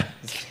chat?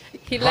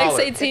 He likes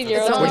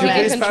 18-year-olds. Would you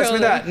please pass me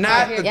that?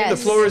 Nat, the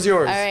floor is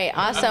yours. All right,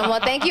 awesome. Well,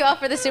 thank you all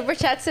for the super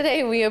chats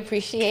today. We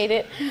appreciate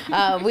it.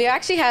 We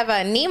actually have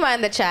Nima in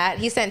the chat.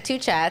 He sent 2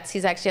 chats. He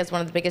actually has one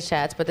of the biggest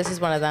chats, but this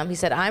is one of them. He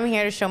said, I'm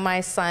here to show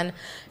my son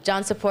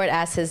Jon support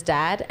as his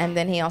dad. And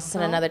then he also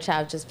sent another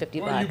chat of just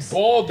 $50. Well, you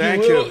bald.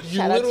 Thank you.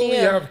 You literally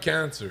have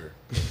cancer.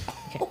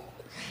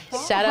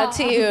 Shout out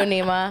to you,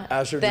 Nima.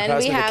 Asher, Then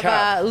we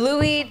have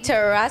Louis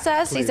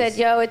Terrazas. He said,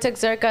 yo, it took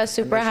Zherka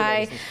super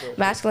high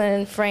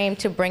masculine frame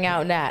to bring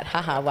out Nat.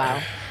 Haha,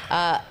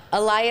 wow.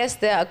 Elias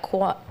the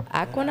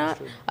Aquanaut.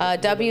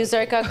 W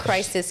Zherka,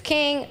 Christ is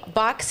King.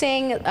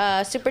 Boxing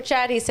super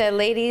chat. He said,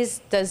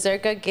 ladies, does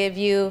Zherka give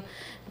you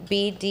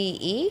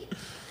BDE?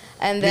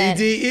 And then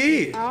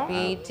BDE.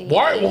 BDE.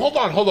 Why? Well, hold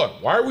on.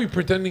 Why are we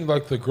pretending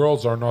like the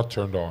girls are not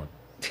turned on?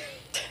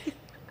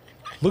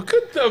 Look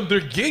at them. They're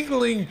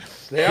giggling.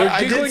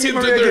 I did see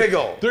Maria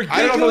giggle. They're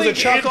I don't know if it was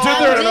a chuckle.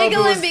 I'm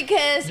giggling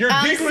because You're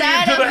I'm giggling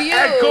sad into of the you.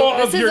 echo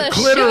of This is your a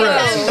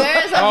clitoris. show.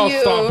 Embarrassed of Oh,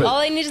 you. stop it. All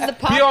I need is the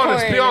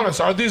popcorn. Be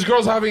honest. Are these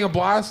girls having a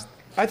blast?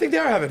 I think they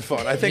are having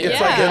fun. I think it's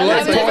Yeah,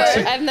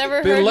 like I've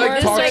never They heard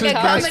like more toxic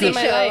sarcasm in masculinity.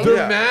 my life. Their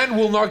Yeah. man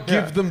will not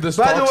give them this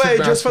By the toxic way,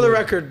 just for the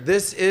masculinity. record,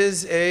 this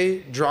is a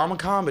drama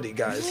comedy,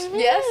 guys.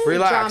 Yes.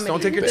 Relax. Dramedy. Don't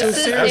take it too This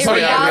is a seriously.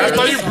 reality. That's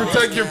how you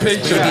protect your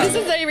paycheck. This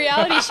is a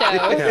reality show.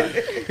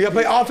 You gotta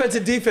play offense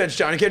and defense,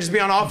 John. You can't just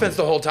be on offense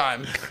the whole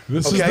time.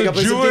 This Okay, you is the gotta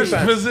play some Jewish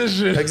defense.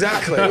 position.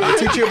 Exactly. They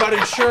teach you about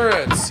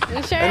insurance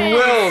and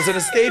wills and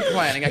estate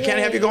planning. I can't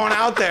have you going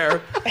out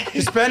there,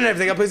 you're spending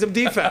everything. I gotta play some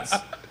defense.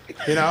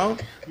 You know?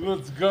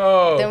 Let's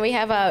go. Then we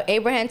have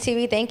Abraham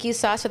TV. Thank you,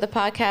 Sauce, for the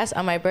podcast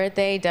on my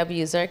birthday.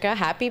 W Zherka.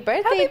 Happy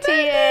birthday to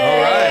you.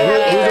 All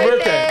right. Who's the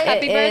birthday?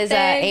 Happy It is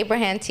birthday.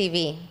 Abraham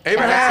TV.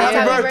 Abraham,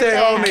 happy birthday,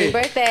 homie. Happy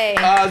birthday.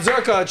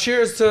 Zherka,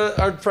 cheers to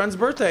our friend's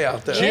birthday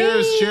out there.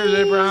 Cheers,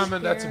 Abraham,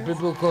 and that's a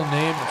biblical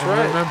name. And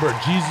right. remember,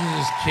 Jesus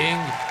is king.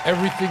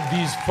 Everything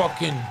these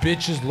fucking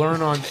bitches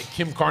learn on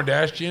Kim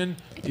Kardashian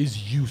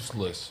is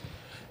useless.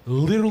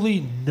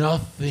 Literally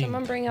nothing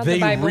Someone bring out they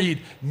the Bible.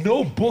 read.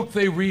 No book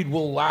they read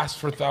will last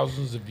for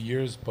thousands of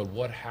years, but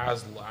what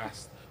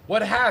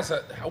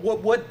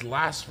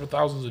lasts for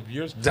thousands of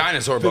years?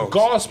 Dinosaur The bones.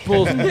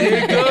 Gospels,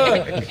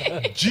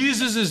 nigga.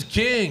 Jesus is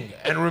king.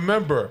 And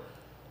remember,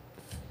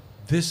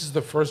 this is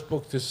the first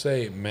book to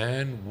say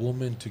man,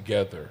 woman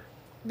together.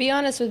 Be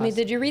honest with me.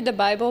 Did you read the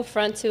Bible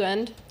front to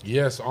end?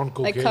 Yes, on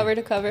cocaine. Like cover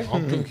to cover?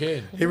 On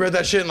cocaine. He read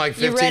that shit in like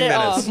You 15 read it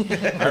minutes.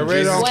 all. I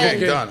read it on Jesus King,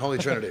 cocaine done. Holy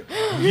Trinity.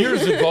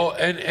 years ago,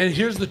 and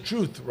here's the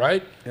truth,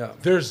 right? Yeah.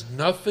 There's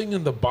nothing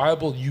in the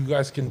Bible you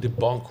guys can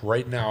debunk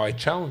right now. I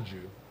challenge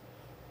you.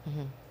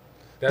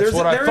 That's There's-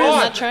 what I there is-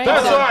 thought. Not trying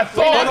That's to. what I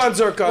Hold thought. on,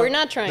 Zherka. We're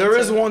not trying There to.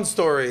 is one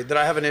story that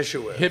I have an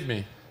issue with. Hit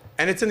me.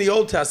 And it's in the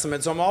Old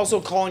Testament, so I'm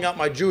also calling out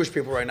my Jewish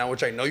people right now,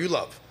 which I know you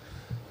love.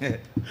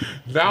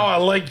 Now I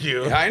like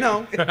you. I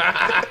know.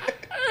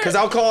 Because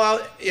I'll call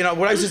out,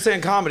 what I used to say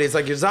in comedy, it's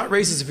like, it's not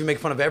racist if you make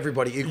fun of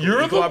everybody equally.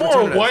 You're equal the more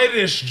opportunities.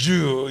 whitish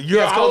Jew.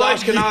 Yeah, it's called I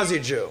like you.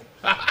 Ashkenazi Jew.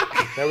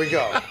 There we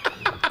go.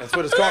 That's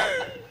what it's called.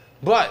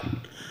 But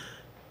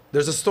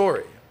there's a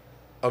story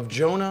of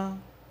Jonah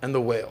and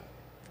the whale.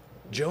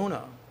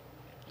 Jonah.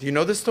 Do you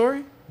know this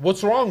story?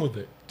 What's wrong with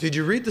it? Did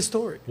you read the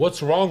story?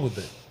 What's wrong with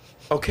it?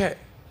 Okay.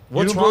 You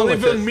What's don't wrong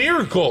believe with in it?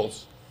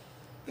 miracles.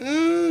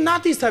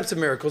 Not these types of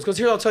miracles, because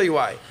here I'll tell you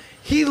why.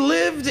 He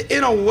lived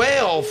in a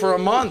whale for a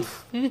month.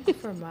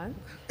 For a month?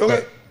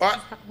 Okay.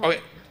 Okay.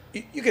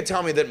 You could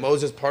tell me that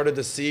Moses parted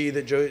the sea,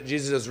 that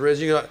Jesus is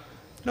risen. You go,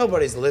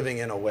 nobody's living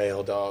in a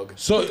whale, dog.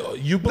 So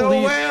you The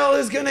believe? whale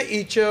is gonna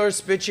eat you or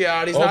spit you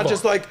out. He's Hold not on.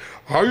 just like,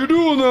 how you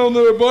doing down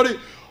there, buddy?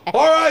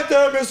 All right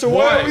there, Mr.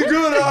 Whale, we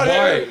good out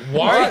here.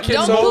 Why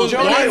can So Moses?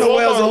 Jonah and the hold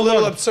whale's on, a hold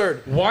little on.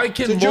 absurd. Why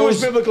can It's a Jewish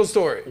Moses? biblical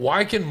story.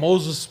 Why can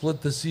Moses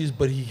split the seas,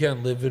 but he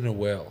can't live in a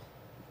whale?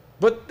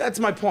 But that's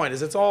my point,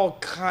 is it's all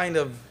kind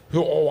of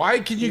Why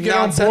can you get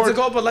on board?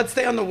 nonsensical, but let's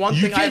stay on the one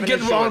You thing I can't have an get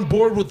issue on with.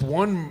 board with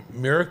one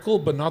miracle,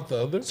 but not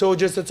the other. So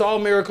it's all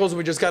miracles,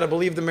 we just gotta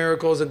believe the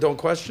miracles and don't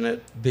question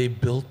it? They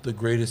built the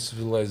greatest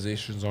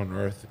civilizations on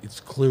Earth. It's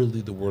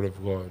clearly the word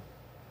of God.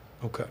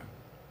 Okay.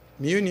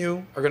 Me and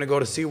you are gonna go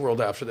to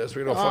SeaWorld after this.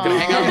 We're gonna fucking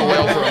hang out in a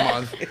whale for a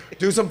month,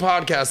 do some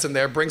podcasts in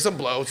there, bring some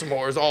blow, some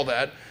whores, all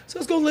that. So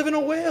let's go live in a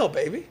whale,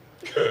 baby.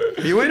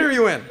 You in or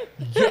you in?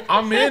 Yeah,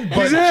 I'm in,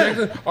 but check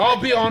this.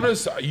 I'll be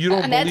honest. You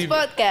don't Next believe.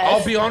 podcast.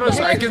 I'll be honest.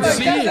 I can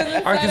see.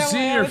 I can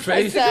see in your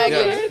face.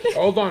 Exactly.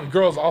 Hold on,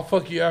 girls. I'll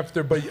fuck you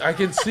after, but I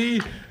can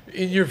see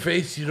In your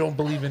face, you don't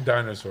believe in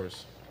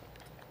dinosaurs.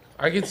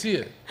 I can see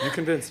it. You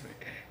convinced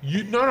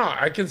me. No,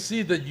 I can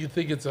see that you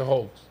think it's a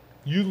hoax.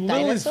 You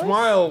literally Dinosaurs?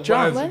 smile.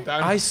 John, when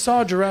I I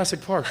saw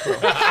Jurassic Park, bro.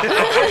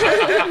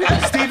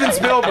 Steven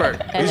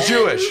Spielberg. He's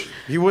Jewish.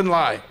 He wouldn't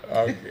lie.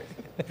 Okay.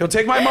 He'll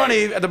take my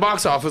money at the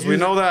box office. We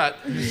know that.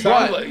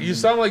 You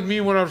sound like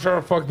me when I'm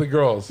trying to fuck the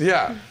girls.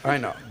 Yeah, I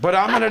know. But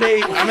I'm at an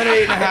 8. I'm at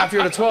an 8.5.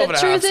 You're at a 12 The and a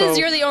half. truth is,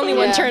 you're the only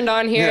one turned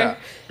on here,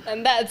 Yeah.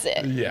 and that's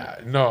it. Yeah,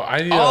 no,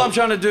 I need. All I'm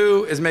trying to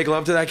do is make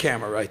love to that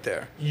camera right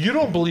there. You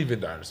don't believe in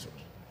dinosaurs.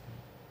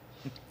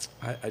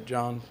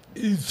 John.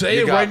 Say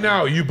You it got right me.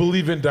 now. You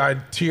believe in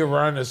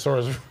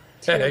Tyrannosaurus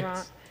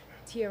Rex.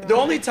 The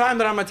only time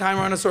that I'm a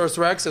Tyrannosaurus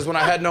Rex is when I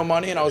had no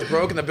money and I was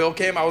broke and the bill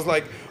came. I was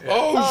like,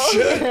 oh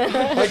shit,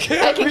 I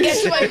can't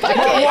get to my reach pocket.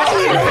 my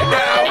wallet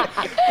right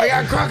now. I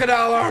got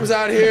crocodile arms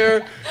out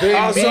here.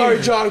 Oh,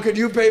 sorry, John, could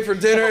you pay for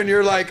dinner? And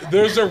you're like,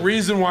 There's a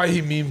reason why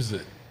he memes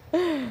it.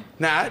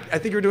 nah, I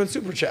think you're doing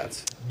super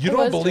chats. You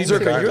don't believe in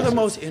Zherka, you're the dinosaurs.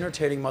 most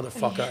entertaining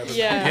motherfucker I've ever met.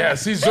 Yeah,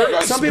 see,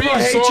 Zherka Some people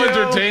speaks hate so you.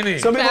 entertaining.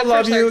 Some people Bad for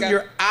love you. Zherka.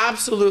 You're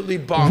absolutely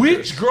bonkers.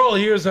 Which girl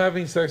here is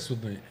having sex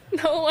with me?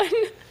 No one.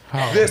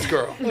 This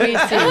girl.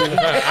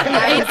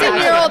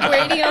 18-year-old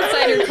waiting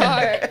outside your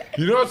car.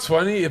 You know what's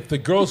funny? If the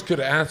girls could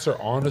answer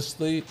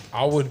honestly,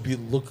 I would be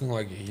looking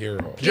like a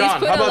hero. John,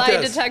 put how a about lie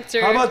this?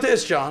 detector. How about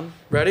this, John?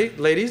 Ready?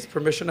 Ladies,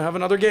 permission to have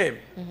another game.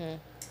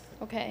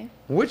 Okay.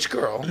 Which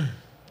girl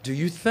do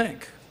you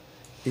think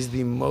is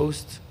the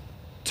most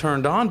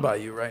turned on by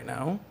you right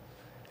now?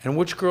 And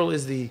which girl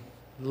is the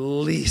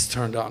least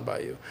turned on by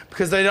you?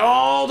 Because they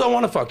all don't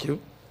want to fuck you.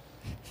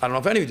 I don't know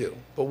if any do.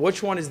 But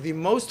which one is the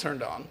most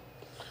turned on?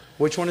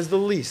 Which one is the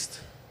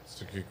least?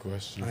 That's a good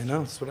question. I know,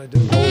 that's what I do.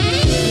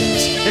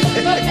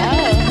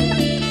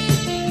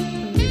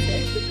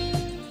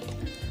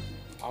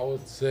 I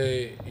would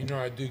say,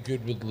 I do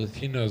good with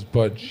Latinas,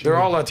 but They're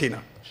all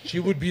Latina. she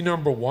would be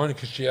number one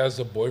because she has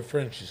a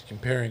boyfriend. She's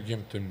comparing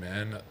him to a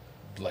man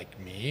like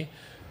me.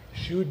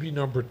 She would be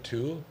number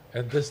two,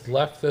 and this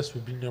leftist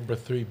would be number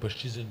three, but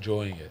she's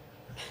enjoying it.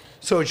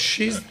 So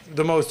she's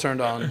the most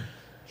turned on.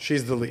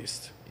 She's the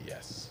least.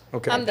 Yes.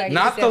 Okay. I'm the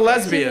Not the least.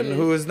 lesbian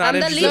who is not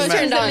I'm the interested in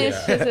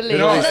least men.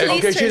 turned on.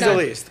 Okay, she's the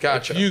least.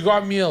 Gotcha. If you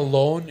got me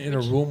alone in a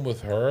room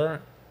with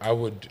her, I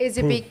would. Is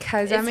it prove-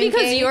 because It's I'm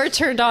because engaged? you're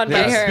turned on by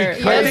Yes, her.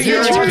 because Yes, you're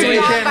you're turned turned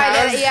on on by by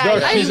that. that. Yeah,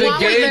 No, I she's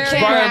want what engaged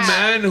they're by a at.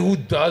 man who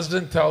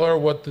doesn't tell her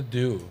what to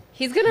do.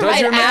 He's gonna Does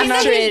write your man not?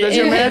 acid Does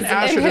your in man, his-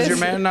 Asher? in Does your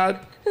his- man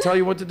not tell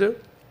you what to do?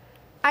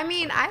 I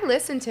mean, I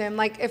listen to him.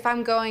 Like, if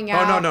I'm going Oh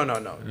out.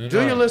 no.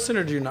 Do you listen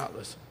or do you not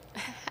listen?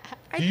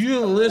 Do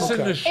you listen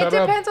to It shut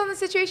up? depends on the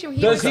situation.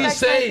 He Does he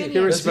respects my say? opinion. He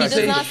respects He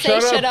does not say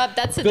shut up.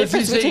 That's the Does he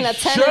difference say, between a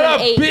 10 shut and up,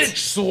 an 8. bitch,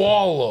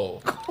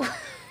 swallow?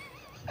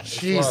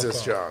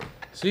 Jesus, John.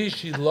 See,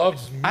 she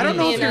loves me. I don't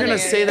know if you're gonna another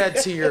say that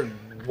to your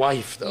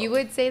wife though. You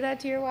would say that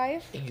to your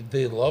wife?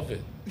 They love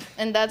it.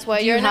 And that's why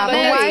Do you you're not have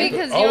a That's married. wife?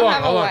 because you don't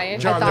have a wife.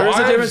 John, I there is a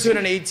thought- difference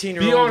between an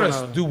 18-year-old. Be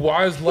honest. And Do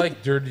wives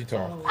like dirty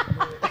talk?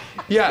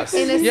 yes.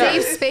 In a yes.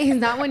 safe space,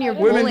 not when you're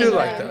Women bullying do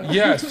like them. that.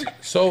 Yes.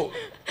 So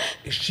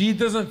she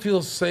doesn't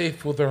feel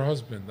safe with her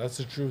husband. That's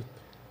the truth.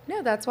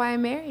 No, that's why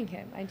I'm marrying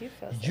him. I do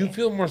feel safe. You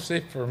feel more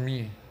safe for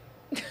me.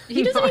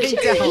 He doesn't I even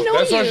don't. know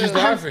That's why you. she's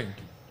laughing.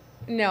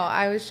 No,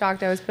 I was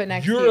shocked I was put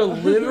next Your to you.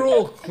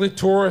 literal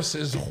clitoris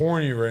is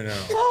horny right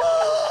now.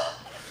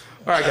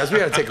 All right, guys, we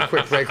gotta take a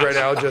quick break right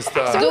now. Just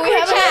Do we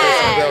have a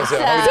That was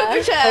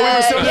it. chat? Oh, we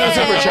were still doing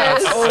super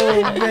chats.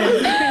 Oh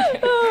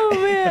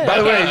man. By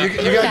the way, you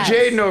got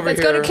Jaden over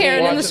Let's here. go to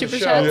Karen in the watching super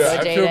show. chats. Yeah,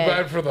 I feel Jada.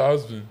 bad for the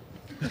husband.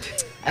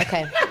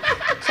 Okay.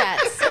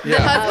 Chats. Yeah.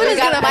 Husband we is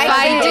got gonna Mike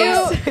find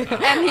Biggs. you,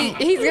 and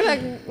he's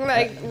gonna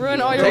like ruin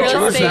all your Take real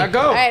charge, estate. Zach, go.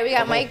 All right, we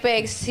got Mike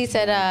Biggs. He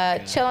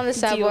said, chill on the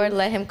soundboard,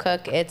 let him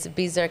cook. It's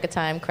B Zherka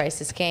time,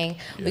 Christ is King.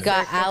 We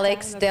got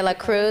Alex De La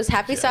Cruz.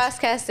 Happy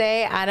SOSCAST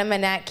Day. Adam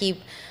and Nat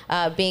keep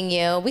being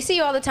you. We see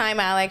you all the time,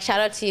 Alex. Shout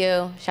out to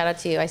you. Shout out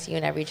to you. I see you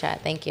in every chat.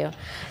 Thank you.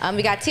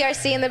 We got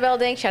TRC in the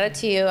building. Shout out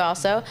to you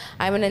also.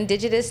 I'm an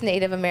Indigenous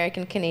Native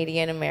American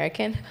Canadian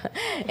American.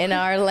 In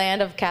our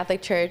land of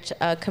Catholic Church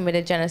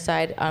committed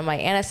genocide on my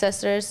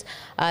ancestors.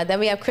 Then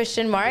we have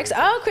Christian Marks.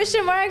 Oh,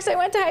 Christian Marks, I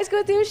went to high school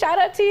with you. Shout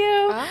out to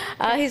you.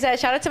 He said,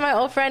 shout out to my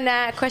old friend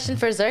Nat. Question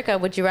for Zherka.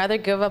 Would you rather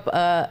give up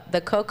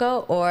the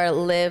cocoa or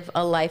live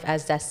a life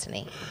as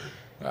destiny?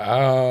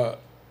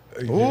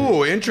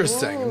 Ooh,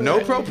 interesting. No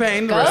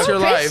propane the rest of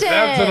your Christian. life.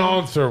 That's an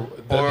answer.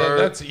 Or-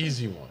 That's an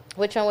easy one.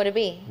 Which one would it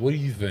be? What do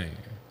you think?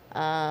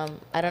 I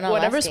don't know.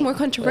 Whatever's asking. more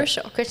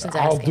controversial. Christian's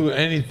I'll asking. do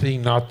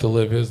anything not to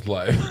live his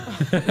life.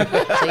 So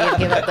you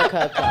give up the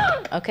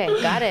cocoa.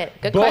 Okay, got it.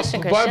 Good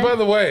question, Christian. By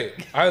the way,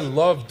 I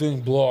love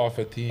doing blow off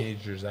a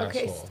teenager's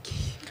asshole.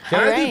 Can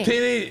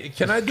Alright.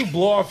 Can I do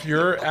blow off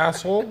your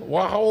asshole?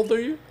 How old are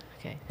you?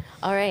 Okay.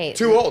 All right.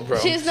 Too old, bro.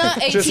 She's not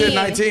 18. Just hit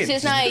 19.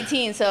 She's not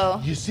 18,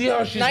 so. You see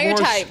how she's Not your more,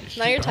 type.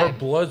 Not your her type.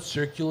 blood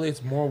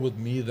circulates more with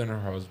me than her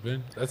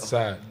husband. That's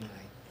sad.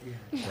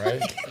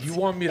 Right? You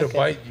want me to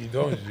bite you,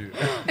 don't you?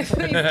 Please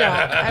don't.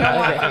 I don't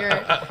want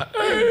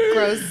your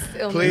gross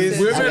illnesses. Please,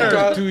 Women are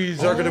Zherka, too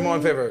easy. Zherka, do me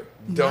one favor.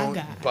 Don't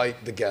God.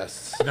 bite the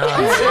guests. No.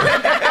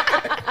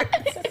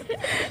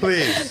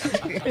 Please.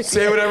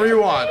 Say whatever you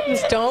want.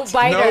 Don't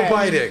bite No her.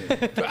 biting.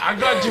 I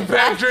got you,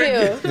 Last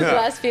Patrick. few.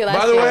 Last few.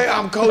 By the way,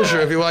 I'm kosher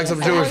if you like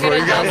some Jewish food.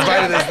 You got a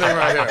bite of this thing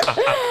right here.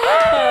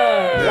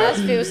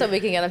 Last few, so we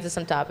can get into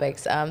some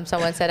topics.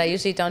 Someone said, I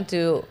usually don't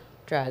do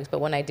drugs, but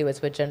when I do,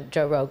 it's with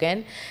Joe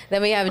Rogan.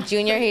 Then we have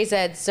Junior. He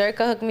said,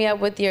 Zherka, hook me up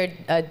with your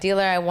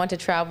dealer. I want to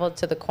travel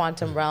to the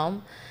quantum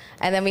realm.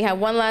 And then we have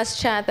one last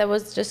chat that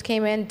just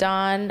came in.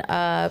 Don,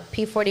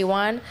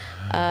 P41.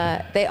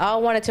 They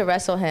all wanted to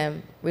wrestle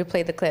him.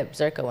 Replay the clip.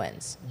 Zherka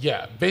wins.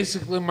 Yeah,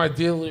 basically my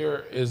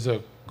dealer is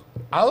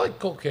I like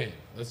cocaine.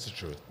 That's the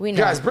truth. We know.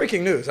 Guys,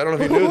 breaking news. I don't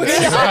know if you knew this.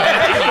 We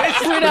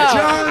know.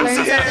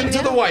 John's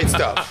into the white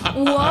stuff.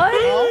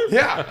 What?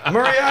 Yeah.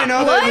 Maria, I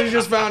know that you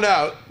just found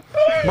out.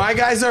 My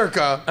guy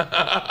Zherka,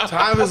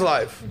 time of his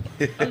life.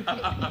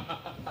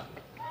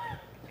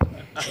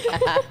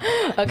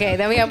 Okay,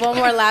 then we have one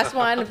more last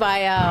one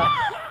by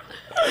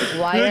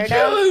Wired.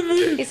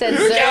 He said,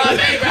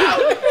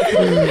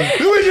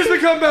 We just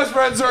become best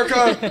friends,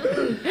 Zherka.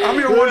 I'm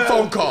your one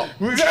phone call.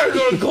 We gotta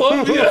go to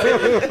Colombia.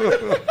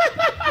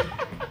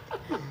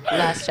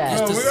 Last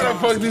chat. We gotta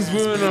fuck these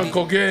women on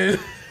cocaine.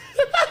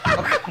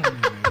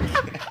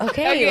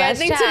 Okay, I last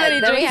think chat. too many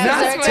Then we drinks.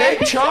 have Not Zherka. take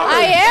charge.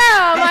 I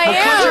am.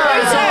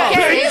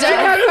 Okay, Jesus.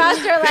 Zherka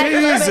crossed her legs a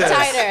little bit Jesus.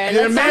 tighter.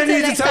 Your Let's man on to the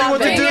needs to next tell you what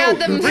to topic. do. Bring out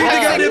the Read the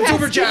goddamn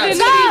super chats.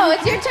 No,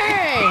 it's your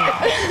turn.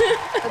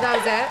 That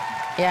was it.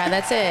 Yeah,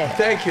 that's it.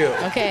 Thank you.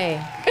 Okay.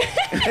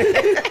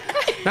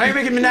 Now you're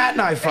making me Nat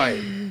and I fight,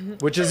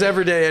 which is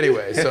every day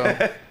anyway. So,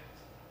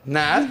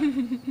 Nat,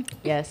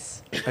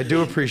 Yes, I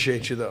do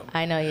appreciate you though.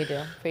 I know you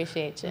do.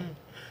 Appreciate you.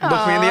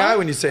 Look me in the eye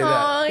when you say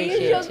that.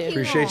 Appreciate you.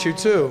 Appreciate you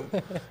too.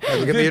 Now,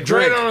 give me a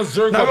drink. Great on a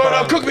Zherka Now go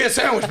bottle. cook me a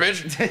sandwich,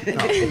 bitch. You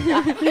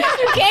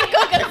can't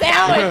cook a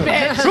sandwich,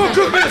 bitch. Go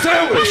cook me a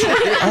sandwich.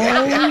 Oh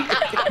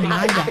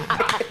my God.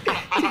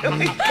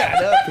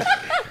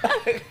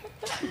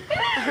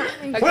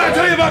 When I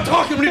tell you about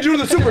talking, we need to do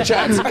the super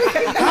chats.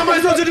 How am I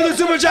supposed to do the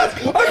super chats?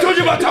 I told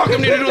you about talking,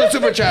 we need to do the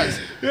super chats.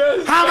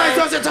 How am I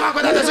supposed to talk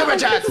without the super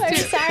chats? I'm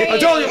sorry. I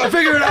told you, I'll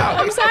figure it out.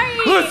 I'm sorry.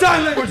 Learn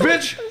sign language,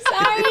 bitch.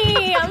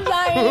 Sorry. I'm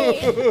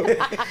sorry.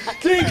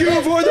 Thank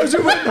you for the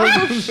super.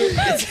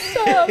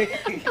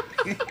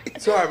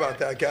 Sorry about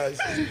that, guys.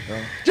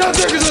 Jon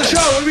F'n Zherka's on the show.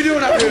 What are we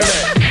doing out here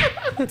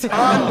today?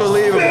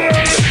 Unbelievable.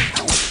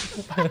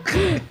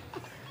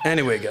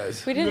 Anyway,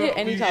 guys. We didn't hit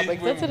any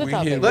topics. Let's hit a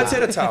topic. Let's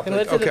hit a topic.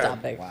 Let's hit a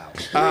Okay.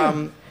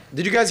 topic.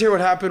 Did you guys hear what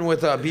happened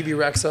with Bebe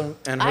Rehxa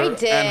and her, I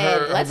did.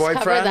 and her Let's boyfriend?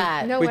 cover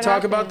that. No, We what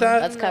talk about happened?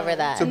 that? Let's cover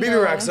that. So Bebe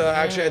Rehxa,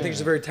 actually, I think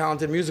she's a very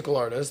talented musical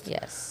artist.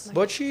 Yes.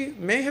 But she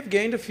may have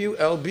gained a few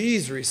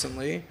lbs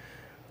recently.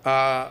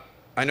 I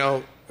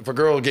know if a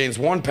girl gains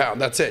 1 pound,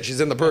 that's it.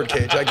 She's in the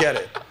birdcage. I get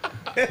it.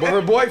 But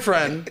her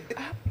boyfriend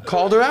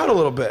called her out a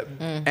little bit.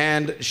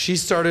 And she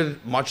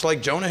started, much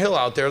like Jonah Hill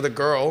out there, the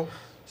girl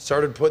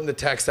started putting the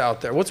text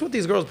out there. What's with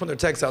these girls putting their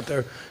text out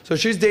there? So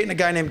she's dating a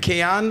guy named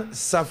Kian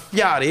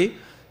Safiati.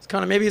 It's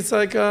kind of, maybe it's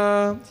like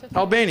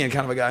Albanian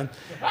kind of a guy.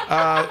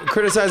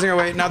 Criticizing her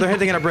weight. Now they're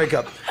hinting at a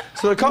breakup.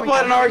 So the couple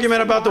had an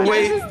argument about the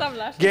weight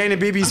gain in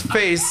Bebe's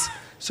face.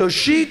 So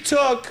she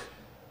took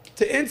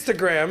to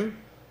Instagram.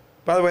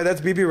 By the way,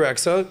 that's Bebe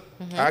Rehxa,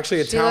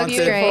 actually a She looks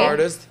talented great.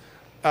 artist.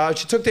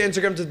 She took to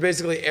Instagram to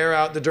basically air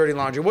out the dirty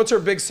laundry. What's her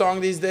big song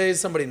these days?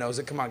 Somebody knows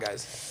it. Come on,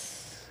 guys.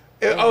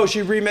 Oh, she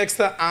remixed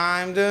the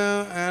 "I'm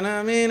doing na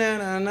na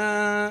na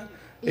na."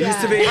 It used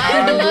to be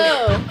I'm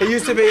blue. It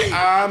used to be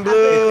 "I'm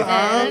blue." If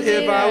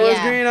I was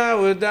Yeah. green, I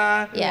would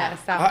die. Yeah.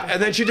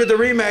 And then she did the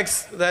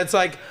remix that's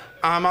like,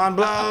 I'm on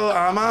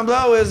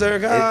blow, is there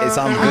God? It's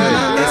I'm good.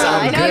 It's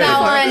I'm I know good.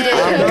 that one, dude.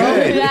 I'm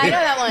good. Yeah, I know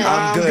that one.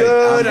 I'm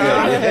good.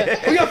 I'm good.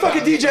 We got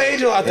fucking DJ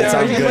Angel out there. It's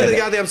all You can play good. the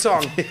goddamn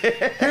song.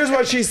 Here's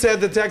what she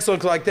said the text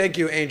looked like. Thank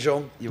you,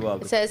 Angel. You're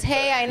welcome. It says,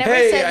 hey, I never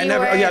Hey, said I you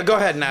never. were... Oh, yeah, go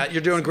ahead, Nat.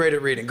 You're doing great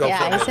at reading. Go Yeah,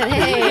 for I it. said,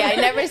 hey, I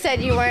never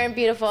said you weren't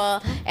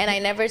beautiful, and I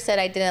never said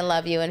I didn't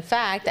love you. In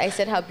fact, I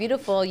said how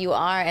beautiful you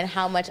are and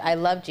how much I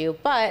loved you.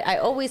 But I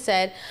always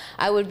said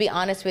I would be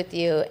honest with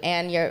you,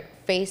 and your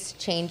face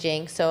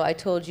changing, so I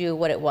told you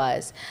what it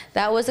was.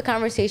 That was the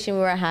conversation we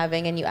were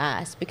having, and you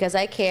asked, because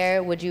I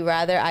care, would you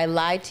rather I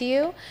lied to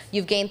you?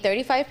 You've gained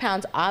 35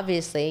 pounds,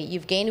 obviously.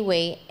 You've gained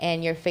weight,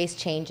 and your face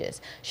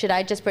changes. Should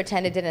I just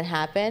pretend it didn't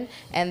happen,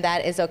 and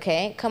that is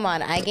okay? Come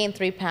on, I gained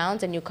 3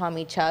 pounds, and you call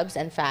me chubs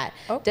and fat.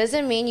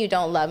 Doesn't mean you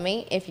don't love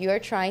me. If you're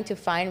trying to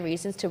find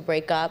reasons to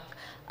break up,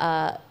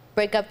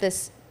 make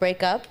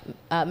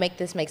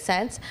this make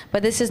sense,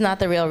 but this is not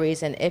the real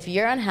reason. If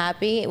you're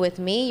unhappy with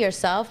me,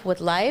 yourself, with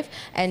life,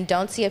 and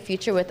don't see a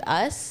future with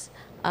us,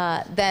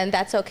 then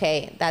that's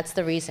okay. That's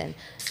the reason.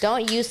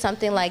 Don't use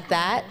something like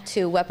that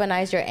to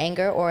weaponize your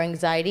anger or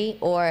anxiety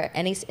or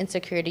any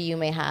insecurity you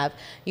may have.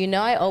 You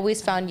know I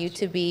always found you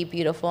to be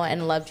beautiful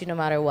and loved you no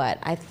matter what.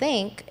 I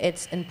think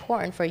it's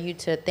important for you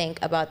to think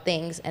about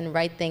things and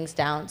write things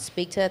down,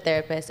 speak to a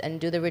therapist, and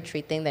do the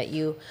retreat thing that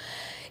you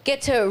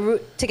get to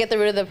get the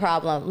root of the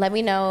problem. Let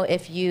me know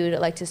if you'd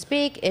like to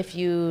speak, if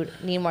you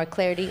need more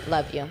clarity.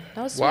 Love you.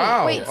 That was sweet.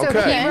 Wow. Wait, so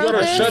okay. he You wrote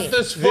gotta this? shut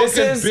this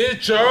fucking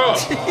bitch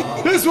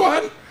up. This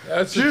one?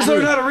 That's You just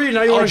learned how to read.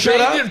 Now you want to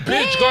shut up?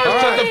 bitch gotta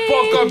shut the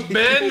fuck up.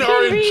 Men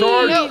are in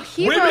charge. No,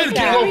 he Women wrote can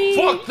that.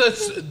 go fuck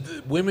this.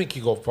 Women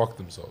can go fuck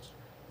themselves.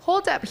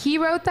 Hold up. He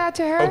wrote that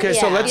to her? Okay,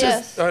 so Yeah. let's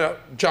Yes. just,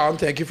 John,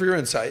 thank you for your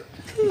insight.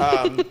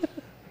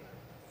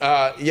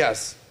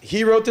 Yes,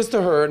 he wrote this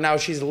to her. Now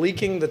she's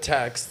leaking the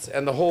texts,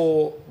 and the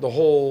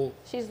whole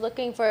She's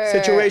looking for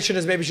situation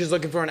is maybe she's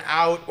looking for an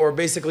out, or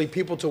basically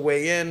people to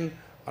weigh in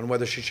on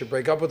whether she should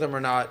break up with him or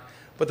not.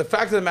 But the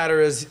fact of the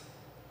matter is,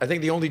 I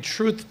think the only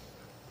truth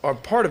or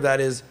part of that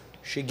is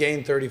she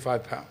gained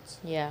 35 pounds.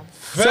 Yeah.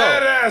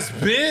 Fat ass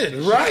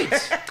bitch. Right.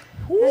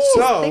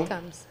 So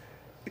Thickums.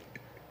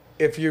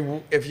 if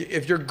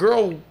your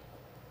girl,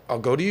 I'll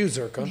go to you,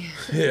 Zherka.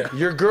 Yeah.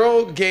 Your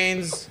girl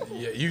gains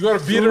Yeah, you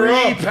gotta beat her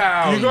 3 up.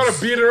 pounds. You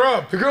gotta beat her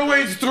up. Your girl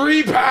weighs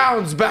 3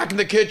 pounds back in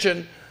the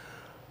kitchen,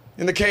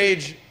 in the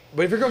cage.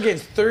 But if your girl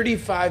gains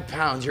 35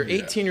 pounds, your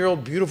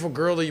 18-year-old beautiful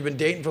girl that you've been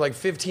dating for like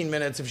 15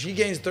 minutes, if she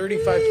gains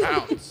 35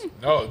 pounds,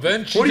 No,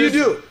 then she what do you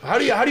just- do? How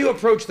do you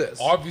approach this?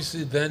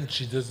 Obviously, then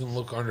she doesn't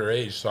look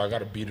underage, so I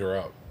gotta beat her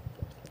up.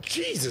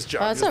 Jesus,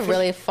 John. Oh, that's a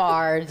really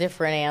far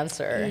different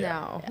answer.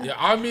 No. Yeah,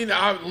 I mean,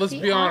 let's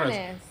Be be honest.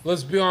 honest.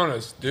 Let's be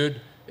honest,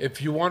 dude.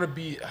 If you want to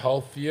be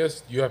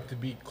healthiest, you have to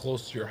be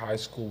close to your high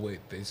school weight,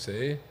 they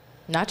say.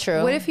 Not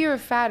true. What if you were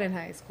fat in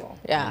high school?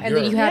 Yeah. And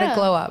then you had Yeah. a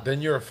glow up?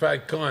 Then you're a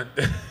fat cunt.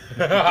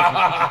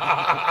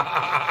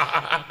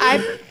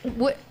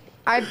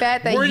 I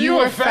bet that Were you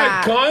were a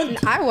fat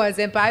cunt? I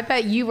wasn't, but I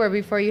bet you were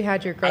before you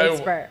had your growth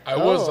spurt. I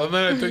was, Oh. and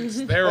then I took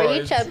steroids. Were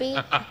you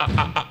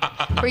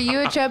chubby? Were you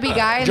a chubby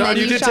guy? And John, then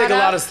you did shot take a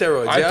lot up? of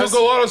steroids, I yes? took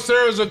a lot of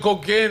steroids and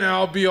cocaine, and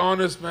I'll be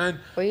honest, man.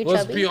 Were you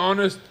Let's chubby? be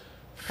honest.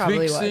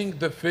 Probably Fixing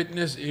the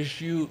fitness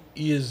issue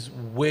is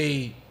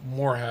way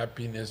more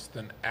happiness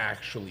than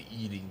actually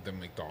eating the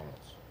McDonald's.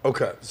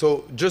 Okay,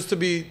 so just to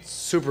be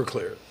super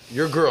clear,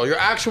 your girl, your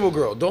actual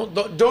girl,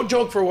 don't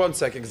joke for 1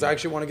 second, because I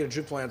actually want to get a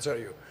truthful answer out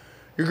of you.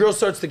 Your girl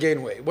starts to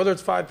gain weight, whether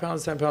it's 5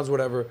 pounds, 10 pounds,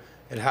 whatever,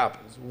 it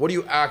happens. What do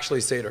you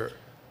actually say to her?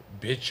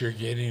 Bitch, you're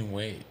getting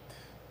weight.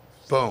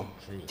 Boom.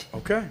 Truth.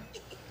 Okay.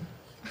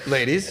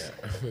 Ladies,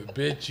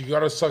 Bitch, you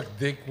gotta suck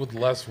dick with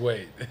less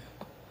weight.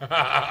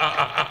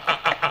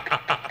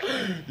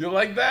 You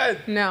like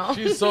that? No.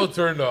 She's so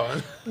turned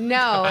on.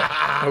 No.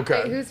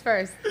 okay. Wait, who's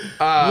first?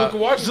 Look,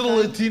 watch the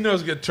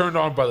Latinos get turned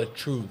on by the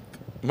truth.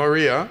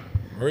 Maria,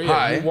 Maria,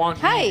 Hi. you want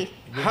Hi.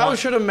 how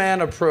should a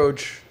man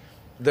approach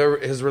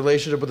his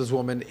relationship with his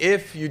woman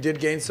if you did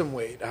gain some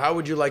weight? How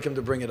would you like him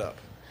to bring it up?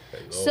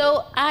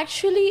 So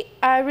actually,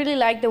 I really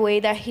like the way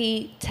that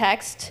he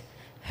texts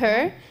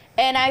her,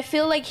 and I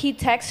feel like he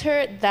texts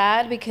her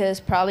that because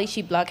probably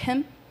she blocked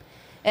him,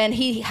 and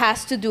he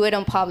has to do it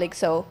on public.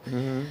 So,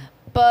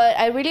 but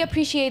I really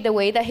appreciate the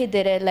way that he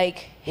did it. Like,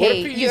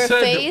 hey, your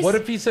face. What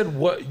if he said,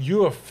 "What?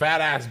 You a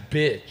fat ass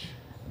bitch"?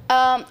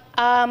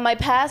 My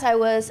past, I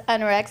was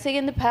anorexic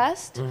in the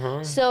past,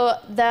 so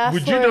that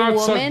Would for you not a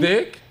suck woman.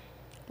 dick?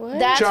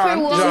 That's John,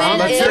 for women John,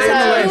 let's is stay in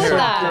the lane a, here.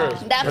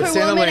 that Let's for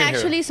stay in the women lane here.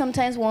 actually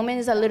sometimes women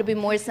is a little bit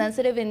more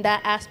sensitive in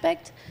that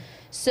aspect.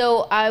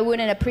 So I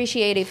wouldn't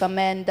appreciate if a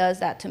man does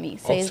that to me,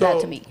 says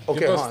that to me. Okay,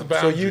 Give us hold the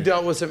on. So you boundary.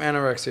 dealt with some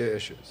anorexia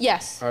issues.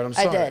 Yes, All right, I'm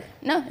I sorry. did.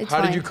 No, it's How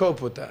fine. did you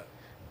cope with that?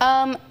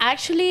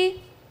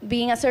 Actually,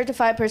 being a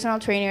certified personal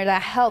trainer,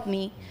 that helped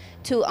me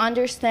to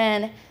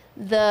understand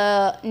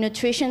the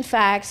nutrition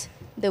facts,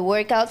 the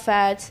workout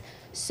facts.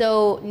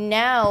 So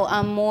now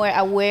I'm more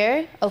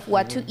aware of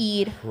what to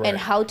eat Right. and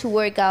how to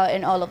work out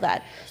and all of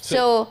that.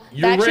 So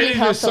You're that actually ready to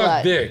helps a suck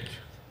lot. dick.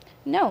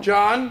 No,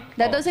 John,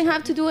 that doesn't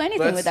have to do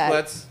anything with that.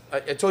 I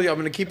told you I'm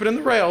going to keep it in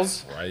the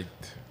rails, Right.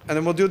 and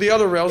then we'll do the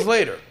other rails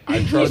later.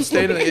 You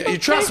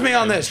trust me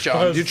on this,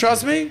 John? Do you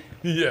trust me?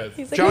 Yes.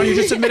 John, you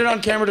just admitted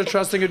on camera to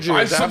trusting a Jew.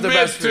 I To have the submit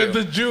best for to you.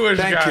 the Jewish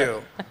Thank guy.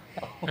 you.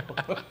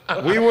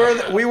 We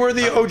were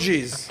the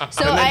OGs.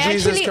 So and then I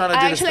Jesus actually, kind of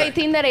did his I thing.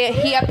 think that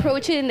he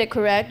approached it in the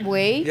correct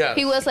way. Yes.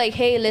 He was like,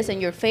 "Hey, listen,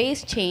 your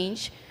face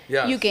changed.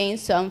 Yes. You gained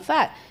some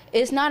fat.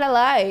 It's not a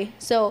lie."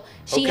 So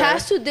she Okay.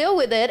 has to deal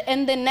with it.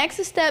 And the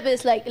next step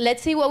is like,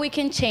 let's see what we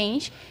can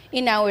change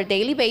in our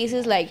daily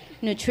basis, like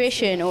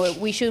nutrition, or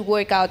we should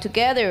work out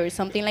together, or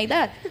something like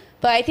that.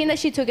 But I think that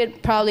she took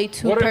it probably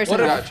too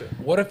personal. Gotcha.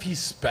 What if he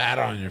spat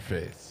on your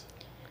face?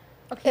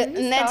 Okay, can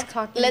we let's- stop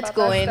talking let's about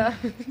go that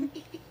in.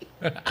 stuff?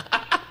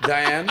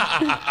 Diane,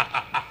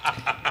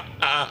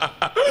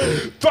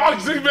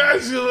 Toxic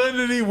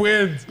masculinity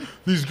wins.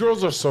 These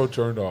girls are so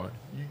turned on.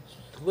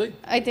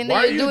 I think Why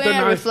that are you're you doing a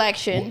denying-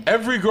 reflection.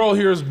 Every girl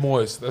here is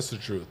moist. That's the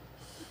truth.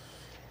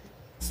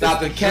 Stop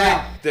the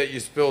cap. that you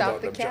spilled Stop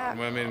on the them, John. cap.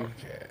 I mean,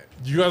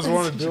 You guys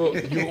want to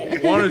do?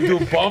 You want to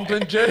do bump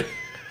and Jay?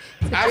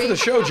 after the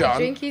show, John,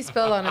 Drink he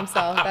spilled on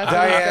himself. That's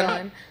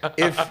Diane, what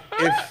he's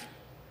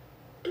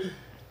feeling.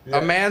 if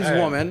a man's hey.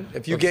 woman,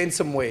 if you gain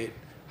some weight,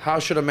 how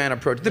should a man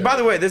approach it? By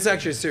the way, this is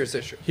actually a serious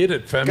issue. Hit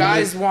it, feminist.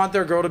 Guys want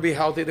their girl to be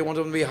healthy. They want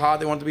them to be hot.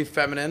 They want them to be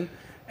feminine.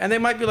 And they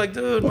might be like,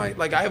 dude,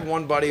 like I have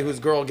one buddy whose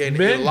girl gained a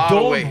Men lot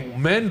of weight.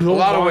 Men don't a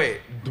lot of want-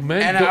 weight.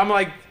 men And don't- I'm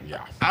like,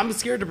 Yeah. I'm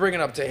scared to bring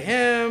it up to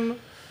him.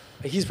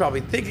 He's probably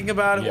thinking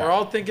about it. Yeah. We're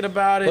all thinking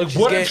about it. Like,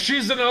 what if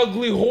she's an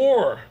ugly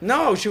whore?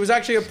 No, she was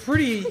actually a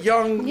pretty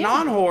young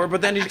non-whore,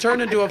 but then she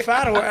turned into a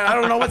fat whore, and I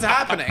don't know what's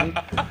happening.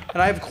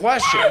 And I have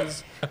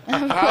questions.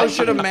 How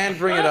should a man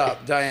bring it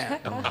up, Diane?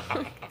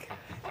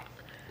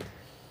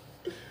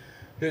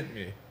 Hit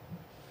me.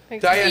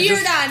 Diane, You're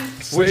just,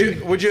 done.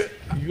 would you?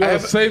 You gotta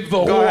save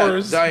the go ahead,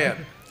 whores.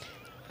 Diane.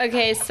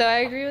 Okay, so I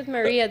agree with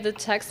Maria. The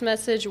text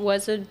message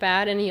wasn't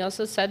bad, and he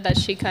also said that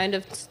she kind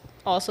of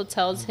also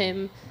tells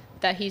him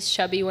that he's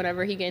chubby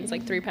whenever he gains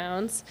like 3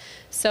 pounds.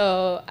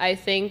 So I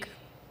think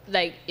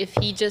like if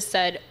he just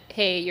said,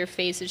 hey, your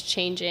face is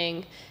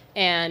changing,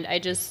 and I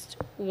just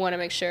want to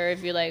make sure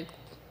if you're like,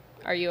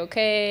 are you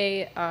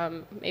okay?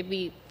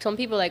 Maybe some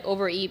people like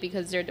overeat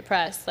because they're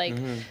depressed. Like,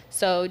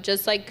 so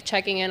just like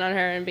checking in on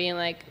her and being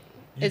like,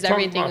 You is talking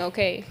everything about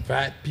okay?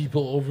 Fat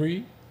people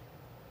overeat?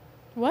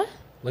 What?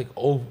 Like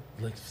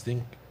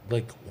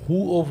like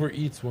who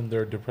overeats when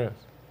they're depressed?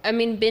 I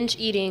mean, binge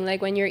eating,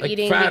 like when you're Like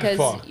eating fat because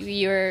fuck.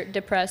 you're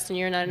depressed and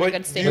you're not in a But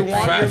good do state you of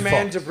want mind. your Fat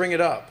man fuck. to bring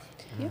it up?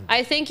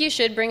 I think you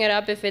should bring it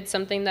up if it's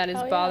something that is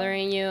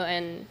bothering you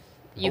and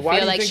you Why feel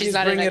do you like think she's he's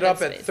not in bringing a it good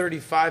up at space.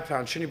 35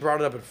 pounds? Shouldn't he brought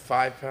it up at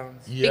 5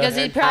 pounds? Yeah. Because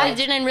he probably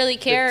didn't really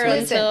care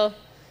Listen. until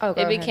Oh,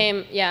 go it ahead.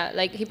 became,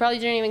 like he probably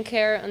didn't even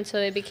care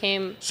until it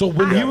became So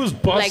when he was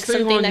busting like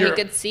something on that your, he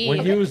could see. when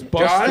he was John,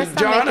 busting,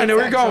 John, I know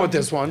where you're going sexual. with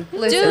this one.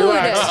 Listen, Dude,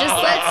 Relax.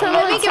 just let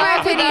someone Let me give my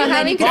talk opinion, about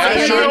then you can how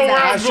say he your feels. own. where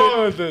I'm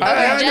going with this.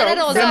 I know.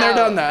 genitals Been there, out.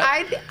 done that.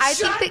 I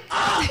think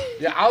that.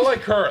 Yeah, I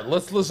like her.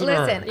 Let's listen to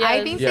Listen, her. Yeah,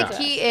 I think Yeah. the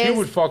key She is.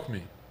 would fuck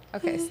me.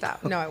 Okay,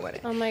 stop. No, I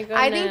wouldn't. Oh my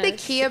I think the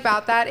goodness. key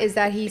about that is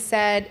that he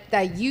said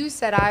that you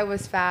said I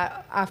was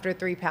fat after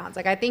 3 pounds.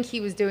 Like I think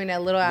he was doing it a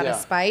little out Yeah. of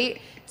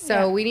spite.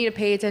 So we need to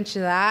pay attention to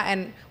that.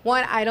 And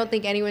one, I don't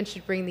think anyone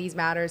should bring these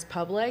matters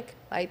public.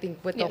 I think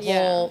with the Yeah.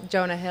 whole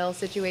Jonah Hill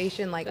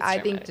situation, like That's I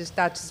traumatic. think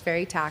that's just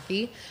very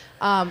tacky.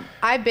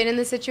 I've been in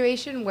the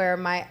situation where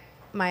my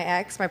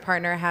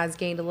partner, has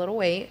gained a little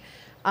weight.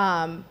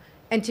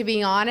 And to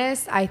be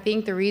honest, I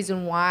think the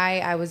reason why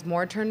I was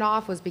more turned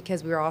off was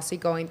because we were also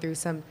going through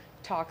some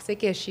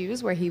toxic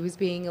issues where he was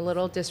being a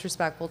little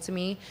disrespectful to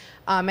me.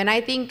 And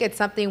I think it's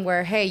something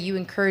where, hey, you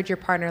encourage your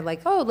partner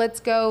like, oh, let's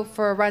go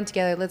for a run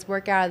together. Let's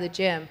work out at the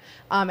gym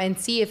and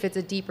see if it's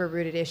a deeper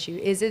rooted issue.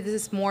 Is it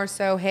this more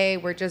so, hey,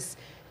 we're just,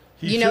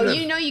 He you should've-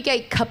 you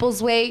get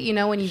couples weight,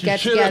 when you He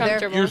get should've-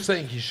 together. You're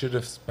saying he should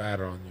have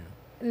spat on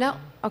you. No.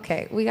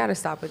 Okay. We got to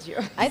stop with you.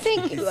 I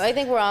think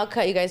we're all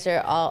cut.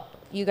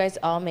 You guys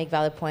all make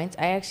valid points.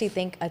 I actually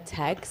think a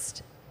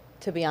text,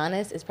 to be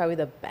honest, is probably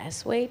the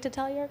best way to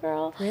tell your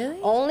girl. Really?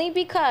 Only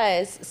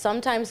because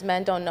sometimes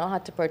men don't know how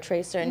to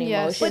portray certain Yes.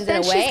 emotions But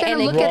then in a way. she's going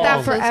to it look can- at that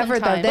Wrong. forever,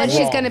 though. Sometimes. Then she's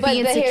Wrong. going to be But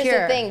insecure.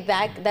 here's the thing,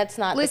 that's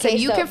not Listen, the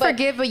case. you though. can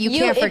forgive, but you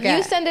can't If forget.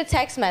 you send a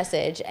text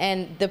message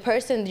and the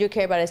person you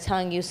care about is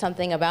telling you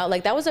something about,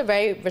 like that was a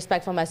very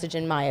respectful message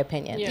in my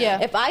opinion.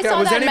 Yeah. If I Yeah, saw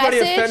was that anybody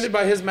message, offended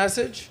by his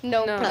message?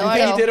 No. No. You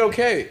think he did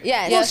okay?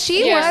 yes. Well,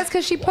 she Yeah. was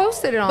because she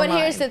posted it online. But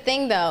here's the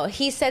thing, though.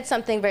 He said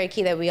something very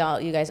key that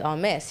you guys all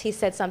missed. He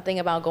said something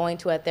about going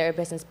to a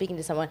therapist and speaking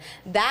to someone.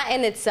 That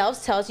in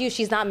itself tells you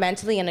she's not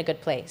mentally in a good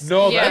place.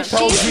 No, Yeah. that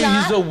tells She's you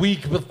not- he's a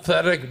weak,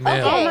 pathetic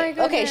man. Okay, Oh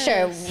my okay,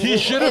 sure. He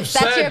should have If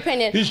said. That's your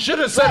opinion. He should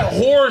have said,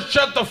 "Whore,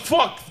 shut the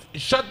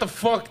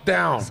fuck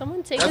down."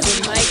 Someone take his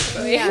mic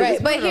away. Yeah.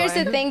 Right, but Just here's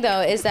moving the on. thing, though,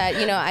 is that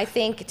I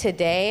think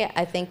today,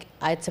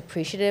 it's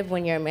appreciative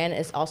when your man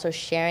is also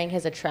sharing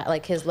his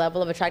his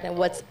level of attraction,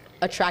 what's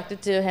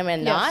attracted to him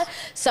and not.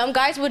 Some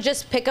guys would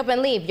just pick up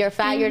and leave. You're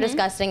fat. You're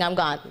disgusting. I'm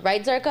gone.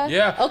 Right, Zherka?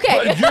 Yeah.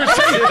 Okay.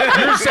 But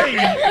you're saying.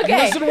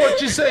 Okay. Listen to what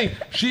she's saying.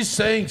 She's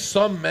saying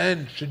some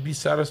men should be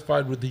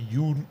satisfied with the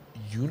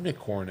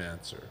unicorn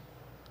answer,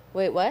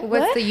 Wait, what?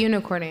 What's the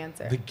unicorn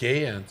answer? the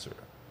gay answer.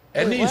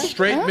 Any what?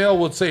 straight male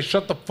would say,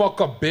 "Shut the fuck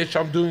up, bitch.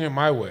 I'm doing it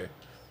my way."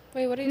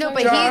 Wait, what are you No,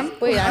 talking but about?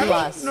 he's. Wait, I'm I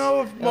lost. don't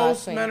know if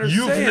most me. men are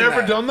You've saying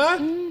never that. done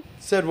that.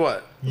 Said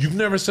what? You've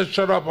never said,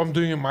 "Shut up. I'm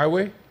doing it my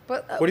way."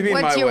 What do you mean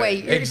What's my your way?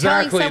 way? You're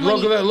Exactly. telling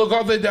someone Look at that. Look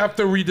how they have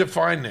to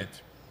redefine it.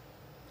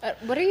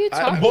 What are you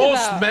talking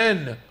Most about?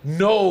 men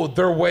know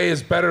their way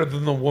is better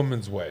than the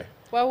woman's way.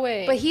 What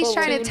way? But he's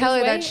trying to tell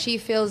her that lose she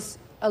feels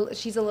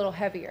she's a little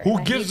heavier. Who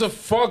And gives a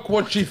fuck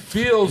what she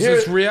feels Here-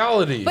 is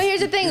reality. But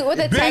here's the thing with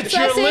a Bitch, text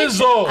you're message.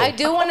 Lizzo. I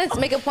do want to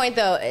make a point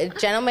though,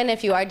 gentlemen.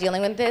 If you are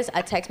dealing with this,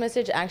 a text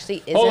message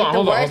actually isn't Hold on, the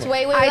hold on, worst hold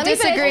way. on. Wait, I let me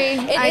finish.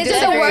 disagree. It I isn't the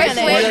disagree. worst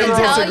way Let to her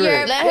tell disagree.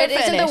 your. Let her It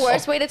isn't the finish.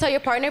 worst way to tell your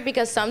partner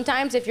because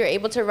sometimes if you're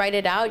able to write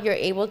it out, you're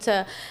able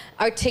to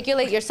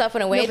articulate yourself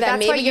in a way No, but that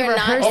that's why maybe you you're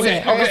not. rehearse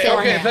it. Okay,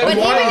 okay, then But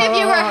why- even if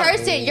you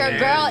rehearse it, your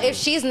girl, if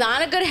she's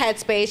not in a good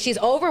headspace, she's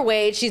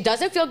overweight, she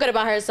doesn't feel good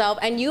about herself,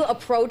 and you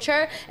approach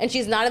her and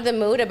she's not in the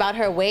mood about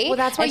her weight. Well,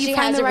 that's why and you she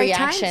find has the a right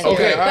reaction. time.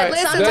 Okay, all right. But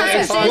listen, sometimes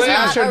it's explain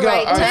not a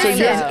right All right,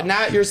 so time.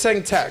 now you're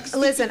saying text.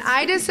 Listen,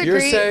 I disagree. You're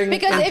saying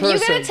Because in if you get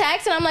person. a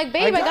text and I'm like,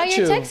 babe, I got got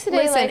your you. text today.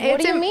 Listen, Like, what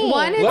do you mean?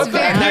 One, it's Let the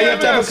very. Now you have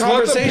to have a PMS, let the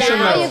conversation,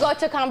 Now though. you go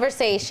to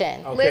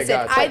conversation. Okay, Listen,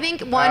 gotcha. I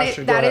think one,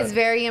 Ashley, go that ahead. is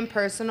very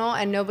impersonal,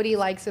 and nobody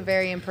likes a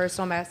very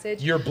impersonal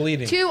message. You're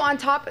bleeding. Two, on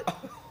top.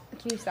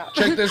 Can you stop?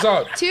 Check this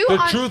out. Two The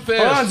on- truth is,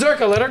 Hold on,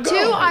 Zherka, let her go.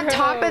 Two, on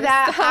top of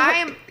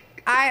that,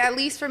 I at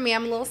least for me,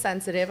 I'm a little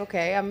sensitive.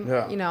 Okay, I'm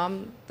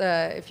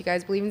if you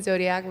guys believe in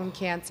zodiac, I'm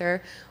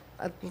Cancer.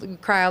 I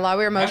cry a lot.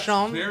 We're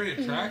emotional. that's very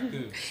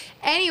attractive.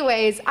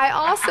 Anyways, I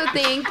also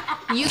think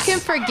you can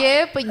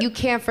forgive, but you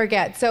can't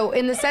forget. So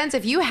in the sense,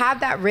 if you have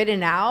that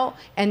written out,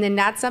 and then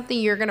that's something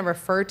you're gonna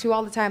refer to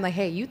all the time, like,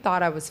 hey, you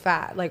thought I was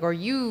fat, like, or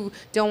you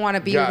don't want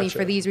to be with me Gotcha.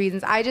 for these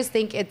reasons. I just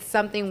think it's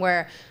something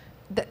where,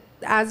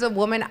 as a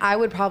woman, I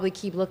would probably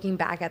keep looking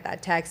back at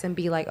that text and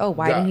be like, oh,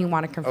 why didn't he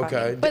want to confront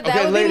me? But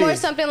that would be more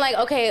something like,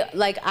 okay,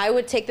 like I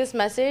would take this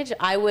message,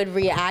 I would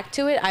react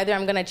to it. Either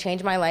I'm gonna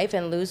change my life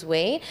and lose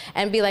weight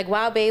and be like,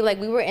 wow, babe, like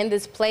we were in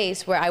this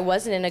place where I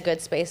wasn't in a good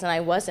space and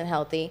I wasn't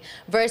healthy.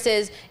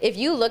 Versus if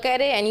you look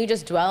at it and you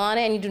just dwell on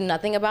it and you do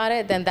nothing about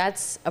it, then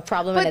that's a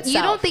problem in But itself.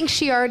 you don't think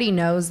she already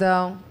knows,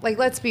 though? Like,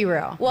 let's be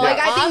real. Well, like,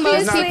 I think She's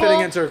most not people,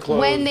 fitting into her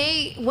clothes.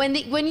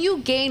 when you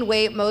gain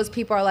weight, most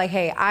people are like,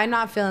 hey, I'm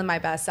not feeling my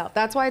best self.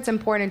 That's why it's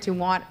important to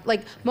want,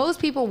 like, most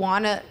people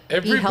want to be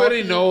Everybody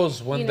healthy,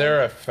 knows when you know?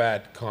 they're a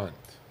fat cunt.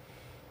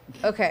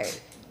 Okay,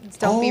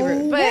 don't be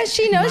rude. But yeah,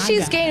 she knows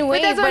she's gained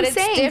weight, that's what but I'm it's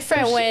saying.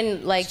 different So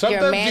when like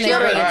Sometimes your you man is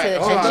gotta- bringing All right, to the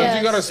hold on. kitchen.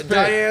 You gotta spit.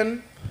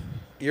 Diane,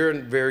 you're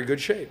in very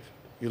good shape.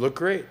 You look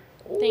great.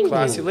 Thank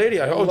Classy you. lady.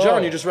 Oh, Hello.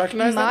 John, you just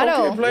recognized that?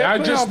 Model. Okay, play, Yeah, I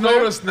play just out, play out.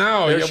 noticed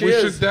now. There Yeah, she we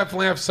is. should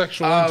definitely have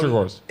sexual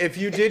intercourse. If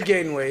you did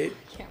gain weight,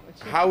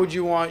 how would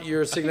you want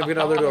your significant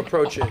other to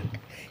approach it?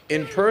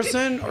 In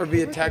person or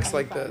via text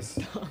like this?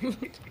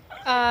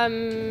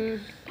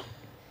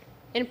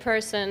 In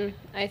person,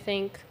 I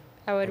think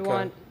I would Okay.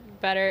 want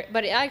better.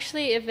 But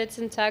actually, if it's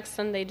in text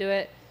and they do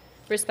it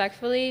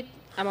respectfully,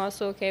 I'm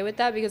also okay with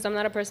that because I'm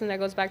not a person that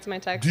goes back to my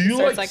text Do and you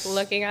starts like like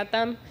looking at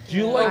them Do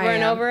you over like?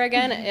 and over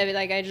again.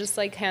 Like I just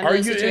like handle Are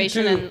the you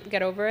situation into- and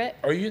get over it.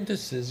 Are you into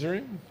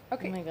scissoring? Oh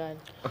my god.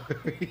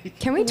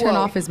 Can we turn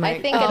off his mic?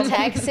 I think a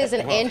text is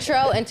an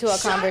intro into a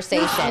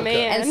conversation.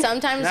 Man. And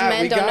sometimes Nah,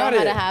 men we don't know got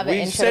how it. to have an We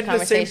intro to said the same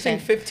conversation.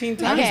 thing 15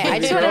 times. Okay, I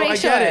just girl. want to make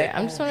sure. get it.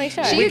 I just want to make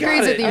sure. She We agrees got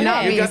with it. you,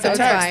 not You me, got so the it's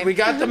text. fine. We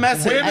got the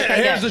message. Wait a minute,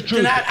 here's the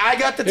truth. Nat, I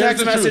got the Here's text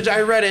the truth. message. I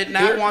read it.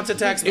 Nat wants a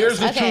text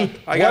Here's message. the Okay. truth.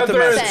 I got the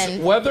Whether message.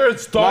 it's whether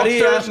it's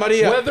doctors,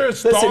 whether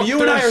it's listen, doctors.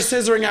 you and I are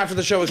scissoring after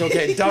the show is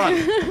okay. Done.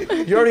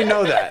 You already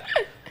know that.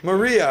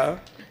 Maria,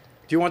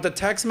 do you want the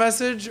text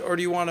message or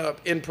do you want to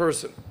in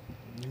person?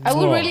 I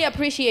would really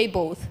appreciate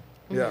both.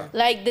 Yeah.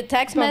 Like the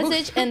text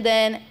message and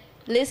then,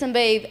 listen,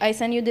 babe, I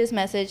send you this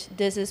message.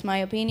 This is my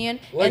opinion.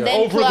 Like and then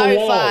over the wall.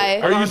 clarify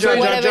Are you saying-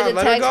 whatever John, the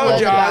let her text go,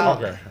 was John. about.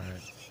 Okay. all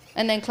right.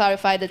 And then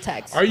clarify the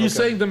text. Are you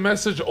saying the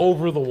message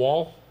over the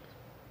wall?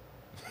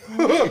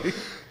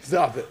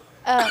 Stop it.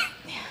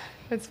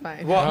 It's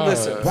fine. Well,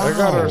 listen. I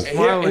got her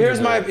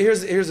smiling.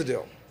 Here's the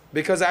deal.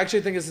 Because I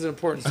actually think this is an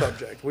important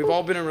subject. We've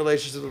all been in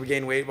relationships where we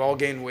gain weight. We all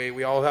gain weight.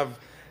 We all have.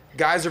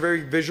 Guys are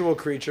very visual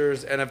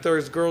creatures, and if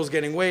there's girls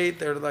getting weight,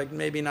 they're like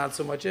maybe not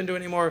so much into it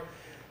anymore,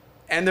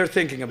 and they're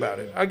thinking about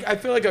it. I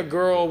feel like a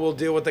girl will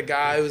deal with a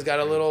guy who's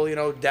got a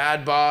little,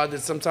 dad bod.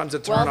 That's sometimes a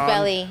turn Wealth on.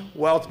 belly.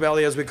 Wealth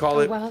belly, as we call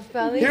it. Wealth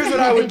belly. Here's what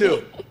I would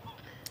do.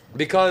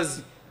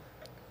 Because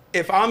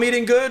if I'm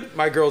eating good,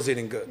 my girl's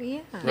eating good. Yeah.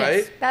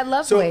 Right? That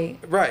love So, weight.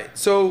 right.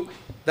 So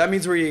that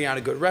means we're eating out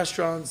of good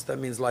restaurants. That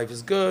means life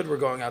is good. We're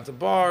going out to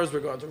bars. We're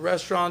going to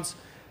restaurants.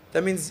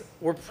 That means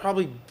we're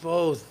probably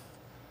both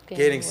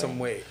gaining some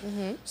weight.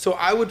 So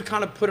I would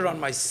kind of put it on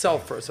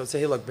myself first. I'd say,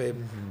 hey, look, babe,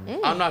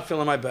 I'm not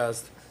feeling my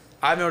best.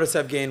 I've noticed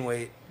I've gained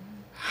weight.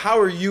 How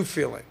are you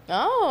feeling?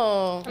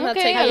 Oh, I'm not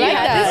okay, taking I like you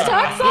that. this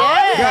talks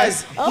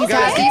Guys, I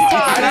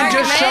didn't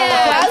just show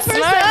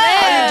up.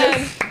 I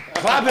didn't just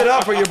clap it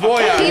up for your boy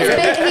out here.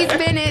 He's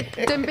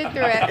been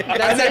through it.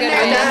 And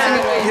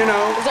then, you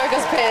know,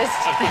 Zherka's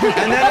pissed.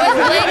 and then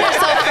Blame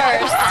yourself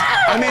first.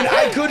 I mean,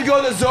 I could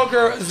go the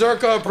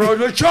Zherka approach,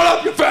 like, shut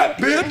up, you fat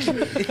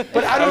bitch.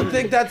 But I don't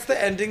think that's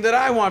the ending that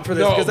I want for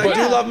this, No, because I but-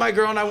 do love my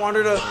girl and I want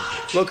her to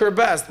look her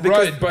best.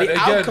 Because Right, but the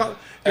again, outcome,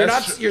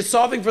 estro- you're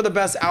solving for the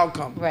best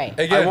outcome. Right.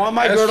 Again, I want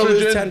my girl to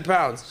lose estrogen- 10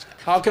 pounds.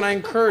 How can I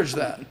encourage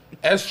that?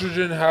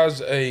 Estrogen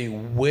has a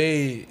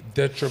way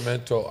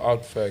detrimental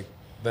effect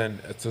than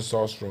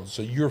testosterone.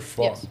 So you're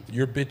fucked.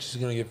 Your bitch is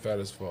gonna get fat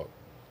as fuck.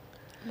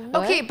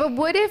 Okay, but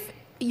what if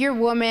your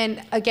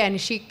woman, again,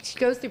 she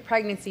goes through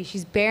pregnancy,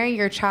 she's bearing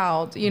your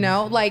child,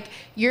 like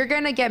you're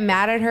gonna get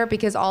mad at her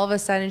because all of a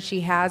sudden she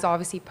has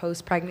obviously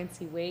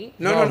post-pregnancy weight?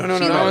 No. She There's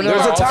a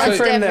literally- time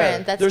frame there.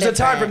 different. That's There's a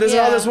time frame. This is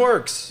how Yeah. this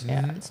works.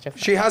 Yeah, it's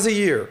different. She has a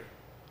year.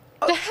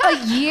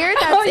 A year,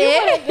 that's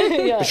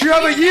it? She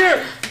have a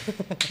year.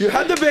 You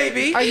had the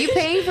baby. Are you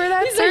paying for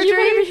that He's like,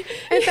 surgery?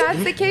 If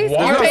that's the case,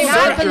 Why? you're paying No, for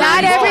it, surgery but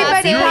not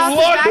everybody You bounces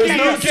look, back. there's on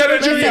no it.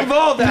 surgery Listen,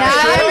 involved. Not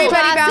Actually.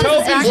 everybody bounces Tell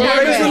back. these on You're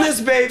women. raising it.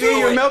 this baby.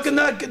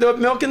 You're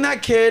milking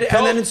that kid,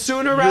 and then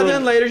sooner rather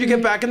than later, you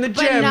get back in the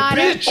gym. not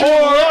Bitch, you're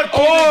lucky to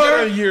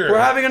get a year. We're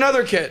having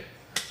another kid.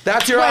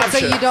 That's your What,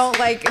 option. so you don't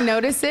like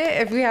notice it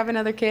if we have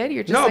another kid?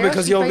 You're just No, like, oh,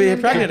 because she's you'll be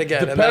pregnant pregnant again.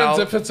 again. and then Depends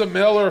I'll- if it's a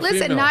male or a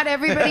Listen, female. not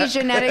everybody's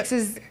genetics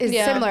is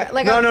Yeah. similar.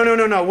 Like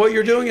No. What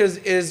you're doing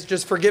is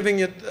just forgiving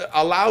you,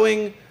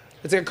 allowing.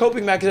 It's like a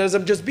coping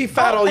mechanism. Just be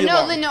fat all you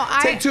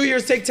want. Take 2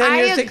 years, take 10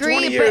 years, take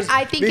 20 years. But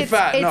I think be it's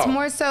fat. No.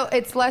 more so.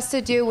 It's less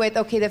to do with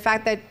the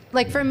fact that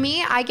like for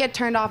me, I get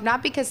turned off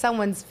not because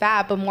someone's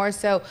fat, but more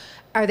so.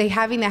 Are they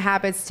having the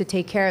habits to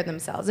take care of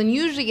themselves? And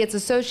usually it's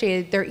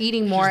associated. They're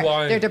eating more.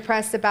 lying. They're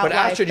depressed about But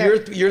life.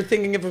 Astrid, you're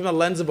thinking it from the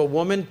lens of a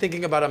woman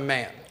thinking about a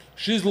man.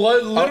 She's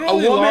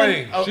literally woman-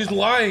 lying. She's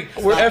lying.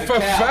 If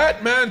a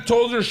fat man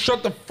told her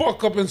shut the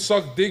fuck up and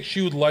suck dick, she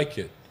would like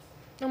it.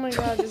 Oh my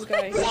God, this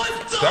guy.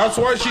 That's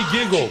why she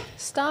giggled.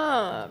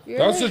 Stop. You're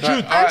That's the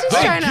truth. I'm just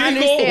They trying to giggle.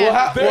 understand. We'll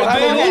have They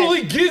a vote.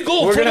 literally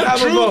giggle We're for gonna the have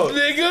a truth, vote.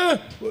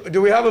 nigga.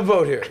 Do we have a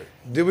vote here?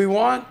 Do we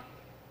want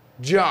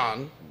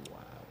John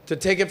to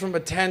take it from a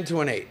 10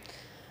 to an 8?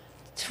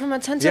 From a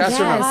 10 to Yes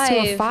or no? 5. to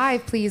a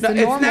 5, please. No, the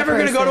it's normal never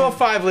going to go to a person.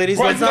 5, ladies.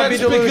 But Let's not be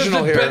that's because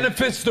delusional it here.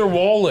 benefits their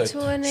wallet.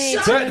 To an 8.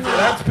 to an 8.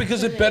 That's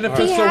because it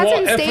benefits He their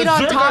wallet. hasn't stayed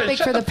on topic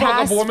shut for the fuck up,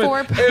 past woman. 4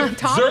 If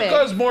topics.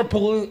 Zherka is more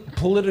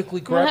politically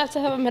correct, We'll have to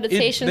have a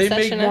meditation they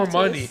session make more after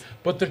money. this.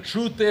 But the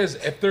truth is,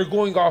 if they're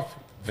going off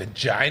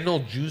vaginal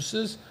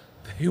juices,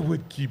 they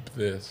would keep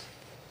this.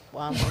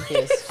 Wow, I'm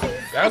confused.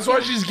 That's why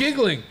she's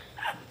giggling.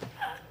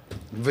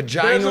 There's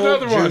Vaginal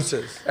another one.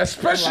 juices.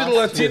 Especially the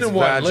Latina It's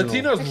one.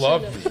 vaginal. Latinas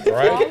love me,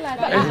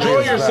 right?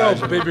 Enjoy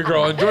yourself, baby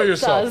girl. Enjoy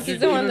yourself. He's You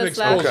the one didn't that's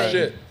expose laughing.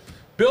 shit.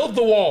 Build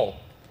the wall.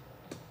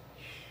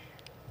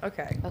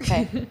 Okay.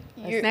 Okay.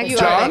 Next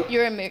John?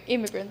 You're an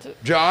immigrant too.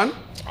 John,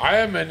 I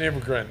am an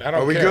immigrant. I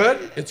don't Are we care.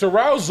 good? It's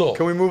arousal.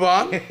 can we move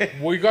on?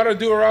 We gotta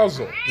do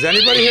arousal. Is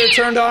anybody here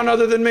turned on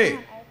other than me?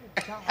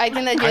 I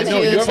think that I just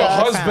know you have a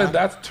uh, husband.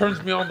 That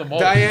turns me on the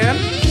most. Diane?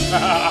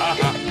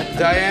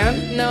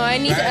 Diane? No, I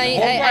need Hold my I need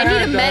to hand,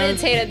 Diane.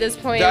 meditate at this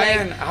point.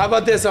 Diane, Like, how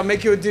about this? I'll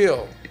make you a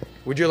deal.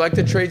 Would you like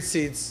to trade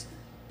seats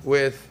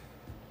with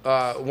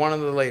one of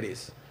the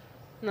ladies?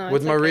 no,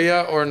 With it's okay.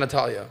 Maria or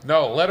Natalia?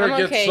 No, let her I'm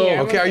get okay sold. here.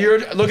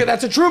 Okay, look at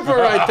that's a trooper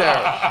right there.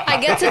 I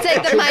get to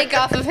take the mic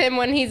off of him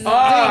when he's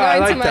I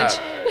doing like too much.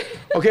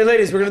 that. Okay,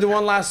 ladies, we're gonna do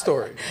one last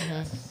story.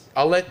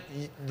 I'll let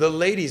the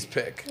ladies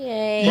pick.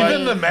 Yay.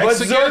 Even the But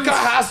Mexicans. Zherka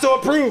has to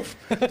approve.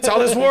 That's how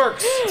this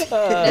works.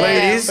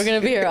 Ladies, We're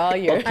gonna be here all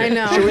year. okay. I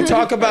know. Should we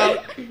talk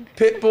about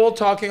Pitbull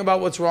talking about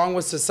what's wrong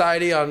with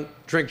society on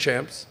Drink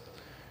Champs?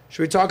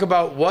 Should we talk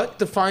about what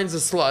defines a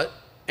slut?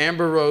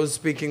 Amber Rose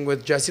speaking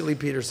with Jesse Lee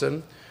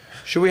Peterson.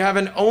 Should we have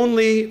an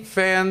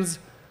OnlyFans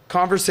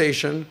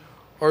conversation,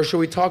 or should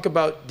we talk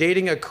about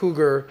dating a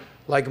cougar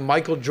like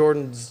Michael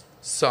Jordan's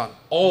son?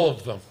 All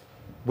of them.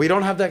 We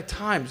don't have that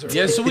time, sir.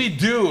 Yes, we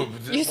do.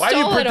 You Why are you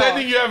stole it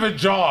pretending all. you have a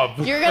job?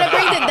 You're gonna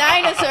bring the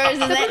dinosaurs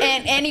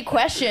and any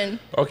question.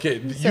 Okay,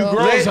 you So-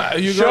 girls,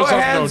 Show of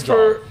have hands no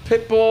for job.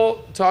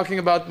 Pitbull talking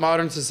about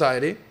modern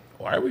society.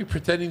 Why are we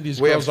pretending these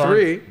We girls have aren't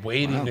three.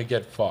 waiting to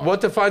get fucked?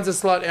 What defines a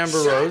slut, Amber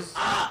Rose?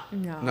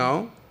 No.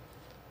 No.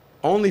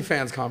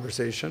 OnlyFans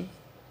conversation.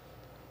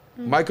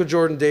 Michael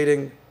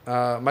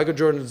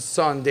Jordan's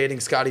son dating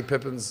Scottie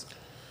Pippen's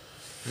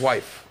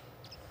wife.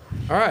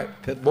 All right.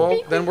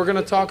 Well, then we're going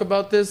to talk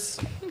about this.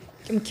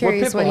 I'm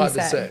curious what Pitbull he had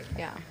to said. say.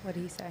 Yeah, what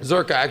he said.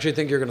 Zherka, I actually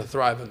think you're going to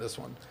thrive in this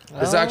one.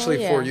 It's actually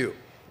for yeah. you.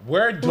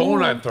 Where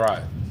don't I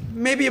thrive?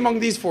 Maybe among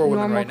these four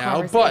women Normal right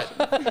now, but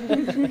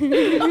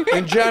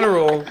in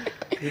general,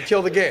 you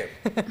kill the game.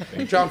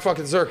 Jon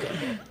fucking Zherka.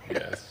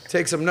 Yes.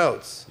 Take some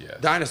notes. Yes.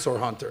 Dinosaur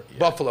hunter.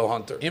 Buffalo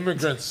hunter.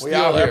 Immigrants We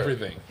steal out here.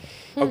 everything.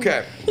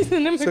 Okay.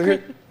 So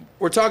here,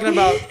 we're talking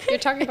about You're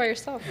talking about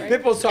yourself, right?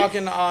 Pitbull's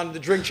talking on the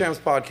Drink Champs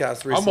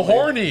podcast recently. I'm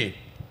horny.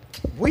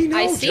 We know,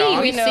 I see.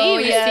 John. We see.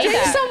 We yeah. see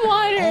Drink that. some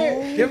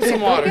water. Give him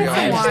some water,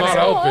 guys. It's not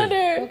helping.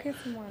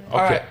 Water.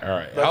 Okay, all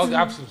right. I'll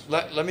have some.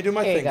 Let me do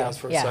my There you thing, go. guys,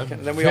 for a Yeah. second.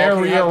 And then we all can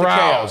Very have the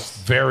aroused. chaos.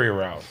 Very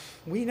aroused.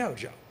 We know,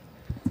 John.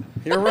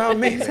 You're around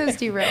me. This has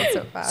derailed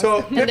so fast.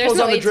 So Pitbull's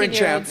no on the Drink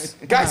 18-year-olds. Champs.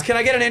 Guys, can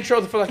I get an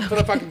intro for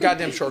the fucking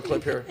goddamn short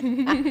clip here?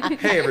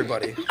 Hey,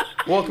 everybody.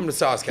 Welcome to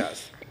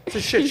SOSCAST. It's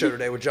a shit show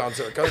today with Jon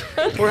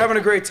Zherka. We're having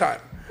a great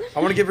time. I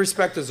want to give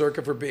respect to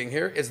Zherka for being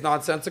here. It's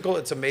nonsensical.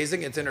 It's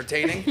amazing. It's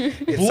entertaining.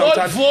 It's Blood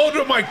sometimes flowed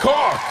to my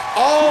cock.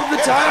 all the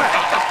time.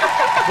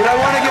 But I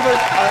want to give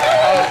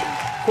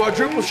a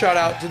quadruple shout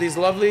out to these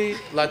lovely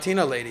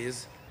Latina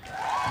ladies.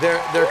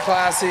 They're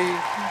classy.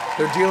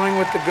 They're dealing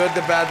with the good,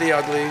 the bad, the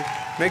ugly.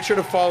 Make sure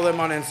to follow them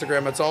on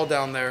Instagram. It's all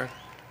down there.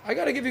 I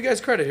got to give you guys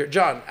credit here.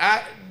 John,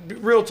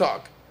 real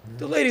talk.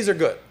 The ladies are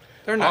good.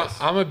 They're nice.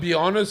 I'm gonna be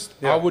honest.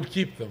 Yeah. I would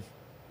keep them.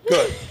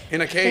 Good.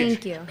 In a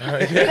cage. Thank you.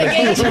 A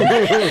cage for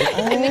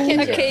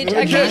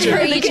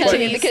each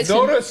enemy in the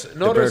kitchen.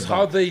 Notice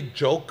how they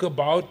joke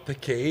about the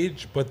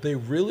cage, but they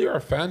really are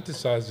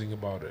fantasizing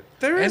about it.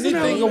 There is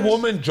anything a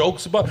woman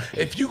jokes about.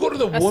 If you go to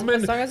the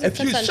woman, if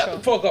you shut the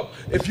fuck up,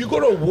 if you go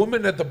to a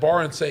woman at the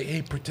bar and say,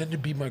 "Hey, pretend to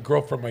be my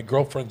girlfriend. My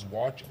girlfriend's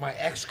watching. My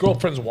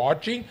ex-girlfriend's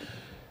watching,"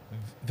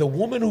 the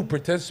woman who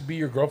pretends to be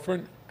your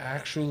girlfriend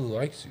actually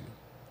likes you.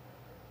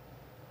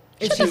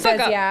 If she says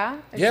yeah.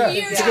 Yeah.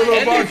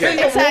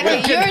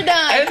 Exactly. You're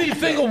done.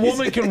 Anything a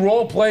woman can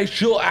role play,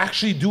 she'll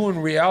actually do in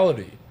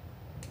reality.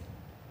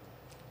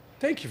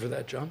 Thank you for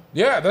that, John.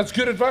 Yeah, that's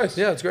good advice.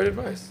 Yeah, it's great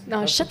advice. No,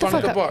 Have shut some the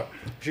fun fuck at up. bar.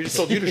 She just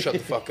told you to shut the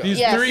fuck up.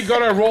 These three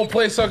got to role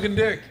play sucking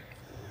dick.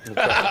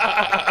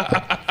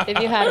 If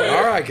you had it.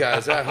 All right,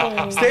 guys.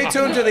 Stay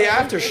tuned to the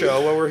after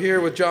show where we're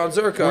here with Jon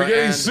Zherka. We're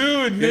getting and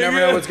sued, You never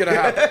nigga. know what's going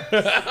to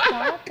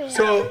happen.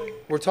 So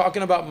we're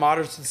talking about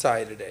modern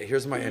society today.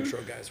 Here's my intro,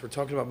 guys. We're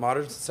talking about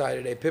modern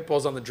society today.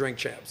 Pitbull's on the Drink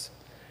Champs.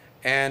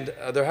 And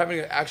they're having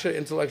an actually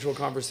intellectual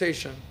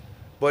conversation,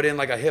 but in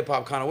like a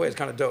hip-hop kind of way. It's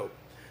kind of dope.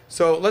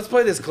 So let's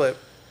play this clip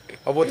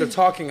of what they're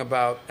talking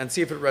about and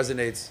see if it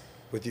resonates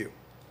with you.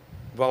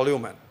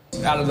 Valuetainment.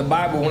 Out of the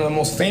Bible, one of the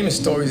most famous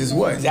stories is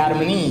what? It's Adam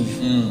and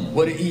Eve.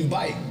 What did Eve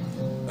bite?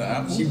 The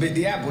apple? She bit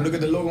the apple. Look at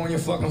the logo on your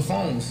fucking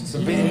phones. It's a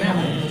bitten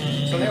apple.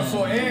 So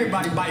therefore,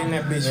 everybody biting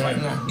that bitch right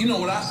now. You know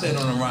what I said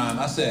on the rhyme?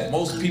 I said,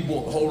 most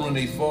people holding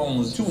their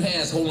phones, two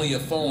hands holding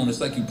your phone,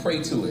 it's like you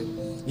pray to it.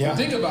 Yeah.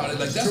 Think about it,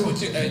 like that's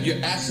what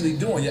you're actually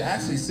doing. You're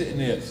actually sitting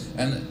there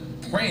and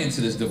praying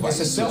to this device.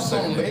 It's a cell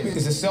phone, baby.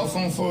 It's a cell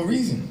phone for a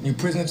reason. You're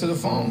prisoner to the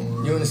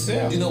phone. You're in a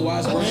cell. You know why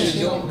it's worse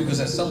than dope? Because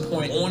at some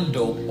point on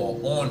dope or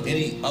on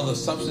any other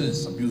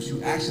substance abuse,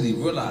 you actually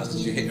realize that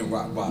you're hitting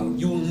rock bottom.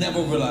 You will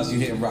never realize you're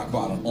hitting rock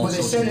bottom. But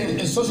they said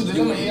in Social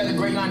Dilemma, he had a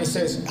great line. It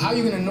says, how are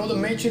you going to know the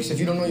Matrix if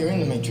you don't know you're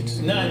in the Matrix?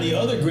 Nah, the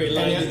other great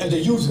line. And the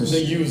users. The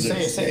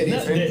users. Say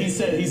it.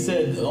 He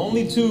said the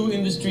only two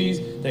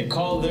industries that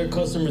call their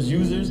customers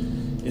users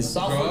is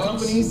software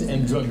companies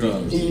and drug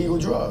dealers. Illegal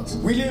drugs.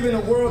 We live in a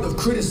world of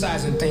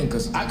criticizing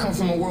thinkers. I come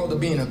from a world of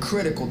being a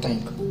critical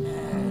thinker.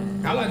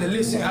 I like to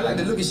listen. I like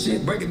to look at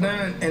shit, break it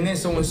down, and then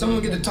so when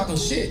someone get to talking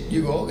shit,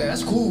 you go, okay,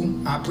 that's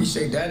cool. I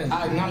appreciate that, and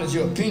I acknowledge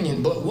your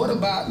opinion. But what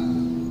about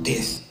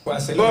this? Well, I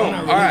said, look, I'm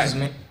not religious,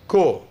 man.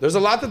 Cool. There's a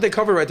lot that they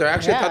covered right there.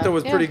 Actually, I thought that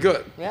was pretty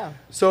good. Yeah.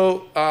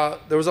 So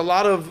there was a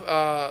lot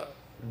of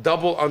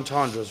double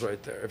entendres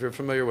right there. If you're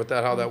familiar with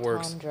that, how that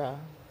works.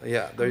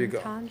 Yeah, there you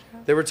go.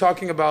 They were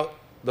talking about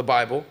the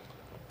Bible,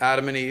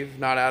 Adam and Eve,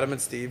 not Adam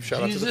and Steve.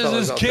 Shout out to the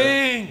fellas out there.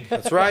 Jesus is king.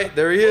 That's right.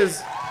 There he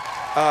is.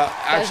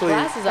 Actually,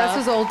 that's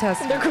his Old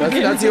Testament.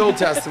 That's the Old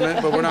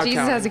Testament, but we're not Jesus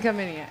counting. hasn't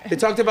come in yet. They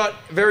talked about,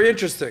 very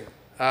interesting,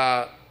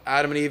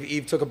 Adam and Eve.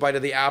 Eve took a bite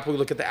of the apple. You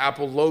look at the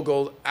Apple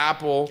logo,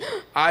 Apple,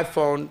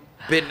 iPhone,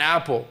 bitten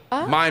apple.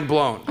 Mind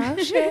blown. Oh,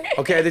 shit.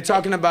 Okay, they're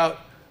talking about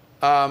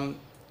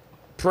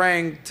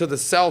praying to the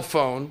cell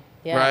phone,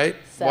 right?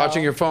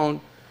 Watching your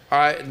phone. All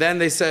right, then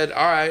they said,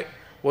 all right,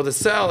 well, the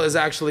cell is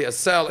actually a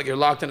cell, like you're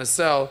locked in a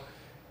cell,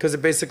 because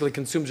it basically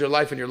consumes your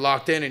life and you're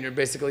locked in and you're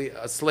basically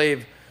a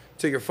slave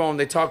to your phone.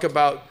 They talk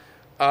about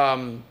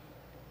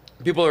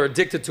people are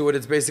addicted to it.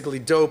 It's basically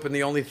dope, and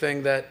the only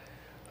thing that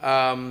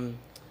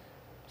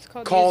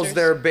calls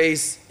their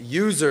base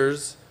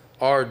users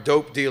are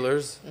dope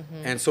dealers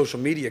and social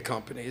media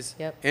companies.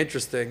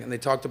 Interesting. And they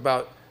talked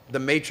about the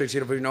Matrix. You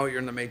know, if you know you're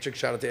in the Matrix,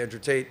 shout out to Andrew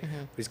Tate.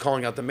 He's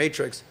calling out the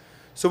Matrix.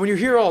 So when you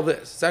hear all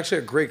this, it's actually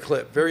a great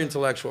clip, very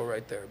intellectual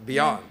right there,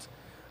 beyond.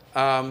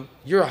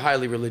 You're a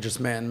highly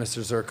religious man, Mr.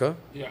 Zherka.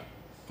 Yeah.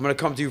 I'm going to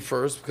come to you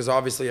first, because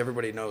obviously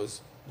everybody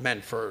knows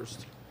men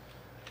first.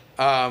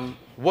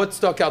 What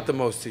stuck out the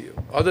most to you,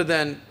 other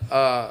than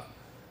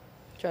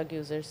drug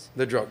users?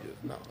 The drug users.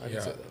 No, I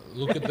didn't say that.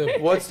 Look at the.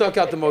 What stuck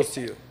out the most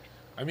to you?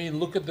 I mean,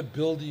 look at the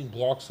building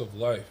blocks of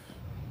life.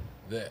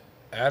 The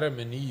Adam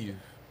and Eve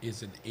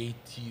is an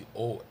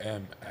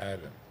ATOM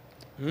Adam.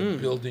 The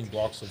building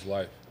blocks of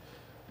life.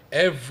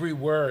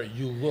 Everywhere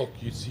you look,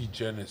 you see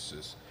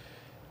Genesis.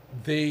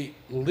 They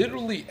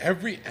literally,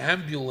 every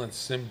ambulance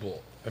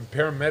symbol and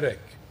paramedic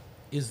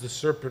is the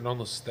serpent on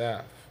the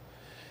staff.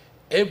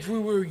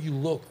 Everywhere you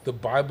look, the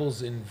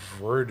Bible's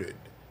inverted.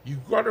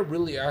 You've got to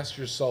really ask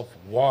yourself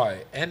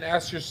why, and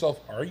ask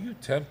yourself, are you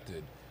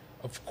tempted?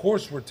 Of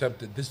course we're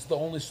tempted. This is the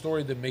only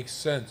story that makes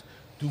sense.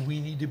 Do we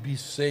need to be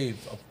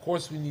saved? Of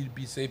course we need to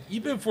be saved.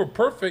 Even if we're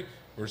perfect,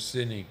 we're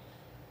sinning.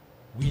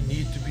 We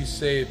need to be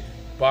saved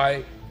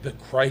by the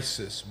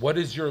crisis. What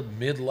is your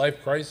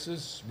midlife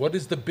crisis? What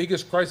is the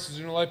biggest crisis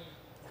in your life?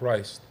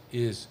 Christ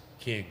is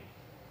king.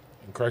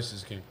 And Christ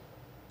is king.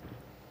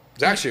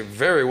 It's actually a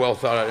very well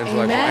thought out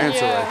intellectual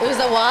answer right there. It was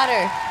the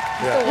water.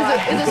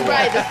 It's a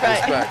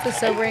Sprite. It's the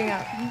sobering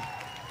up.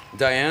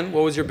 Diane,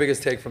 what was your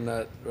biggest take from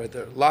that right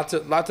there? Lot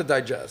to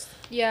digest.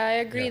 Yeah, I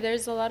agree.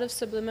 There's a lot of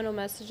subliminal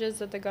messages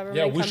that the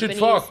government we companies... should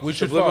fuck. We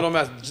should subliminal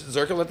fuck.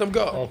 Zherka, let them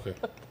go. Okay.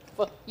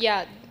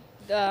 Yeah,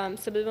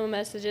 subliminal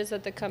messages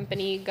that the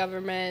company,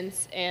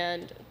 governments,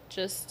 and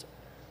just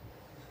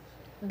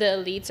the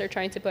elites are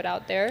trying to put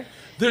out there.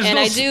 There's and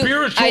no I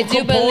spiritual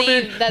do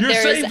believe that You're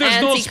there saying is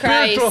there's no Antichrist.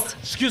 spiritual.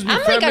 Excuse me,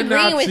 I'm like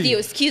agreeing with feminazi. you.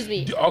 Excuse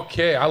me.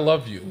 Okay, I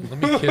love you. Let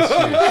me kiss you.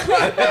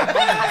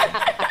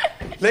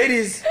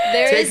 Ladies,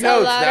 There take is a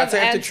notes. lot That's of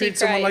how you have to treat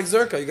someone like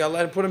Antichrist. Zherka. You gotta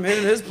let him put him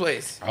in his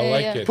place. I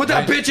like it. Put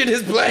that bitch in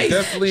his place.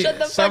 Definitely. Shut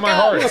the Send fuck my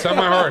up. heart. Send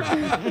my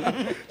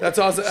heart. That's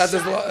awesome. That's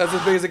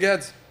as big as it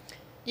gets.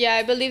 Yeah,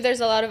 I believe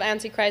there's a lot of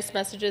Antichrist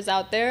messages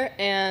out there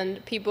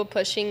and people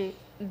pushing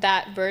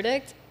that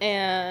verdict.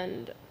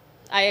 And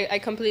I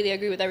completely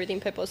agree with everything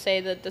people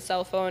say, that the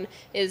cell phone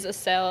is a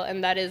cell,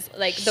 and that is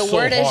like the so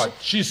word hot. is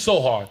She's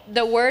so hot.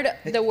 the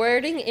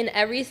wording in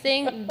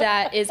everything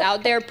that is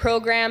out there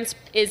programs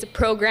is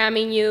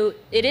programming you.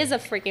 It is a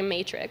freaking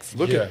matrix.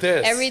 Look at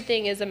this.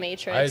 Everything is a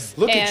matrix.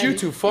 Look at you And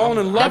two falling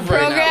in love the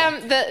right now.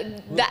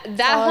 program,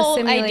 that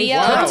whole idea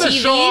Wow. of Turn the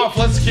show TV. off.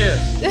 Let's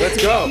kiss.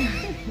 Let's go.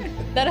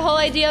 That whole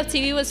idea of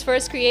TV was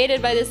first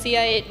created by the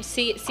CIA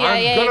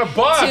I'm gonna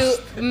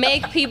bust. to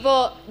make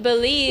people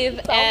believe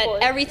and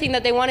everything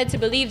that they wanted to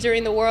believe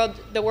during the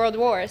world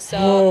war. So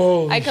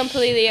Holy I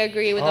completely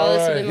agree with all All this.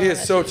 right. subliminal He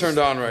is so messages. turned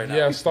on right now.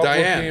 Yeah, stop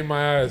looking Diane, in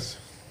my eyes.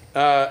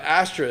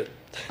 Astrid.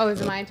 Oh, is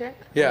it my turn?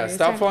 Yeah, Okay,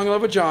 stop turn. falling in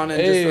love with John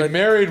and Hey, just like,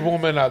 married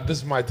woman, this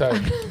is my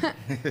type.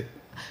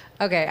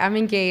 Okay, I'm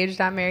engaged,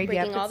 not married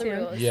Breaking yet. all but the soon.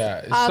 rules. Yeah,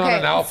 it's not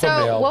an alpha so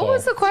male. what though.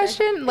 was the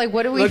question? Like,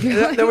 what do we look,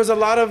 do? there was a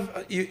lot of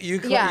you.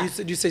 Yeah. You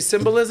said you say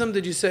symbolism.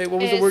 Did you say what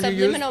was the word you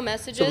used? Subliminal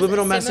messages.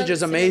 Subliminal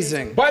messages,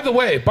 amazing. By the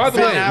way,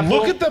 Pineapple.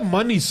 look at the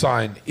money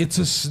sign. It's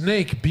a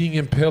snake being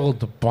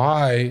impaled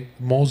by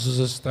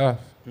Moses' staff.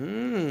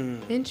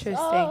 Interesting.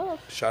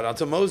 Shout out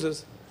to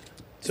Moses.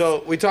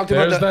 So we talked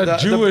There's about that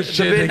Jewish the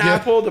shit bitten again.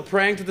 apple, the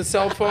praying to the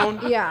cell phone.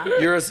 Yeah.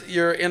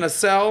 You're in a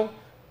cell.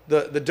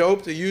 The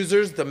dope, the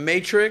users, the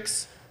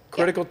matrix,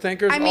 critical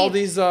thinkers, I all mean-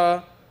 these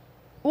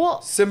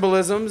Well,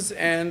 symbolisms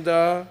and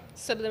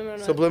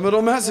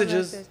Subliminal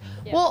messages.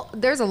 Yeah. Well,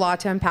 there's a lot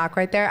to unpack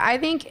right there. I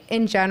think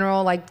in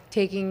general, like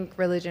taking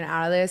religion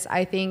out of this,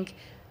 I think,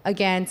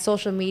 again,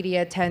 social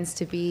media tends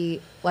to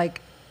be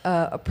like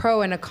a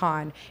pro and a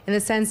con. In the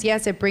sense,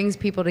 yes, it brings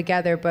people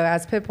together, but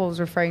as Pitbull was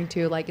referring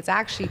to, like it's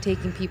actually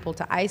taking people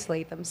to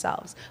isolate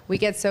themselves. We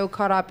get so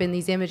caught up in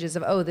these images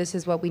of, oh, this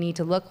is what we need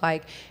to look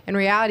like. In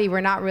reality, we're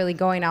not really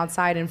going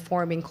outside and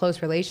forming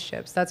close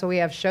relationships. That's why we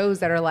have shows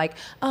that are like,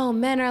 oh,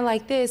 men are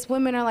like this,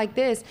 women are like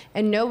this,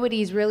 and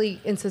nobody's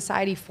really in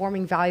society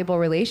forming valuable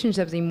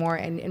relationships anymore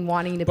and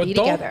wanting to be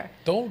together.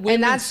 Don't women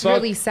and that's suck?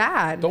 really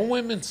sad. Don't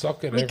women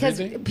suck at Because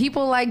everything?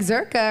 people like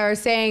Zherka are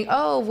saying,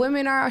 oh,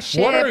 women are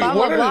shit, blah,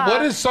 blah, blah.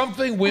 What is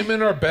something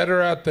women are better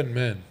at than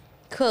men?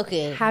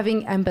 Cooking.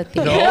 Having empathy.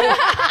 No. Did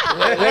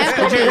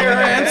you hear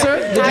her answer?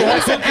 Did you hear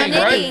Cooking,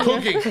 right?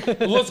 Cooking.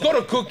 Let's go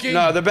to cooking.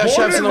 No, the best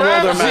chefs in the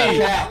world are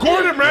men.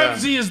 Gordon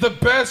Ramsay is the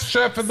best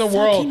chef in the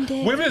world.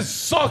 Women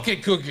suck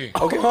at cooking.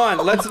 Okay, hold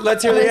on. Let's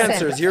hear the Listen,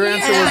 answers. Your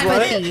answer was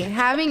empathy. what?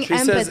 Having She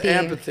empathy. says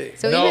empathy.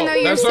 So No, even though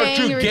you're that's not saying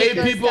true. Gay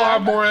ridiculous people stuff,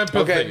 have more empathy.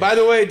 Okay, by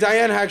the way,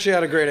 Diane actually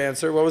had a great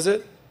answer. What was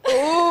it?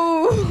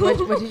 what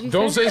did you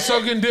Don't say? say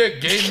sucking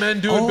dick. Gay men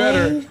do it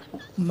better.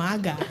 My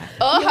God.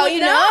 Oh, how you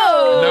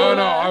know?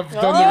 No, I've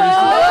done the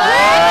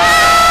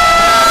research.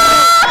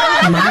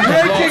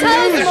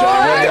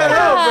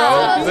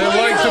 They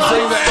like to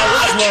bring the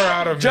F slur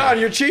out of me. John,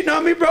 you're cheating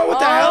on me, bro? What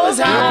the hell is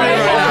happening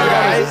right now,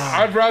 guys?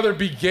 I'd rather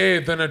be gay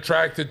than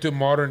attracted to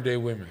modern day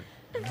women.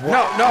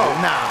 No,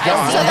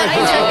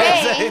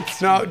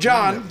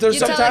 John. There's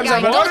You tell sometimes a guy,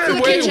 I'm go to Modern,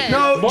 the way, kitchen.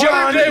 No, John,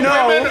 modern day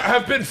no. women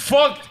have been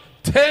fucked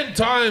 10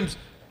 times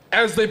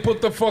as they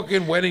put the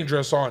fucking wedding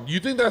dress on. You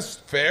think that's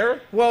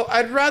fair? Well,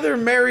 I'd rather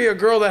marry a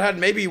girl that had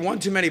maybe one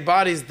too many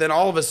bodies than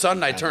all of a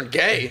sudden I turned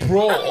gay.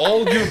 Bro,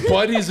 all your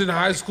buddies in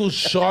high school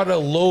shot a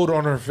load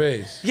on her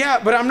face. Yeah,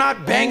 but I'm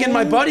not banging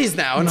my buddies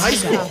now in high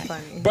school.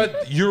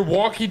 But you're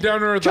walking down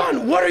her...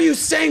 John, what are you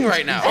saying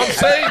right now? I'm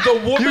saying the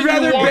woman You'd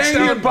rather who walks bang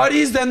down... your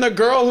buddies than the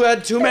girl who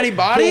had too many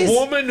bodies? The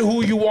woman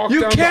who you walk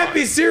You down... can't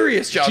be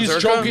serious, Jon She's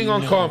Zherka. choking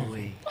on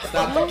cum.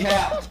 Stop the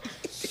cap.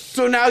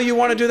 So now you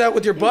want to do that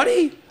with your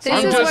buddy? This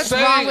I'm is just what's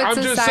saying, wrong with I'm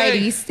just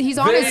society. saying, He's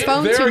on his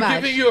phone they're too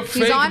much. giving you a He's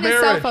fake on his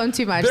cell marriage. phone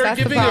too much. They're That's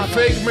the giving you a problem.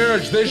 fake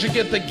marriage. They should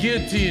get the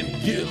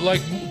guillotine, like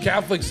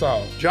Catholic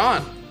style.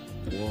 John,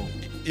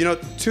 you know,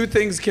 two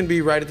things can be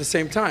right at the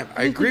same time.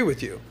 I agree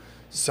with you.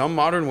 Some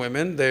modern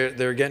women,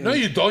 they're getting... No,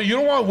 you don't. You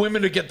don't want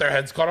women to get their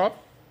heads cut off.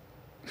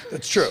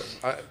 That's true.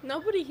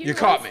 Nobody here. You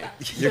caught me.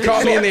 You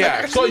caught me in the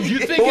act. So you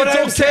think But what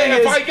I'm it's okay saying if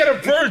is- I get a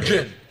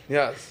virgin,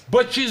 Yes.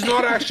 but she's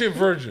not actually a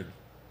virgin?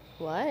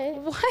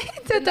 What?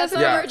 That's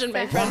not Yeah. a virgin,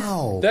 my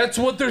friend. That's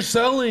what they're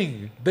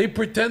selling. They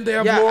pretend they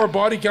have Yeah, lower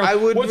body count. I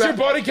would What's your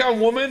body count,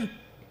 woman?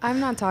 I'm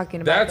not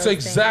talking about That's those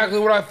exactly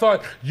what I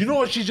thought. You know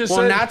what she just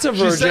Well, said? Nat's a She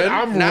said, virgin.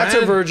 I'm Nat's a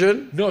ran-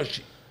 virgin. No,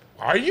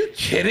 are you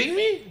kidding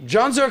me?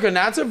 Jon Zherka,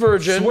 Nat's a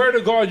virgin. Swear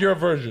to God, you're a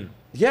virgin.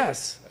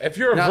 Yes. If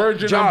you're a Now,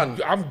 virgin, John.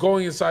 I'm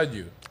going inside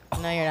you.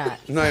 No, you're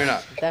not. No, you're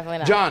not. Definitely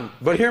not. John,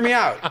 but hear me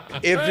out.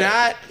 If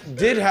Nat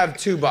did have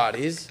two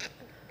bodies,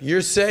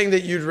 you're saying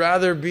that you'd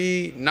rather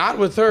be not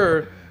with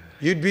her,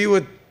 you'd be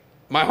with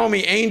My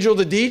homie Angel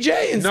the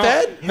DJ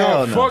instead?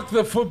 No, fuck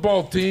the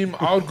football team.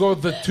 I would go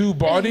with the two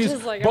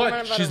bodies. Like,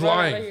 but she's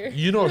lying.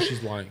 You know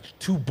she's lying.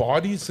 2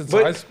 bodies since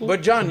high school?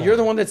 But John, you're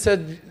the one that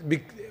said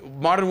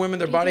modern women,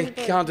 their body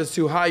count is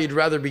too high. You'd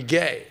rather be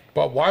gay.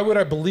 But why would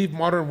I believe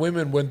modern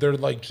women when they're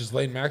like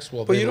Ghislaine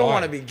Maxwell? But you don't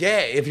want to be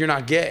gay if you're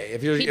not gay.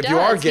 If you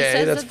are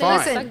gay, that's fine.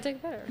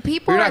 Listen,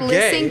 people are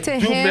listening to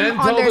him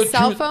on their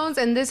cell phones,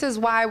 and this is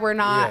why we're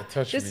not.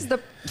 This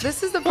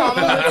is the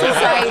problem with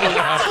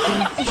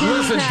society.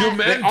 Listen, do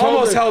men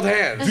almost held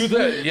hands?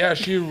 Yeah,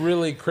 she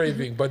really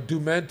craving. But do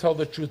men tell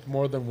the truth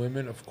more than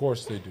women? Of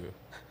course they do.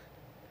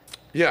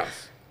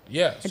 Yes.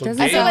 Yeah. It doesn't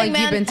sound like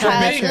you've been told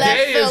being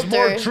gay is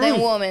more truth than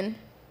woman.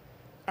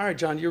 All right,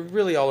 John, you're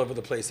really all over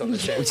the place on the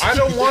show. I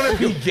don't want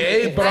to be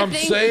gay, but I'm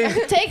saying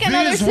take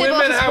another these sip of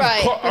women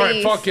Sprite, have. All right,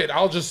 please. fuck it.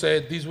 I'll just say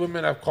it. These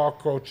women have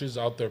cockroaches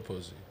out their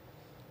pussy.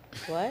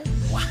 What?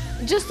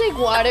 Just take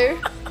water,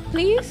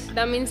 please.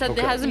 That means that it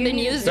hasn't been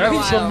used in a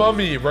That's the while.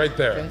 mummy right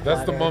there.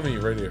 That's the mummy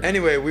right here.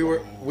 Anyway,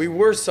 we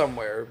were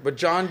somewhere, but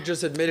John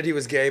just admitted he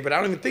was gay, but I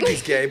don't even think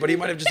he's gay, but he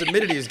might have just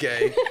admitted he's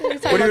gay.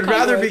 But he would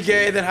rather be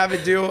gay than have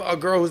to deal with a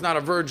girl who's not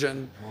a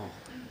virgin.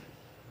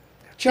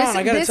 John,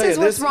 I gotta tell you, this is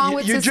what's wrong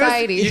with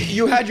society.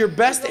 You had your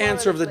best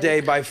answer of the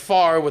day by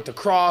far with the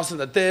cross and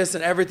the this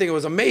and everything. It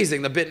was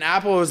amazing. The bitten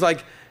apple was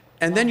like,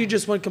 and then you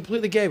just went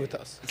completely gay with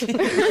us.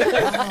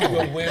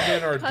 The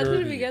women are dirty. How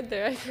did we get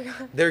there? I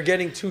forgot. They're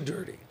getting too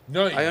dirty.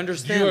 No, I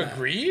understand. Do you that.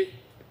 agree?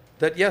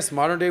 That yes,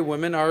 modern day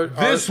women are.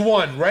 This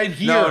one right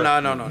here.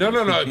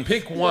 No.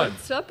 Pick one.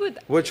 What's up with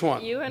Which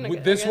one? you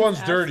and This one's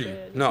acid? dirty.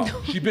 No.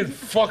 She's been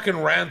fucking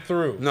ran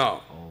through.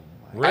 No.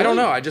 Really? I don't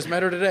know. I just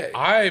met her today.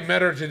 I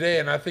met her today,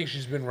 and I think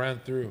she's been ran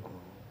through.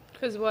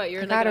 Because what?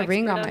 You're I like got an a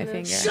ring expert on my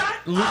this? finger.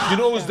 You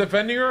know who's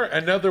defending her?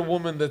 Another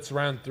woman that's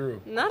ran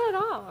through. Not at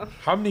all.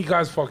 How many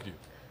guys fuck you?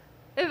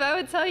 If I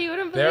would tell you, you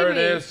wouldn't believe There me.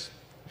 it is.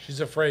 She's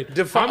afraid.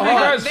 Define- How many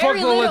guys fuck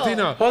Very the little.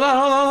 Latina? Hold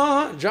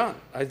on, John.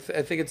 I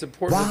think it's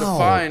important to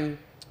define.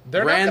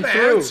 They're ran not gonna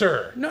through.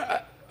 answer. No,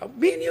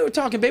 me and you are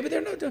talking, baby.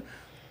 They're not.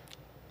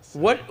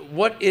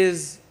 What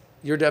is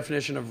your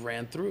definition of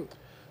ran through?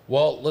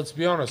 Well, let's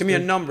be honest. Give me a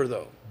number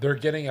though. They're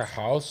getting a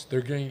house.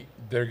 They're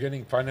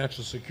getting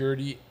financial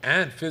security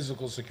and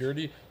physical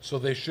security. So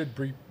they should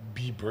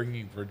be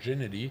bringing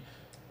virginity.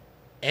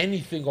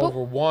 Anything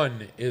over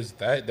one is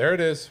that. There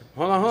it is.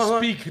 Hold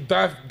on. Speak.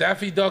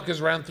 Daffy Duck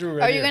is ran through.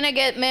 Right Are you here. gonna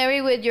get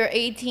married with your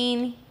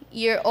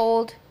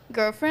 18-year-old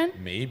girlfriend?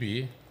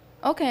 Maybe.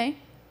 Okay.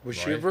 Was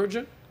she a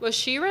virgin? Was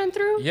she ran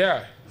through?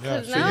 Yeah.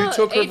 Because So now you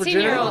took her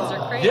virginity? 18-year-olds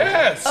are crazy.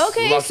 Yes.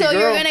 Okay, Lucky so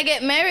you're girl. gonna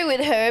get married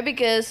with her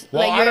because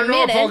Well, like I you're don't know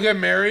if admitted. I'll get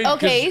married. 'cause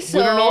Okay, we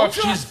don't know if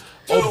so- she's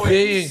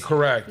obeying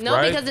correct. No,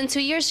 right? because in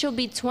 2 years she'll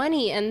be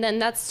 20, and then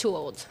that's too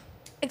old.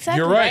 Exactly.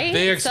 You're right.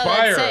 They So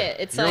expire. that's it.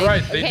 It's You're like,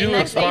 right. They okay, do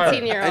next expire.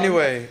 18-year-old.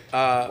 Anyway,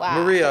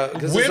 Maria,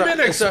 Women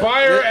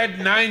expire at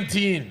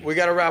 19. We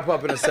got to wrap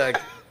up in a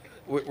sec.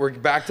 We're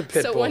back to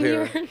Pitbull So 1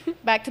 here. year.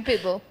 Back to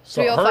Pitbull.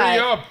 So 305. hurry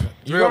up.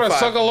 You gotta 305.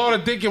 suck a lot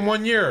of dick in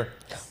 1 year.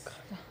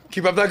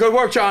 Keep up that good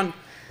work, John.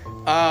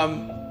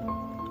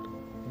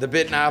 The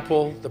bitten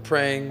apple, the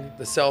praying,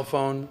 the cell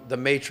phone, the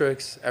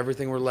Matrix,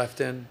 everything we're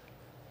left in.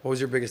 What was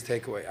your biggest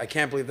takeaway? I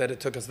can't believe that it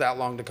took us that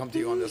long to come to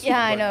you on this. Yeah, one,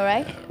 I but know,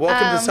 right?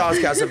 Welcome to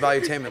SOSCAST and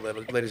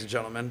Valuetainment, ladies and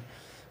gentlemen.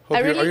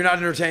 Are you not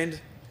entertained?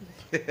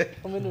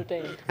 I'm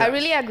entertained. I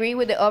really agree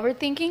with the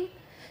overthinking.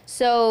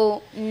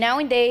 So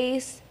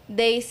nowadays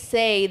they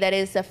say that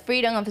it's a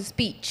freedom of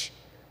speech,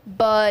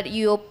 but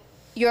your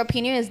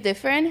opinion is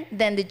different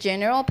than the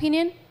general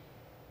opinion,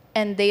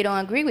 and they don't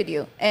agree with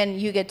you,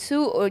 and you get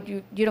sued, or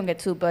you don't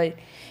get sued, but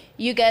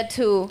you get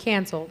to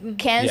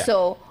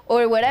cancel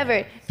or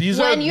whatever.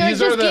 When you're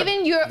just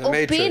giving your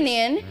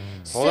opinion.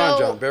 Hold on,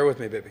 John. Bear with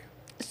me, baby.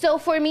 So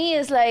for me,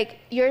 it's like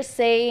you're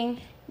saying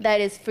that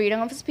it's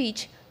freedom of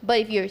speech, but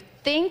if you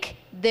think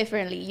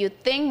differently, you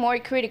think more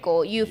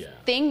critical, you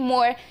think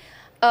more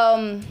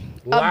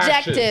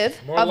objective,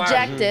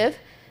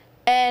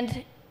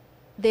 and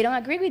they don't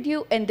agree with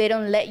you, and they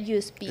don't let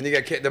you speak. And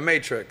you got the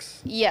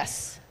Matrix.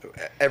 Yes.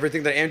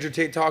 Everything that Andrew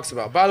Tate talks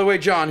about. By the way,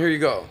 John, here you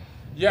go.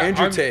 Yeah,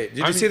 Andrew Tate.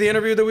 Did you see the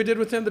interview that we did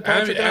with him, the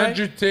Patrick and I?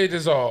 Andrew Tate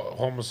is a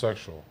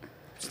homosexual.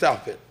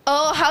 Stop it.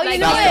 Oh, how you Like,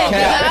 know you it?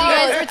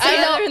 guys were I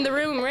together know. in the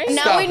room, right?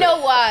 Now we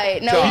know why.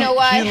 Now we know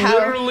why. He How?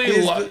 literally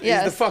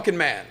He's the fucking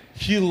man.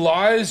 He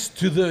lies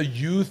to the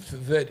youth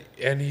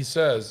and he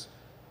says,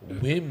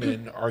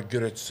 women are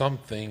good at some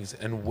things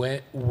and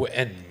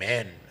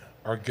men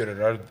are good at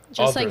other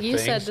Just like things. you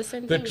said, the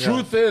same The thing.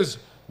 truth is,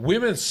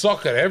 women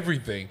suck at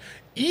everything.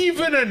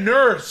 Even a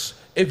nurse,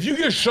 if you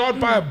get shot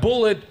by a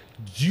bullet,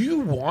 do you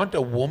want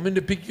a woman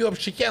to pick you up?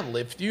 She can't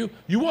lift you.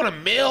 You want a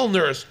male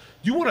nurse.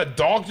 You want a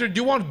doctor. Do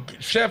you want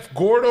Chef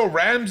Gordo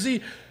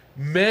Ramsay?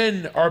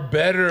 Men are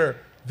better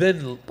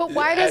than. But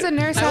why does a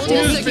nurse have to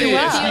Excuse pick me, you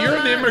up? you're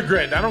an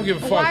immigrant. I don't give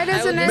a fuck. Why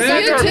does a nurse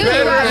Men have are to pick you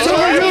better. up? So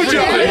are you,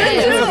 John.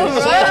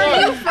 Where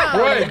are you from?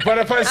 Right. right, but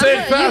if I say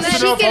it fast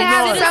She enough, can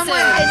I'm have not. someone,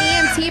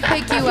 an EMT,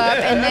 pick you up,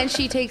 and then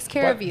she takes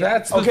care But of you.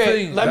 that's the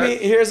Okay, thing. let me.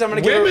 Here's I'm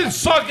gonna give. Women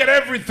suck at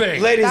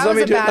everything. Ladies, That let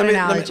me was a do. bad Let me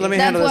analogy.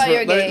 handle That's this. why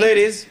you're gay.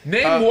 Ladies,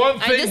 Name one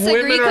I thing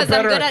disagree women are 'cause I'm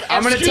better good at. at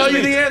I'm gonna tell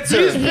you the answer.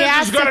 These He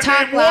has bitches to gotta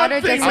talk name louder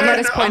one thing, just to get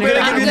his man. point I'm gonna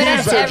across. give you I'm the good at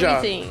answer.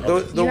 everything.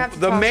 You have to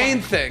The talk main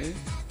louder. thing,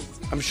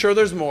 I'm sure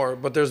there's more,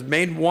 but there's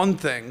main one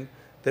thing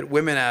that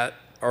women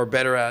are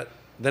better at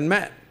than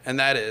men, and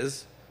that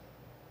is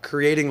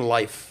creating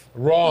life.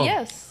 Wrong.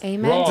 Yes.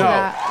 Amen Wrong. to No,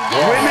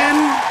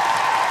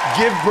 that. women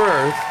give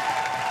birth,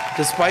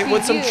 despite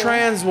what some you.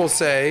 trans will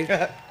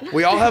say.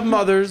 We all have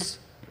mothers.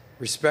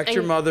 Respect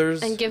your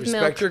mothers. and give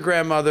respect milk. your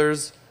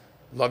grandmothers.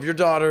 Love your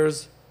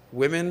daughters.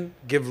 Women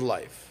give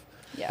life.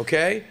 Yeah.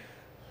 Okay?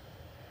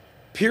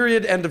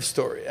 Period. End of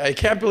story. I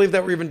can't believe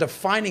that we're even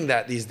defining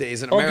that these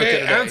days in America Okay,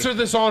 today. answer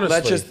this honestly.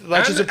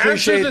 Let's just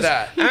appreciate answer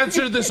that.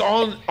 Answer this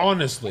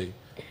honestly.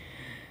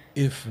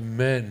 If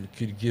men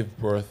could give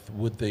birth,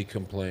 would they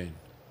complain?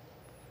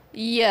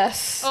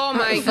 Yes. Oh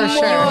my For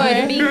god. sure.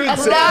 You'd be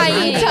Exactly.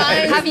 crying.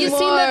 Times Have you seen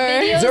the more.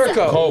 videos?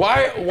 Zherka, Cope.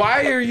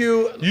 why are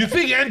you? You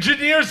think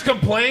engineers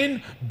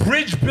complain?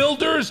 Bridge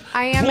builders?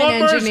 I am an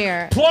plumbers,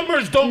 engineer.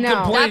 Plumbers don't No.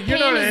 complain. That You're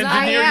not pain an is not-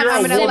 engineer. I am. You're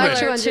I'm a an woman.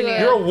 electrical engineer.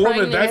 You're a woman. That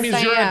Pregnant. means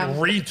Yes, you're I at am.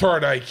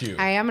 retard IQ.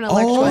 I am an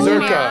electrical Oh,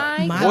 engineer.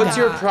 Zherka, my what's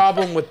your God.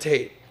 problem with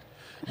Tate?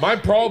 My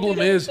problem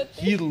is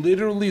he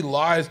literally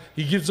lies.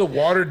 He gives a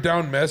watered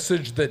down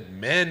message that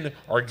men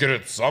are good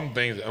at some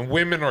things and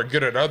women are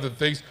good at other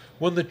things,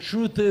 when the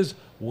truth is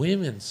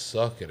women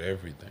suck at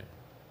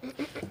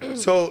everything.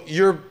 So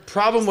your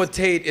problem with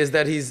Tate is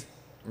that he's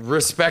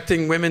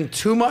respecting women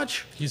too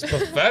much? He's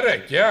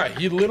pathetic. Yeah,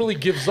 he literally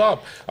gives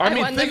up. I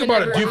mean, want think them in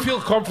about it. Do you every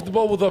feel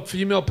comfortable with a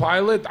female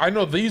pilot? I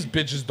know these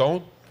bitches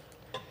don't.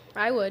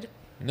 I would.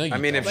 No, you I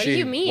mean, don't. if What do she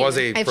you mean? was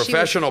a If she was-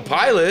 professional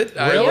pilot,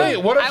 I Really?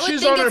 would- What I if would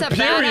she's think on it's her a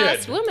period?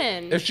 badass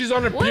woman. If she's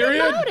on her What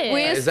period? about it?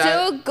 We Is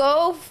still that-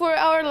 go for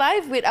our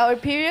life with our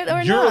period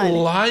or You're not.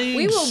 lying.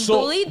 We will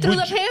so bleed through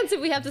would the you- pants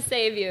if we have to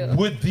save you.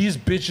 Would these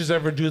bitches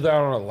ever do that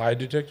on a lie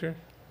detector?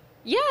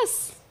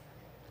 Yes.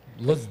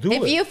 Let's do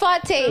it. If you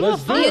fought Tate,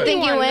 Let's do do you it.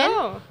 think you win?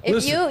 No. If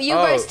Listen. you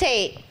Oh. versus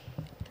Tate,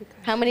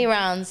 how many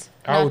rounds?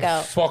 I would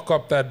Knockout. fuck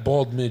up that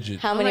bald midget.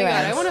 How Oh many my god,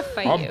 rounds? I want to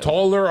fight I'm you.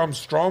 taller, I'm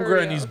stronger, For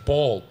and real. he's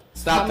bald.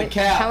 Stop the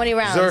cap. How many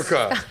rounds?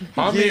 Zherka,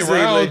 How many he's a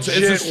rounds? It's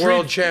a legit street-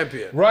 world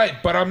champion. Right,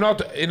 but I'm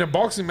not. In a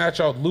boxing match,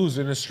 I would lose.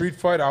 In a street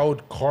fight, I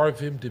would carve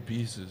him to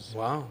pieces.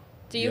 Wow.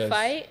 Do you Yes.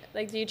 fight?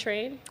 Like, do you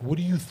train? What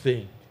do you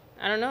think?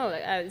 I don't know.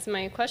 It's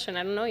my question.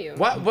 I don't know you.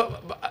 What?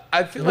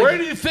 I feel Where like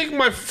do you think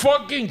my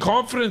fucking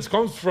confidence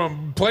comes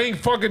from? Playing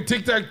fucking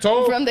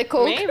tic-tac-toe? From the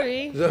coke.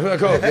 Maybe.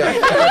 Zherka,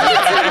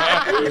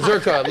 yeah.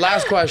 Zherka,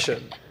 last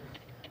question.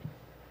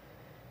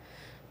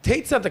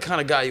 Tate's not the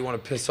kind of guy you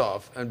want to piss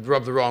off and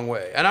rub the wrong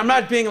way. And I'm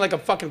not being like a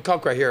fucking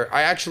cuck right here.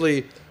 I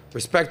actually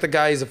respect the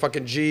guy. He's a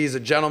fucking G. He's a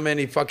gentleman.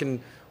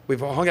 We've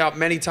hung out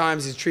many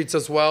times. He treats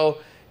us well.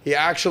 He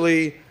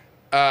actually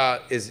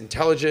is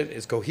intelligent,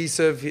 is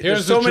cohesive.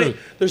 Here's the truth.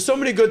 There's so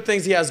many good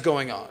things he has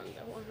going on.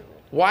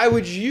 Why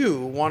would you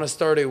want to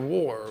start a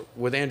war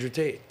with Andrew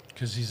Tate?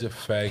 Because he's a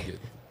faggot.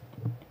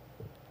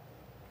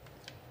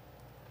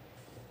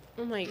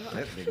 Oh my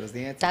god. There goes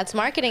the answer. That's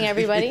marketing,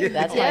 everybody.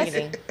 That's Yes.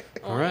 marketing.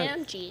 All right.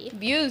 OMG.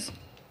 Views.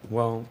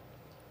 Well,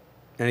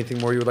 anything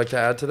more you would like to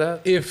add to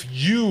that? If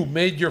you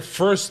made your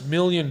first $1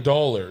 million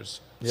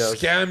Yes.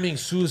 scamming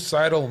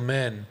suicidal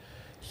men,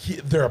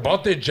 they're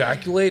about to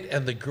ejaculate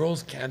and the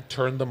girls can't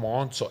turn them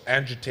on, so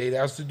Andrew Tate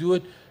has to do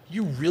it.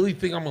 You really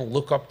think I'm gonna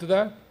look up to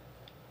that?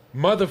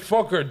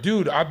 Motherfucker,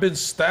 dude, I've been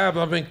stabbed,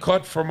 I've been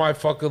cut for my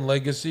fucking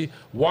legacy.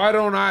 Why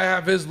don't I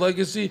have his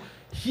legacy?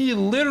 He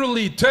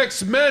literally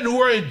texts men who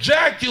are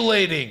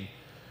ejaculating,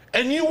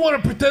 and you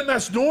want to pretend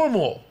that's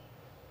normal.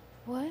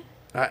 What?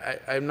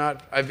 I'm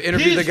not. I've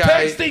interviewed He's the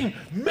guy texting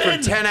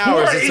men for 10 who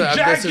hours.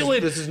 are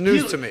This is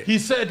news to me. He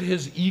said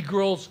his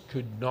e-girls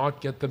could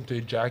not get them to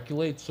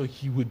ejaculate, so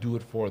he would do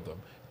it for them.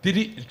 Did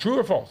he? True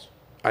or false?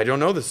 I don't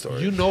know the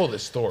story. You know the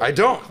story. I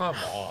don't. Come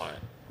on.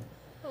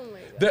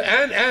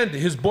 And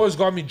his boys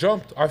got me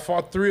jumped. I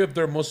fought 3 of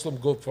their Muslim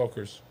goat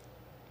fuckers.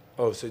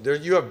 Oh, so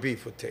you have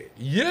beef with Tate.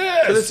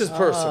 Yes. So this is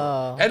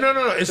personal. And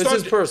no. It's This not,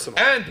 is personal.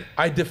 And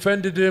I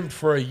defended him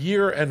for a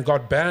year and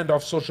got banned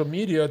off social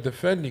media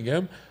defending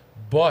him.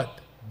 But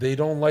they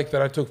don't like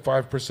that I took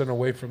 5%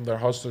 away from their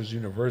Hustlers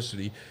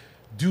University.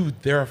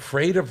 Dude, they're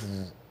afraid of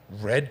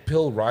red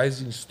pill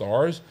rising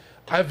stars.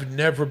 I've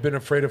never been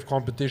afraid of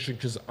competition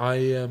because I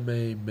am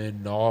a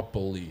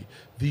monopoly.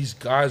 These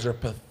guys are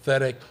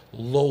pathetic,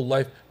 low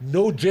life,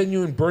 no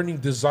genuine burning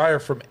desire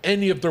from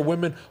any of their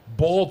women,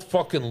 bald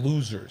fucking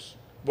losers.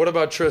 What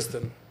about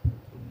Tristan?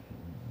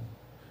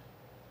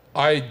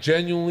 I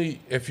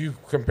genuinely, if you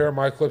compare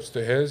my clips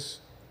to his,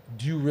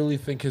 do you really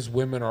think his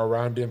women are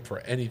around him for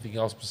anything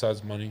else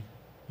besides money?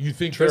 You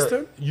think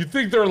Tristan? You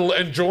think they're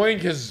enjoying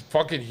his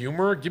fucking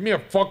humor? Give me a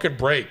fucking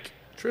break.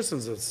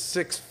 Tristan's a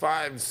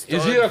 6'5"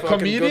 Is he a fucking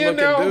comedian good-looking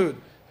now? dude.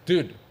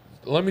 Dude,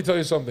 let me tell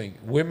you something.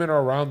 Women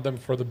are around them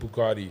for the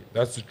Bugatti.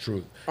 That's the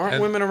truth.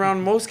 Aren't women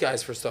around most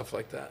guys for stuff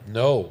like that?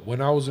 No.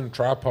 When I was in a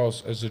trap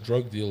house as a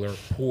drug dealer,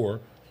 poor,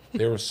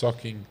 they were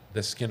sucking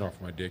the skin off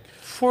my dick.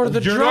 For the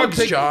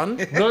drugs, John.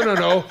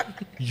 No.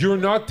 You're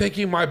not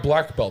taking my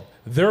black belt.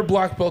 They're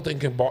black belt in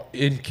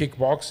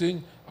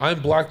kickboxing.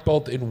 I'm black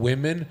belt in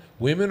women.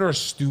 Women are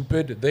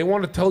stupid. They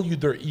want to tell you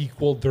they're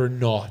equal. They're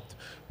not.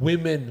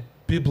 Women,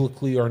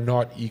 biblically, are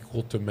not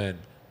equal to men.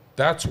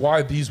 That's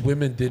why these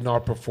women did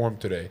not perform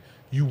today.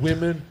 You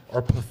women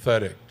are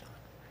pathetic.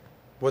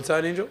 What's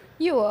that, Angel?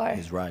 You are.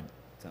 He's right.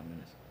 10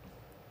 minutes.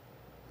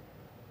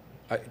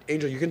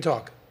 Angel, you can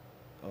talk.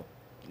 Oh,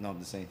 no, I'm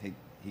just saying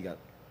he got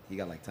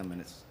like 10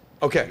 minutes.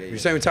 Okay, you're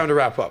saying it's time to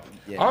wrap up.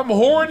 Yeah. I'm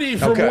horny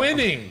from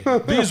winning.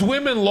 These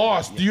women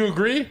lost. Do you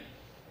agree?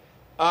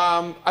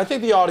 I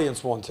think the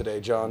audience won today,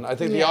 John. I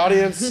think the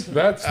audience.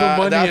 That's the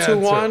money That's who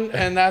answer. won,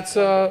 and that's.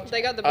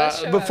 They got the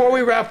best show Before ever.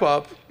 we wrap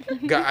up,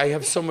 I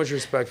have so much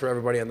respect for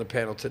everybody on the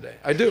panel today.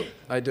 I do.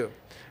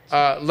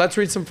 Let's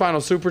read some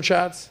final super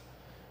chats.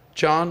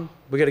 John,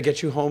 we got to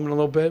get you home in a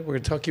little bit. We're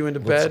gonna tuck you into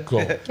bed. Let's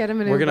go. Get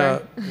him an We're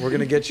Uber.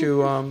 gonna get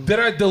you. Did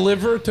I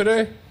deliver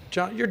today?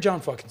 John, you're Jon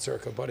F'n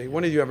Zherka, buddy.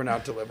 When did you ever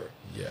not deliver?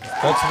 Yeah,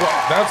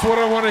 that's what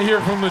I want to hear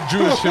from the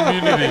Jewish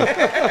community.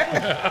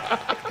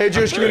 Hey,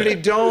 Jewish community,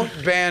 don't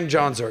ban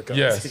Jon Zherka.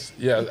 Yes,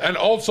 and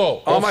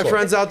also all my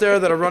friends out there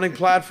that are running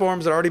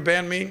platforms that already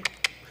banned me,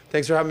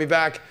 thanks for having me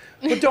back.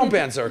 But don't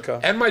ban Zherka.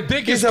 And my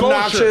dick He's is kosher.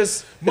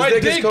 obnoxious. His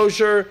dick is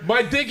kosher.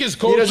 My dick is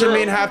kosher. He doesn't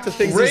mean half the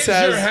things he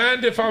says. Raise your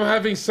hand if I'm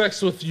having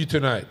sex with you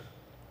tonight.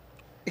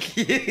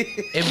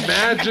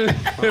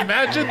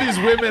 Imagine these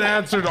women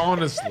answered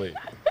honestly.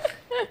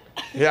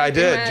 Yeah, I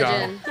did,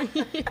 John.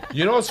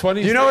 You know what's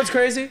funny? You know what's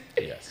crazy?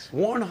 Yes.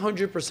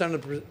 100%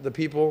 of the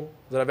people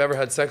that I've ever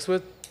had sex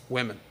with,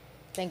 women.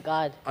 Thank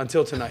God.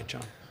 Until tonight,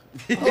 John.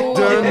 Play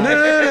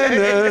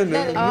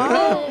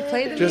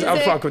the Just, music. I'm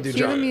fucking with you,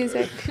 Cue the John.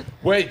 music.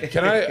 Wait,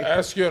 can I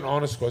ask you an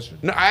honest question?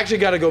 No, I actually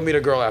got to go meet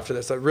a girl after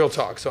this. Like, real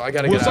talk. So I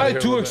got to get Was out of I here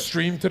a too little bit.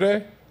 extreme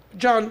today?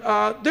 John,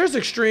 there's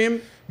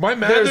extreme. My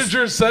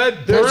manager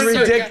said there's burn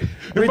it.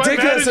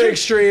 ridiculously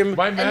extreme.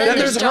 My Then manager,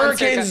 there's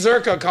Hurricane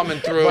Zherka coming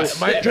through.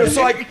 Just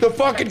like the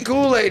fucking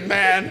Kool-Aid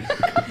man.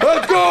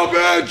 Let's go,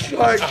 bitch!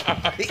 Like,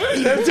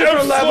 there's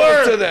different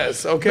levels to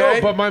this, okay?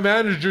 No, but my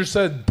manager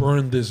said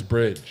burn this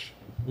bridge.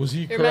 Was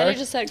he Your correct?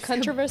 manager said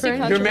controversy.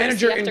 Your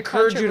manager after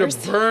encouraged you to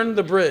controversy. burn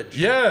the bridge.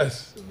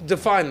 Yes.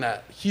 Define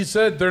that. He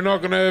said they're not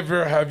going to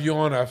ever have you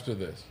on after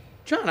this.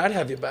 John, I'd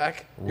have you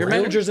back. Your Really?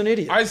 manager's an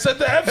idiot. I said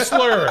the F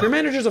slur. Your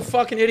manager's a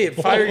fucking idiot.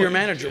 Fire your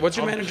manager. What's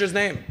your manager's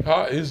name?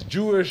 Is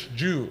Jewish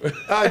Jew.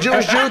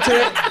 Jewish Jew.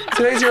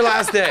 Today's your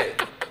last day.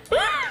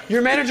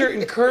 Your manager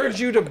encouraged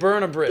you to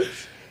burn a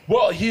bridge.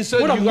 Well, he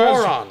said What a you guys,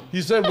 moron.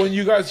 He said when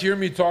you guys hear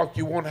me talk,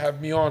 you won't have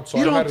me on. So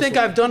You I had don't to think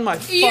say- I've done my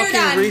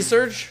fucking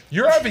research?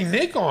 You're having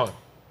Nick on.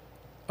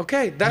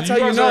 Okay, that's You how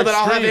you guys know are that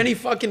I'll have extreme. any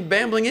fucking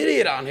bambling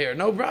idiot on here.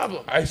 No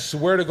problem. I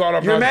swear to God,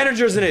 I'm Your not.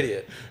 manager's an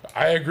idiot.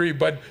 I agree,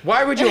 but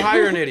Why would you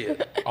hire an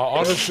idiot?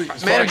 honestly,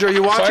 Manager, are you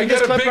so watching I get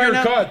this a clip bigger right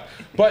now? cut.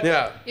 But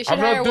Yeah. You should I'm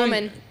hire not a doing,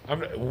 woman.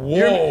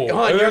 Whoa,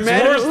 Your that's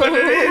manager- worse than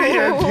an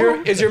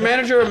idiot. Is your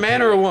manager a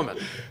man or a woman?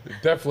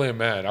 Definitely a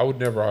man. I would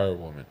never hire a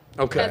woman.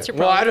 Okay. That's your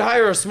Well, I'd problem.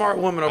 hire a smart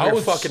woman over I your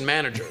would fucking s-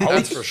 manager. I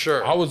That's would- for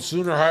sure. I would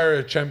sooner hire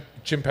a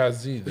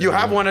chimpanzee. Than You a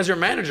have woman. one as your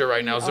manager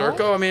right now,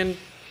 Zherko. I mean,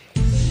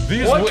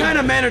 These what wo- kind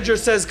of manager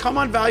says, come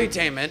on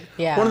Valuetainment,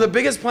 Yeah. one of the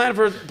biggest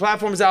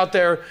platforms out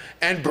there,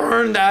 and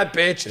burn that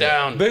bitch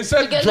down? They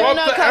said Because you're drop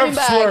not the coming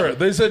F slur. back.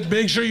 They said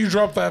make sure you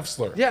drop the F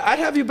slur. Yeah, I'd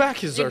have you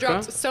back, You Zherka.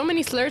 dropped so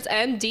many slurs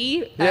and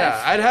D. Yeah,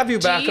 F, I'd have you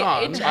back G,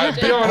 on. H, I'd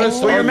H, be H.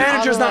 honest. Well, your Are-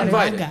 manager's not Oh,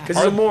 invited God. because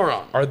he's a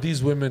moron. Are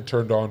these women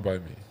turned on by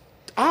me?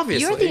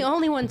 Obviously. You're the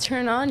only one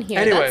turned on here.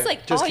 Anyway, That's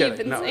like just all kidding. you've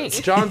been No, saying.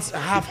 John's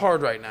half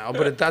hard right now,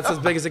 but that's as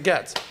big as it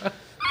gets.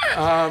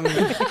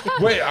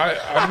 Wait,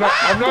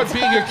 I'm not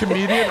being a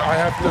comedian. I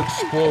have to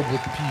explode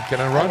with pee.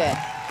 Can I run? Okay.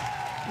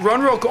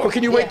 Run real quick. Or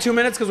can you wait 2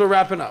 minutes because we're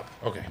wrapping up?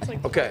 Okay.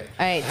 Okay.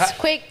 All right,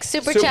 quick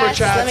super Super chats.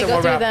 chats Let me and go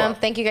we'll through wrap them. up.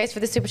 Thank you guys for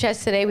the super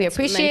chats today. We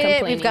appreciate men it.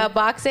 complaining. We've got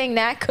boxing.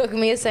 Nat, cook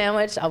me a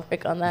sandwich. I'll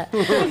work on that.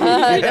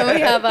 Then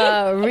we have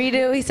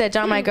Redo. He said,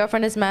 John, my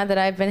girlfriend is mad that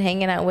I've been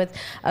hanging out with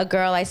a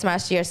girl I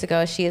smashed years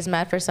ago. She is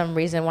mad for some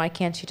reason. Why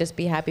can't she just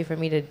be happy for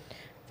me?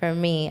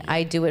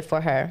 I do it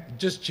for her.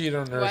 Just cheat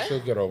on her. What?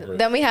 She'll get over it.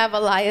 Then we have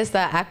Elias the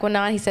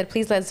Aquanon. He said,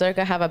 please let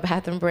Zherka have a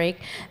bathroom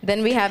break.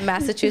 Then we have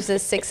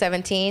Massachusetts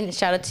 617.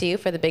 Shout out to you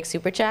for the big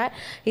super chat.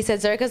 He said,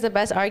 Zherka's the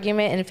best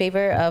argument in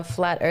favor of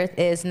flat Earth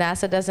is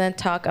NASA doesn't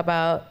talk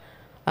about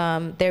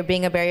there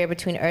being a barrier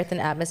between Earth and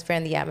atmosphere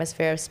and the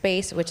atmosphere of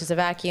space, which is a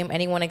vacuum.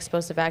 Anyone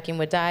exposed to vacuum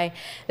would die.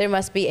 There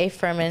must be a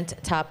firmament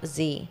top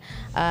Z.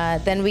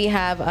 Then we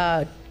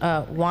have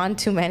Juan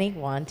Too Many.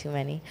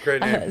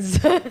 Great name.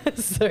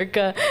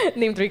 Zherka,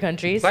 name 3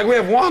 countries. Like we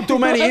have one too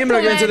many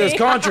immigrants in this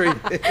country.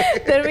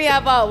 Then we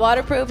have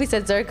Waterproof. He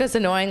said Zherka's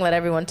annoying. Let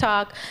everyone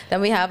talk.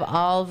 Then we have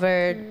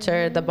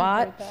Alverter the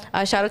bot.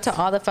 Shout out to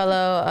all the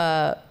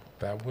fellow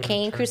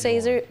Cane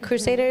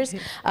Crusaders.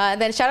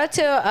 Then shout out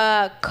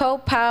to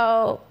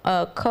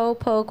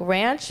Copoke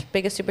Ranch,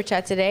 biggest super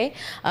chat today.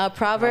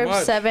 Proverbs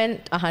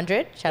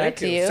 7:100. Shout out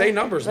to you. Say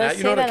numbers, Nat.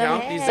 You know how to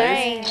count these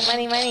days.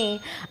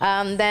 Money.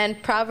 Then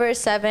Proverbs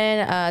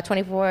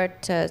 7:24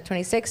 to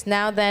 26.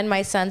 Now then,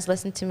 my sons,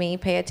 listen to me.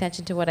 Pay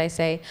attention to what I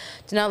say.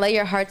 Do not let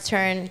your hearts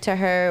turn to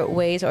her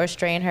ways or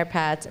stray in her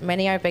paths.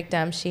 Many are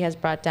victims she has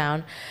brought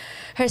down.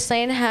 Her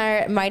slain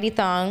her mighty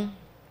throng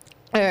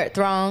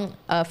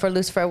for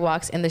Lucifer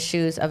walks in the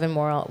shoes of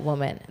immoral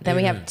woman. Then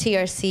we have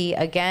TRC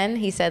again.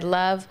 He said,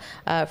 love,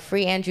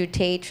 free Andrew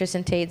Tate,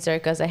 Tristan Tate,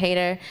 Zherka's a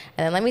hater.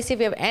 And then let me see if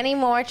we have any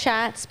more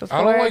chats before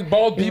I don't like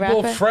bald we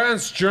people. wrap it.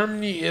 France,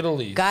 Germany,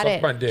 Italy. Got Suck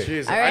it. my dick.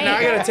 Jesus. All right. Now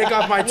I gotta take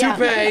off my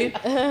toupee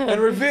and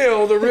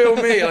reveal the real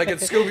me, like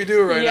it's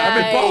Scooby-Doo right now.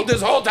 I've been bald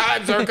this whole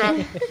time,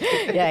 Zherka.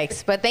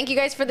 Yikes. But thank you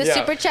guys for the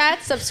super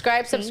chat.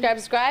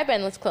 Subscribe,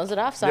 and let's close it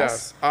off, Sauce.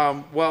 Yes.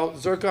 Well,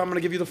 Zherka, I'm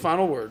gonna give you the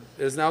final word.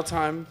 It is now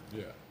time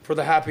for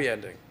the happy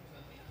ending.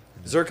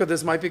 Zherka,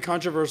 this might be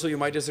controversial. You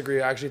might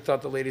disagree. I actually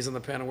thought the ladies on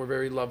the panel were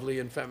very lovely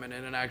and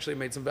feminine and actually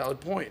made some valid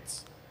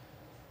points.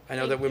 I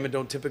know that women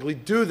don't typically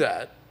do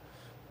that,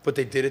 but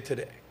they did it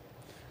today.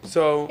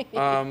 So,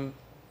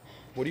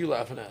 what are you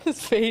laughing at?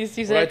 His face.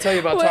 You said, I tell you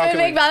about talking. Women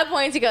make valid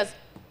points. He goes.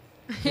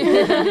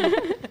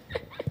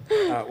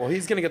 Well,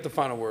 he's going to get the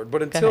final word.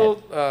 But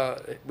until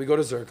we go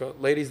to Zherka,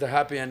 ladies, the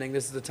happy ending.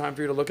 This is the time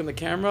for you to look in the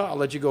camera. I'll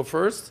let you go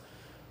first.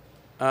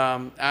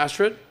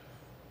 Astrid.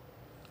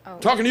 Oh.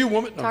 Talking to you,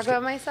 woman. No, Talk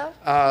about myself?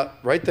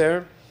 Right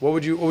there. What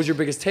was your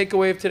biggest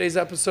takeaway of today's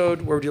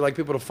episode? Where would you like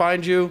people to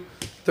find you?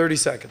 30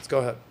 seconds. Go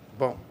ahead.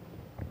 Boom.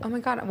 Oh my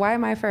God, why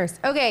am I first?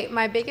 Okay,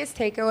 my biggest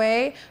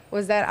takeaway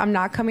was that I'm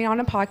not coming on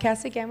a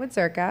podcast again with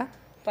Zherka,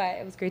 but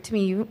it was great to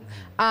meet you.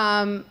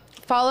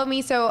 Follow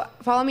me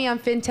on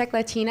FinTech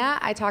Latina.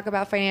 I talk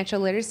about financial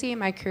literacy and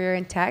my career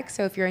in tech.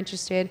 So if you're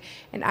interested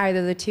in either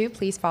of the two,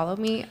 please follow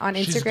me on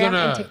Instagram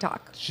and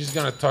TikTok. She's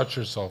gonna touch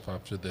herself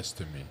after this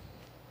to me.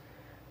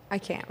 I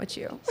can't with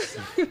you.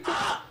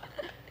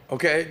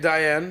 Okay,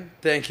 Diane,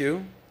 thank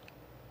you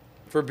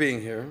for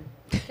being here.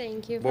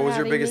 Thank you for What was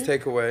your having biggest me.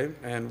 takeaway,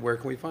 and where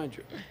can we find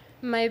you?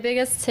 My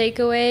biggest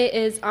takeaway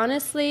is,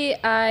 honestly,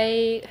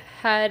 I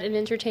had an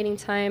entertaining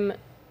time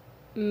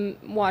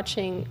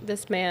watching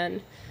this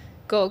man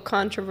go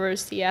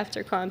controversy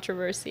after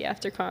controversy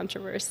after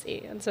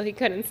controversy until he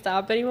couldn't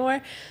stop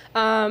anymore.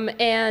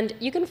 And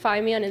you can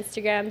find me on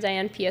Instagram,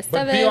 DianePS7.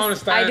 But be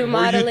honest, Diane, I do were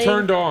modeling. you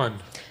turned on?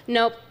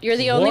 Nope, you're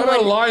the only What a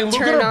one lie. Look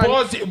turned at her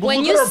on. body. When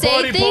Look you at her say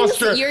body things,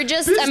 posture. you're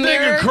just This a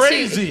mirror nigga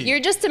crazy. You're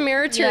just a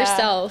mirror to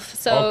yourself.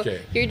 So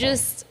you're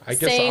just I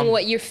guess saying I'm-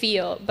 what you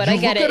feel. But You I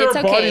get look it. at It's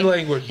her okay. body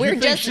language. We're You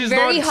think just she's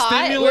very not hot.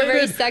 We're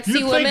very stimulated? sexy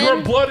You women. think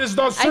her blood is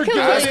not I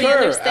circulating? completely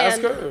understand.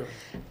 Ask her.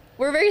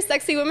 We're very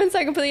sexy women, so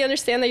I completely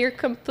understand that you're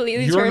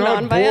completely You're turned not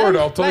on by bored,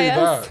 us. I'll tell by you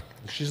us.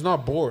 that. She's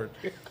not bored.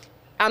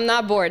 I'm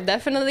not bored.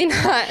 Definitely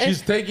not.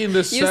 She's taking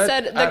this You set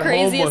said at the home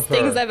craziest with her.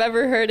 things I've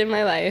ever heard in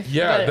my life.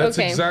 Yeah, but that's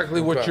okay.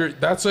 exactly what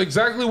that's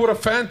exactly what a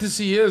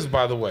fantasy is,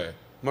 by the way.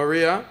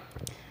 Maria,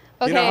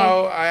 you know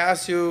how I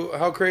asked you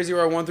how crazy you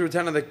are 1 through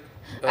 10 of the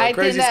I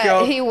crazy think that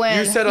scale? he went.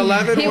 You said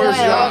 11. He Where's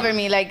went John? over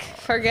me like.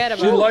 Forget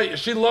about it.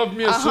 She loved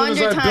me as soon as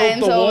 100 I built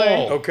times the over.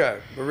 wall. Okay,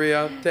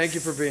 Maria, thank you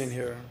for being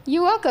here.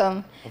 You're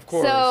welcome. Of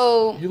course.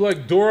 So You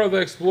like Dora the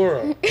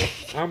Explorer.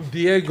 I'm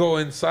Diego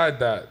inside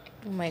that.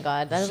 Oh my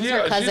God, that was She-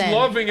 her cousin. she's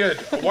loving it.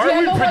 Why are we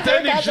Diego was her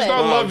pretending she's cousin.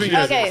 not loving it?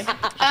 okay.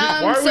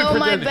 why are we So my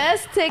pretending?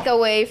 best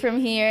takeaway from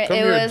here, Come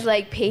it here. was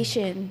like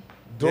patient.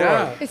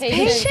 Dora. It's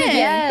Patient.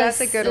 Yes,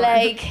 that's a good one.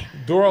 Like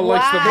Dora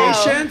likes the wow.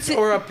 most. Patient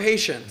or a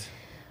patient?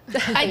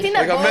 I think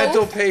that Like a both.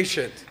 mental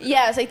patient.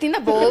 Yes, I think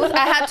that both. I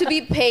had to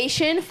be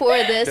patient for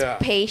this Yeah.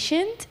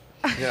 patient.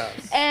 Yes.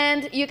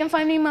 And you can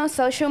find me on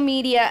social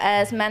media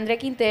as Mandre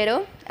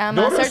Quintero. I'm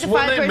a Notice when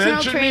certified they personal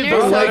mention me, trainer,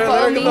 they're so like,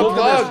 follow look me. at the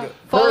plug.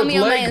 Follow Her me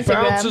on my leg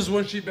Instagram. bounces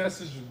when she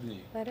messages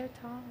me. Let her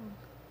talk.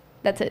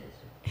 That's it.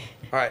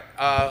 All right,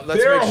 let's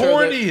They're make sure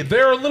horny. that...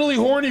 They're literally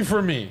horny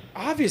for me.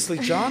 Obviously,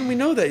 John, we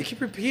know that. You keep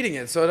repeating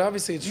it, so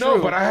obviously it's No,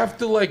 true. but I have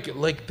to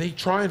like they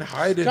try and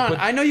hide it. John, but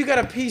I know you got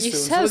to pee You soon,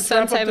 so have let's some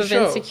wrap up type the of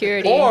show.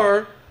 insecurity.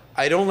 Or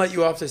I don't let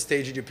you off the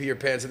stage and you pee your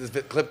pants and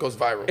this clip goes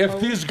viral. if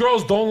these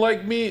girls don't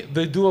like me,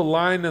 they do a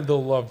line and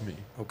they'll love me.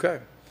 Okay.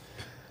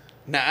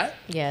 Nat,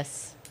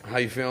 Yes. how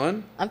you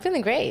feeling? I'm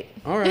feeling great.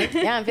 All right.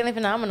 Yeah, I'm feeling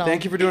phenomenal.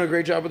 Thank you for doing a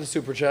great job with the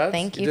super chats.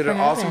 Thank you did for an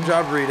awesome having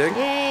job reading.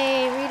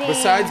 Yay, reading.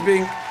 Besides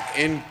being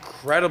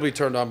incredibly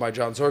turned on by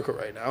Jon Zherka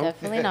right now.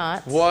 Definitely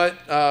not. What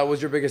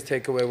was your biggest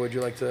takeaway? Would you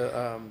like to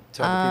tell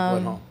the people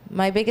at home?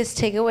 My biggest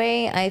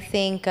takeaway, I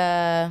think,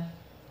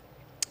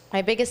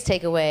 my biggest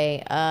takeaway,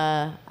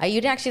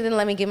 you actually didn't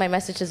let me give my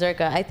message to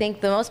Zherka. I think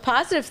the most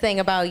positive thing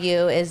about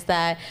you is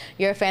that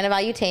you're a fan of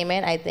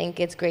Valuetainment. I think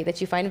it's great that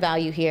you find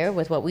value here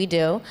with what we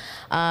do.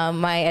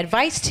 My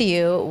advice to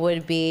you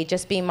would be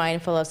just be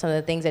mindful of some of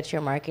the things that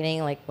you're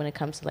marketing, like when it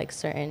comes to like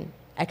certain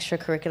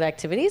extracurricular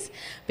activities,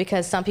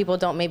 because some people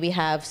don't maybe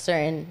have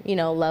certain,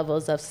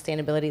 levels of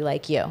sustainability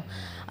like you.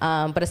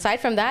 But aside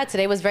from that,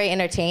 today was very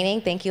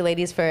entertaining. Thank you,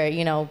 ladies, for,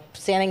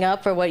 standing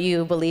up for what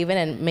you believe in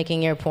and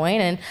making your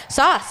point. And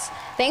Sauce,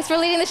 thanks for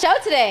leading the show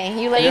today.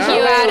 You ladies,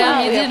 Thank you,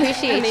 Adam. We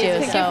appreciate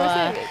you. Thank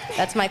So you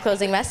that's my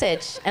closing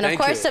message. And Thank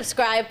of course, you.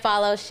 subscribe,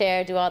 follow,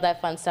 share, do all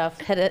that fun stuff.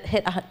 Hit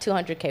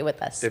 200K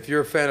with us. If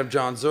you're a fan of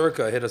Jon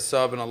Zherka, hit a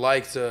sub and a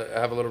like to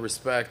have a little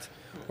respect.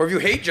 Or if you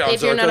hate Jon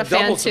If you're not Zherka, a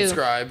fan double too.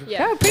 subscribe.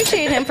 Yeah. I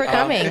appreciate him for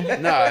coming.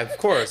 No, of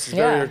course. It's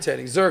very Yeah.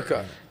 entertaining.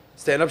 Zherka,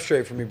 stand up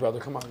straight for me, brother.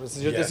 Come on. This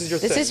is your This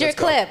thing. is your Let's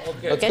go. clip.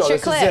 Okay. Let's Get go. your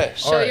This clip. is it.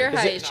 Show your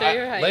height. Show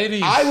your height.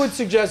 Ladies. I would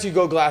suggest you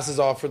go glasses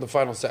off for the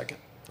final second.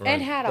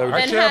 And hat That would- off.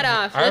 And hat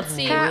off. Let's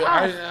see.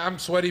 I'm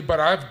sweaty, but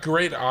I have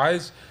great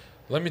eyes.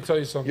 Let me tell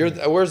you something.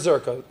 Where's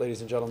Zherka,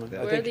 ladies and gentlemen?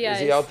 Where are the is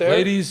he eyes? out there?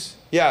 Ladies.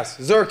 Yes,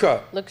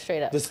 Zherka. Look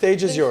straight up. The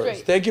stage is Look yours.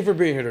 straight. Thank you for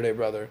being here today,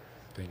 brother.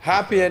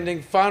 Happy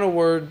ending. Final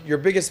word. Your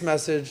biggest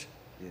message.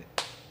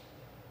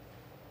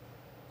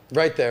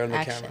 Right there in the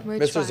Action. camera,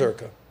 Which Mr. one?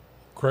 Zherka.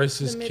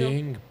 Christ is The middle.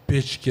 king.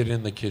 Bitch, get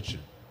in the kitchen.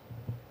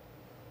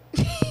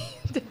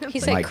 He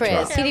said Mic Chris.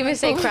 drop. He didn't even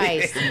say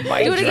Christ. Do it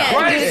Mic again. drop.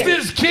 Christ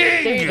is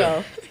king. There you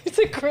go. He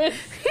said Chris.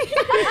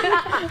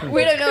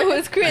 We don't know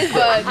who's Chris,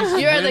 but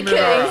you're the Women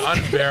are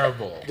king.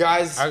 unbearable.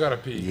 Guys. I gotta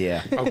pee.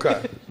 Yeah.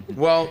 Okay.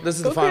 Well, this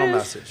is the final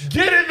message.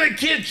 Get in the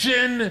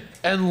kitchen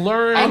and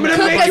learn. I'm gonna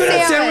cook make a you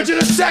that sandwich. sandwich in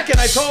a second.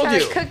 I told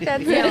you. Cook that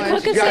Cook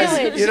sandwich. a Guys,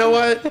 sandwich. you know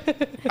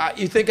what?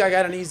 You think I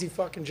got an easy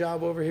fucking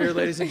job over here,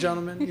 ladies and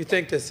gentlemen? You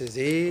think this is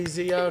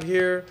easy out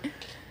here?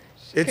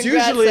 It's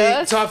Congrats, usually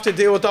us. tough to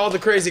deal with all the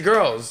crazy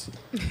girls.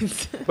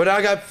 But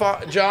I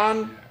got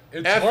John.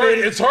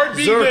 It's hard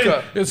being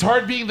Zherka. it's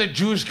hard being the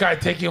Jewish guy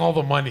taking all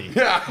the money.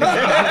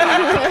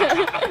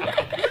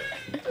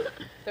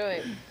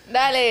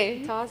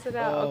 Dale. Toss it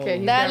out. Okay.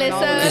 he's Dale, grabbing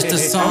all of son. it.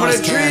 It's the I'm gonna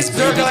treat SOSCAST,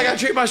 Zherka baby. like I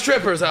treat my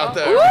strippers out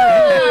there.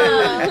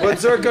 But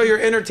Zherka,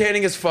 you're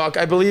entertaining as fuck.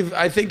 I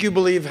think you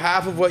believe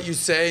half of what you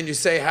say, and you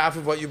say half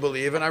of what you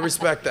believe, and I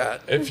respect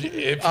that. If you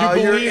You're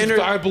believed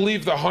I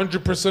believed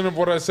 100% of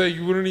what I say,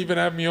 you wouldn't even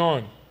have me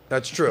on.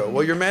 That's true.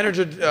 Well, your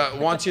manager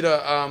wants you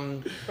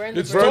to It's burn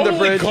the totally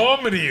bridge.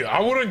 comedy. I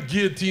wouldn't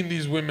guillotine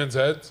these women's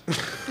heads.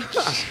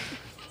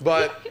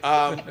 But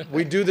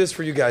we do this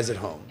for you guys at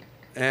home.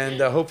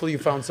 And hopefully you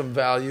found some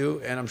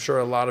value, and I'm sure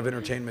a lot of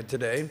entertainment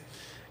today.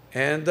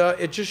 And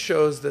it just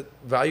shows that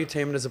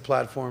Valuetainment is a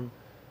platform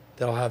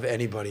that'll have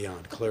anybody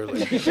on,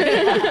 clearly.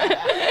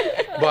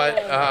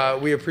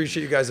 But we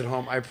appreciate you guys at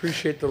home. I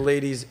appreciate the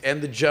ladies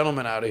and the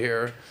gentlemen out of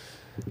here.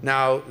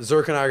 Now,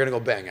 Zherka and I are going to go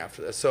bang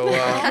after this. So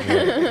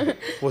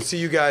we'll see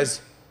you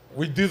guys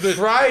We do the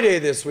Friday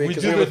this week. we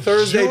 'cause do have the a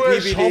Thursday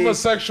Jewish PBD.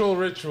 homosexual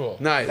ritual.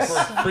 Nice.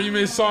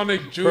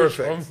 Freemasonic Jewish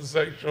Perfect.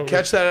 homosexual.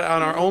 Catch that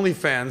on our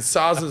OnlyFans.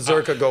 Saz and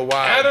Zherka go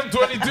wild. Adam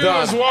 22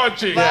 Done. is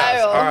watching.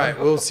 Yes. Viral. All right.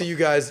 We'll see you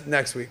guys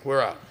next week.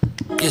 We're out.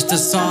 It's the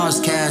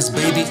SOSCAST,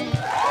 baby.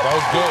 That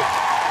was good.